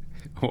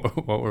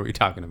 What were we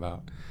talking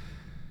about?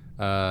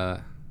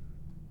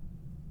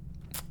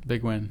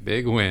 Big win.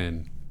 Big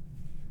win.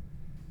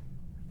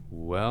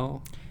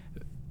 Well,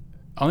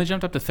 only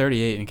jumped up to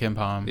 38 in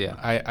KenPom. Yeah.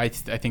 I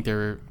think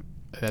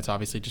that's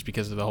obviously just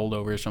because of the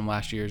holdovers from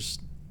last year's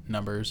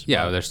numbers.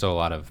 Yeah, there's still a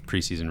lot of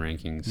preseason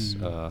rankings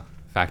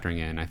factoring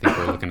in. I think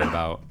we're looking at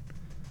about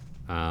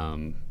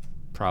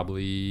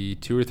probably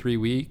 2 or 3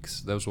 weeks.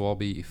 Those will all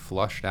be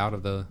flushed out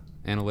of the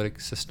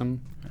analytics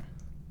system,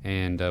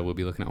 and we'll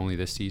be looking at only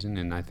this season.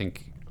 And I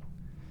think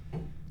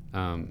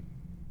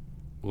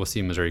we'll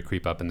see Missouri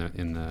creep up in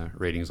the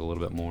ratings a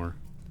little bit more.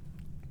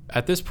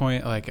 At this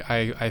point, like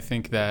I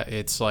think that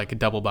it's like a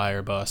double buy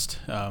or bust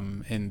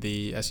in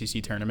the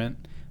SEC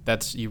tournament.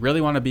 You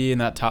really want to be in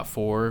that top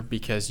 4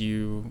 because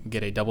you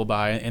get a double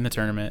buy in the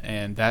tournament,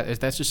 and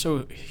that's just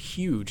so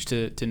huge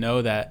to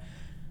know that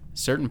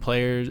certain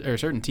players or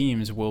certain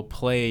teams will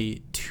play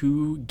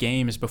 2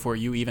 games before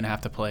you even have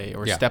to play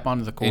or step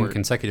onto the court in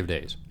consecutive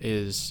days.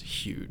 Is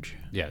huge.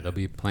 Yeah, they'll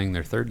be playing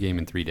their 3rd game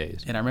in 3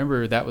 days. And I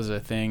remember that was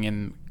a thing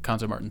in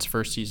Conzo Martin's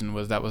first season.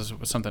 Was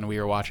something we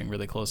were watching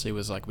really closely.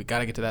 Was like, we got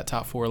to get to that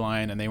top 4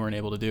 line, and they weren't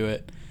able to do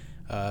it.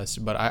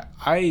 But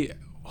I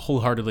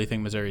wholeheartedly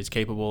think Missouri is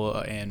capable,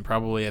 and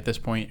probably at this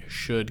point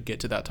should get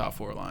to that top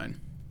 4 line.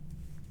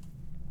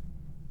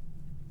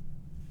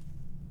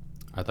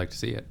 I'd like to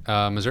see it.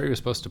 Missouri was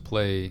supposed to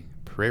play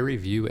Prairie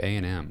View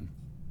A&M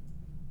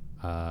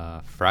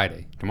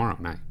Friday, tomorrow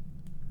night.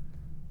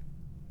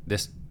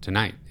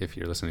 Tonight, if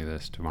you're listening to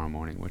this tomorrow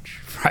morning,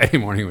 Friday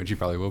morning, which you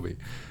probably will be.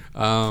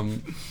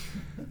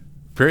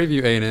 Prairie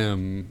View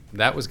A&M,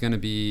 that was going to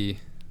be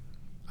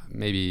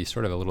maybe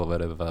sort of a little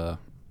bit of a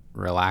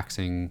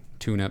relaxing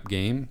tune-up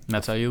game. And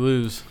that's how you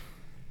lose.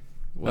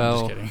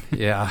 Well, I'm just kidding.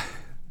 Yeah.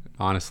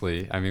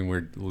 Honestly, I mean,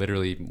 we're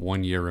literally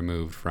 1 year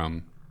removed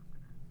from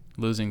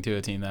Losing to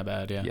a team that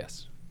bad, yeah.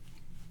 Yes.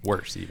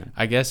 Worse even.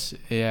 I guess,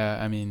 yeah,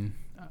 I mean,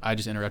 I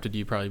just interrupted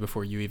you probably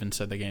before you even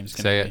said the game's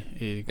going Say to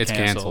be It's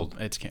canceled.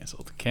 It's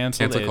canceled.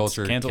 Cancel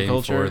culture Cancel came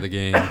culture. for the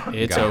game.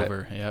 It's Got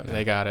over. it. Yep,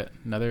 they got it.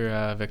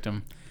 Another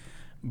victim.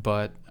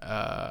 But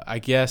I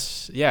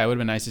guess, yeah, it would have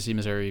been nice to see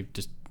Missouri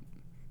just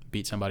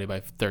beat somebody by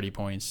 30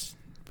 points.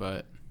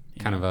 But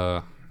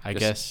I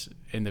guess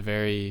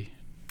it's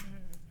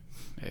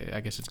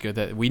good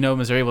that we know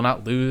Missouri will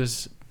not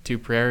lose to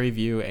Prairie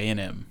View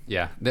A&M.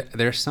 Yeah,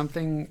 there's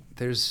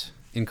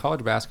in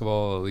college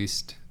basketball, at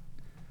least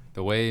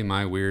the way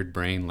my weird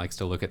brain likes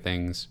to look at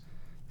things,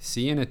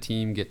 seeing a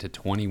team get to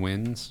 20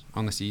 wins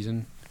on the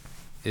season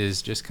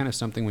is just kind of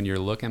something when you're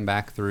looking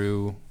back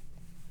through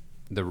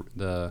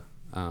the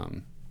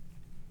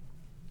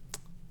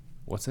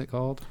what's it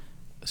called?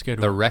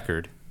 The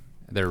record.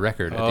 Their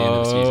record at the end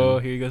of the season. Oh,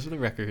 here he goes with the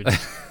record.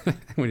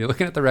 When you're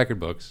looking at the record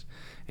books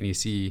and you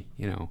see,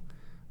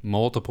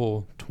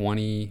 multiple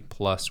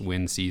 20-plus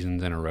win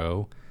seasons in a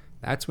row,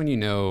 that's when you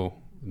know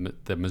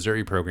the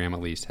Missouri program, at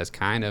least, has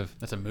kind of...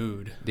 That's a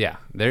mood. Yeah,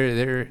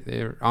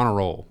 they're on a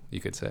roll, you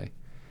could say.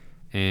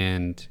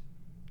 And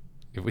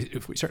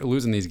if we start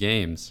losing these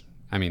games,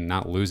 I mean,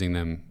 not losing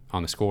them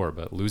on the score,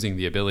 but losing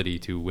the ability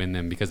to win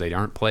them because they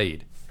aren't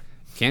played,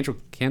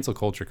 cancel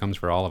culture comes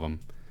for all of them.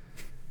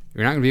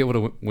 You're not going to be able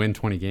to win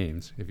 20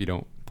 games if you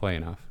don't play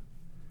enough.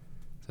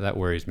 So that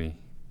worries me.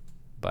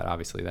 But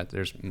obviously,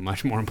 there's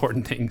much more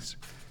important things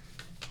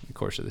in the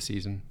course of the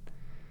season.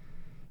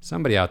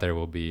 Somebody out there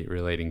will be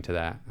relating to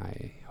that,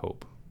 I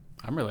hope.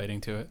 I'm relating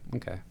to it.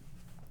 Okay.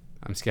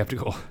 I'm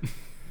skeptical.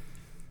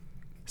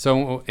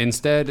 So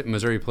instead,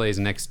 Missouri plays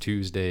next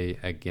Tuesday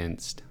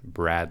against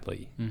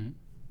Bradley. Mm-hmm.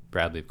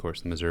 Bradley, of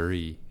course, the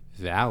Missouri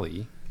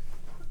Valley.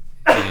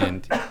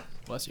 And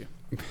bless you.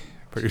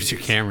 Producer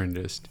Cameron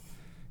just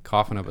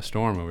coughing up a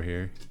storm over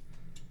here.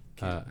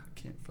 Can't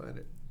fight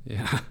it.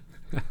 Yeah.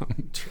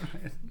 I'm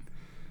trying.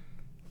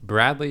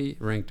 Bradley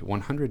ranked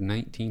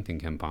 119th in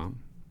KenPom,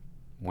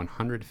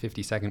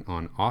 152nd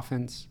on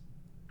offense,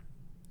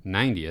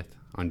 90th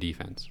on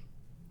defense.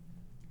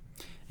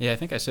 Yeah, I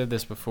think I said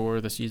this before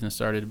the season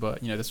started,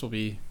 but this will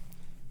be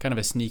kind of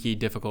a sneaky,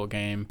 difficult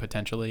game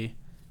potentially.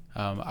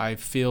 I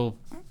feel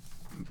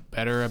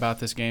better about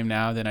this game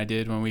now than I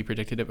did when we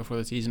predicted it before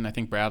the season. I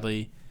think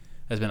Bradley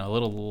has been a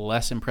little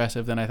less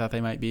impressive than I thought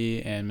they might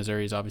be, and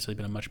Missouri's obviously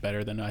been much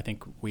better than I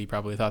think we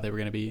probably thought they were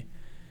going to be.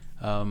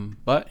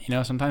 But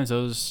sometimes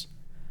those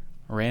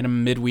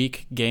random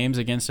midweek games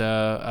against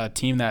a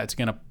team that's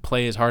going to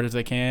play as hard as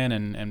they can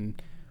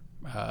and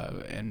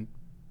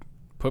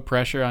put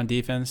pressure on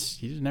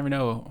defense, you just never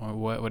know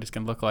what it's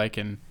going to look like.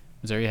 And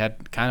Missouri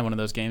had kind of one of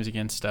those games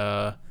against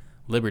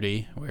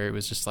Liberty where it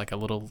was just like a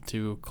little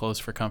too close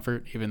for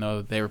comfort, even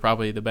though they were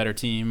probably the better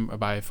team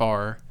by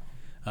far.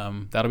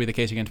 That'll be the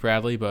case against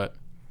Bradley, but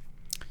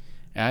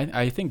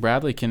I think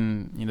Bradley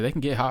can, they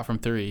can get hot from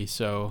three,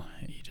 so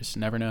you just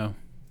never know.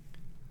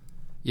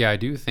 Yeah, I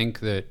do think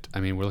that,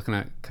 we're looking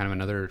at kind of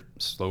another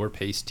slower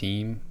paced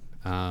team,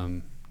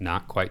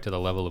 not quite to the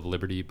level of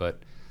Liberty, but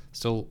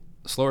still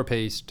slower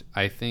paced.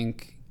 I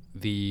think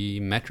the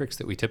metrics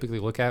that we typically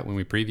look at when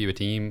we preview a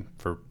team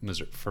for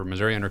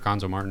Missouri under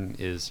Conzo Martin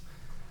is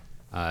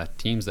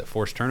teams that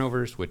force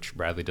turnovers, which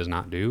Bradley does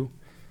not do,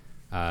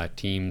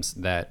 teams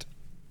that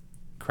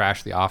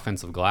crash the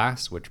offensive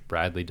glass, which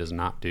Bradley does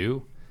not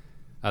do.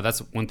 That's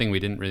one thing we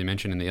didn't really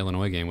mention in the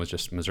Illinois game was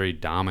just Missouri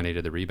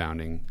dominated the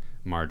rebounding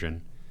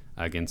margin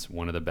against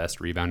one of the best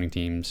rebounding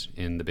teams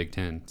in the Big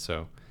Ten.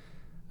 So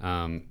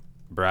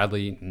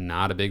Bradley,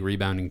 not a big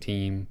rebounding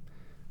team.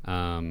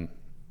 I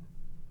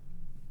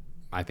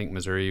think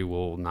Missouri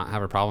will not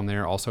have a problem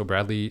there. Also,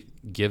 Bradley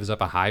gives up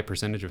a high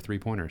percentage of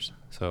three-pointers.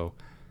 So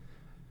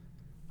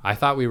I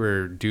thought we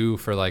were due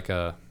for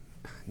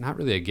not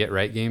really a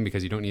get-right game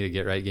because you don't need a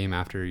get-right game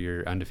after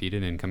you're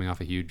undefeated and coming off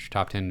a huge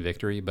top 10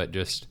 victory, but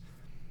just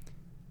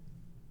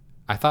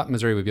I thought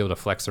Missouri would be able to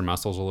flex their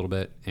muscles a little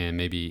bit and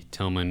maybe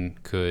Tillman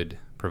could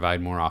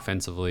provide more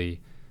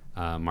offensively.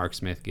 Mark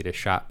Smith get his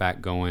shot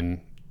back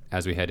going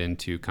as we head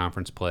into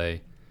conference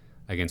play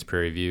against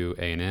Prairie View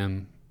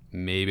A&M.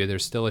 Maybe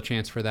there's still a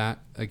chance for that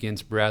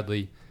against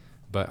Bradley,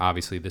 but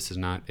obviously this is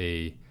not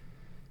a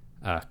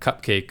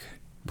cupcake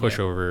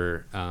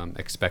pushover,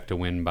 expect to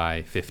win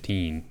by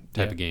 15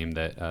 type of game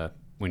that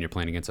when you're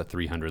playing against a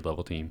 300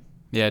 level team.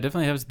 Yeah, it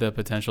definitely has the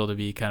potential to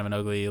be kind of an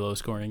ugly,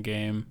 low-scoring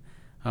game.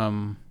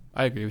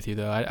 I agree with you,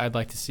 though. I'd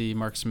like to see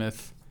Mark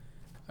Smith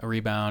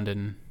rebound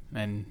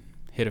and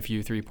hit a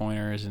few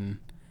three-pointers, and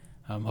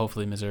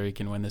hopefully Missouri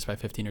can win this by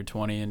 15 or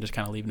 20 and just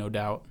kind of leave no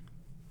doubt.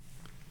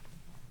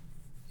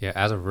 Yeah,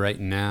 as of right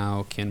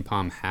now,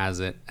 KenPom has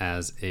it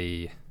as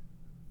an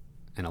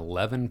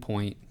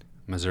 11-point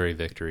Missouri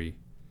victory.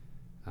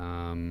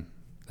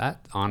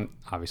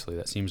 Obviously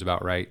that seems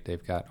about right.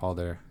 They've got all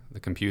the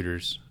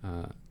computers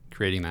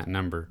creating that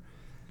number,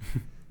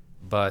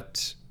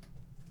 but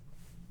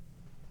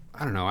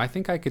I don't know. I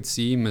think I could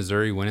see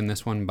Missouri winning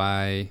this one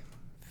by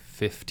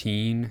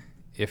 15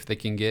 if they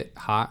can get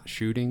hot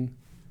shooting.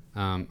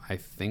 I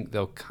think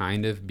they'll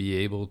kind of be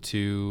able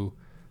to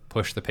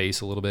push the pace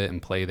a little bit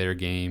and play their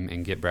game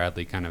and get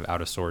Bradley kind of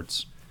out of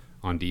sorts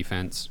on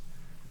defense.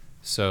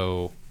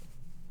 So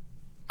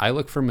I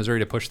look for Missouri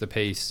to push the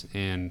pace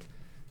and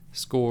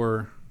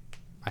score.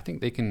 I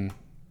think they can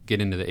get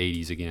into the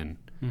 80s again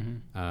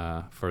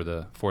for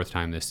the fourth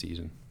time this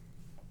season.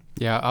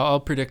 Yeah, I'll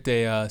predict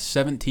a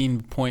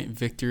 17-point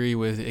victory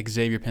with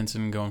Xavier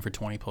Pinson going for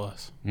 20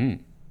 plus.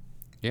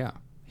 Yeah,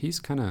 he's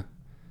kind of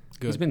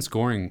good. He's been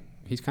scoring.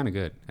 He's kind of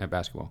good at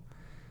basketball.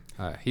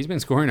 He's been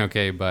scoring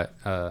okay, but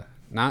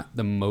not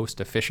the most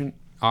efficient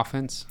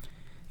offense.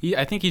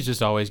 I think he's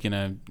just always going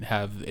to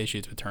have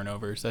issues with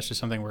turnovers. That's just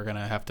something we're going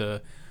to have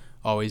to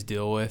always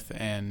deal with.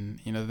 And,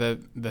 you know,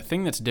 the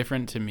thing that's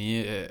different to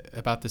me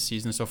about this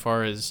season so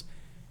far is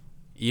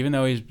even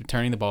though he's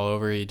turning the ball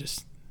over, you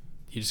just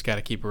got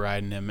to keep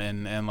riding him.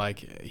 And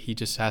like, he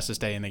just has to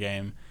stay in the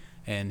game.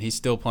 And he's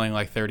still playing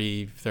like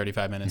 30,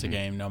 35 minutes a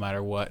game no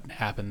matter what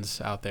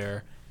happens out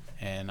there.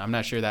 And I'm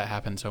not sure that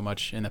happened so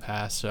much in the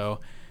past.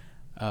 So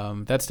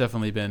that's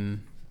definitely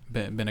been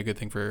a good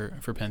thing for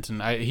Pinson.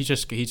 We're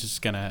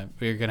gonna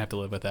have to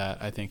live with that.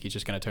 I think he's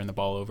just gonna turn the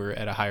ball over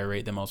at a higher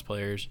rate than most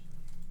players,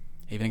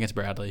 even against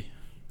Bradley,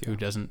 who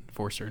doesn't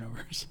force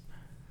turnovers.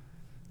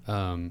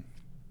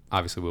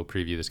 Obviously, we'll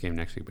preview this game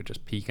next week, but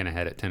just peeking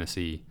ahead at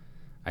Tennessee,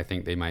 I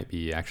think they might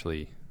be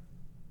actually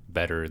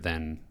better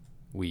than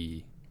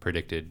we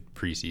predicted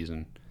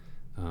preseason.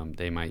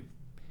 They might.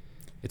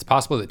 It's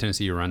possible that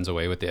Tennessee runs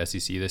away with the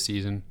SEC this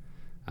season.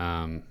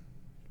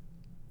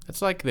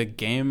 It's like the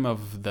game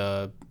of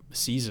the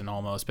season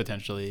almost,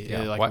 potentially.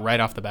 Yeah, right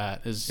off the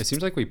bat. It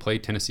seems like we play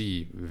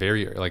Tennessee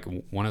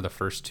one of the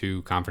first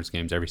two conference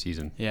games every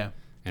season. Yeah.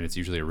 And it's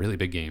usually a really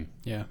big game.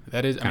 Yeah.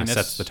 That is. Kind of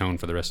sets the tone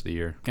for the rest of the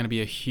year. Going to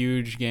be a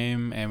huge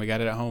game, and we got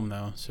it at home,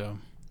 though. So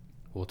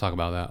we'll talk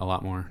about that a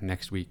lot more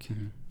next week.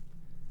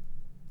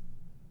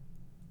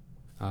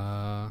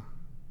 I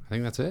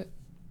think that's it.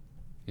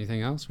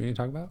 Anything else we need to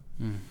talk about?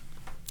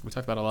 We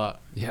talked about a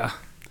lot. Yeah.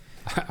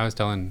 I was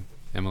telling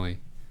Emily,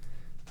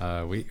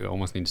 we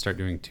almost need to start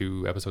doing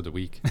 2 episodes a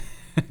week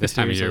this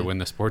time of year when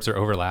the sports are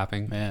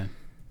overlapping. Man.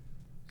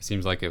 It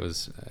seems like it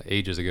was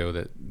ages ago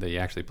that they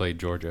actually played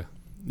Georgia.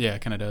 Yeah,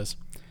 it kind of does.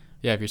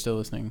 Yeah, if you're still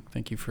listening,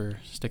 thank you for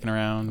sticking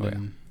around.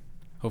 And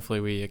hopefully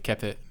we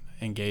kept it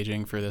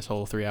engaging for this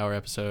whole 3-hour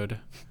episode.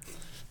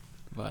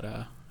 But,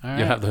 all right.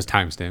 You'll have those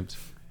timestamps.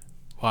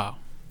 Wow.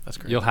 That's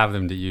great. You'll have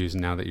them to use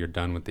now that you're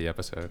done with the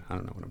episode. I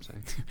don't know what I'm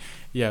saying.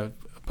 Yeah,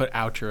 put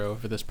outro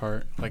for this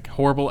part. Like,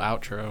 horrible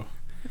outro.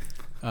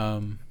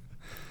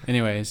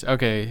 Anyways,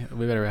 okay,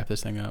 we better wrap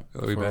this thing up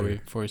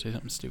before we say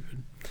something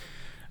stupid.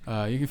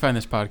 You can find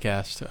this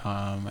podcast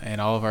and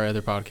all of our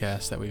other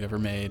podcasts that we've ever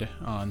made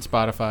on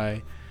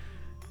Spotify,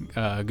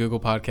 Google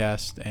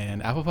Podcast,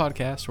 and Apple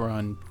Podcasts. We're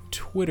on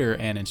Twitter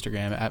and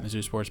Instagram at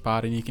Missouri Sports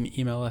Pod, and you can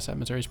email us at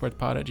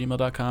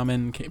MissouriSportsPod@gmail.com.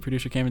 And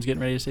producer Cameron's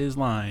getting ready to say his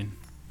line.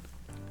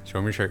 Show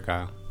him your shirt,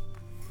 Kyle.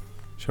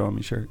 Show him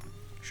your shirt.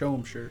 Show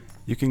him shirt.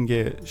 You can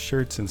get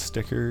shirts and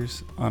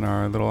stickers on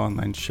our little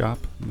online shop,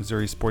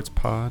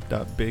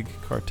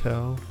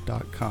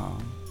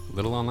 MissouriSportsPod.BigCartel.com.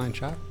 Little online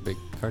shop,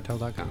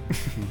 BigCartel.com.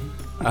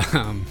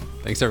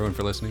 Thanks everyone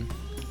for listening.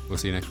 We'll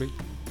see you next week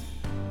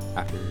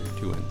after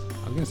 2 wins.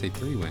 I was going to say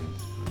 3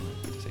 wins.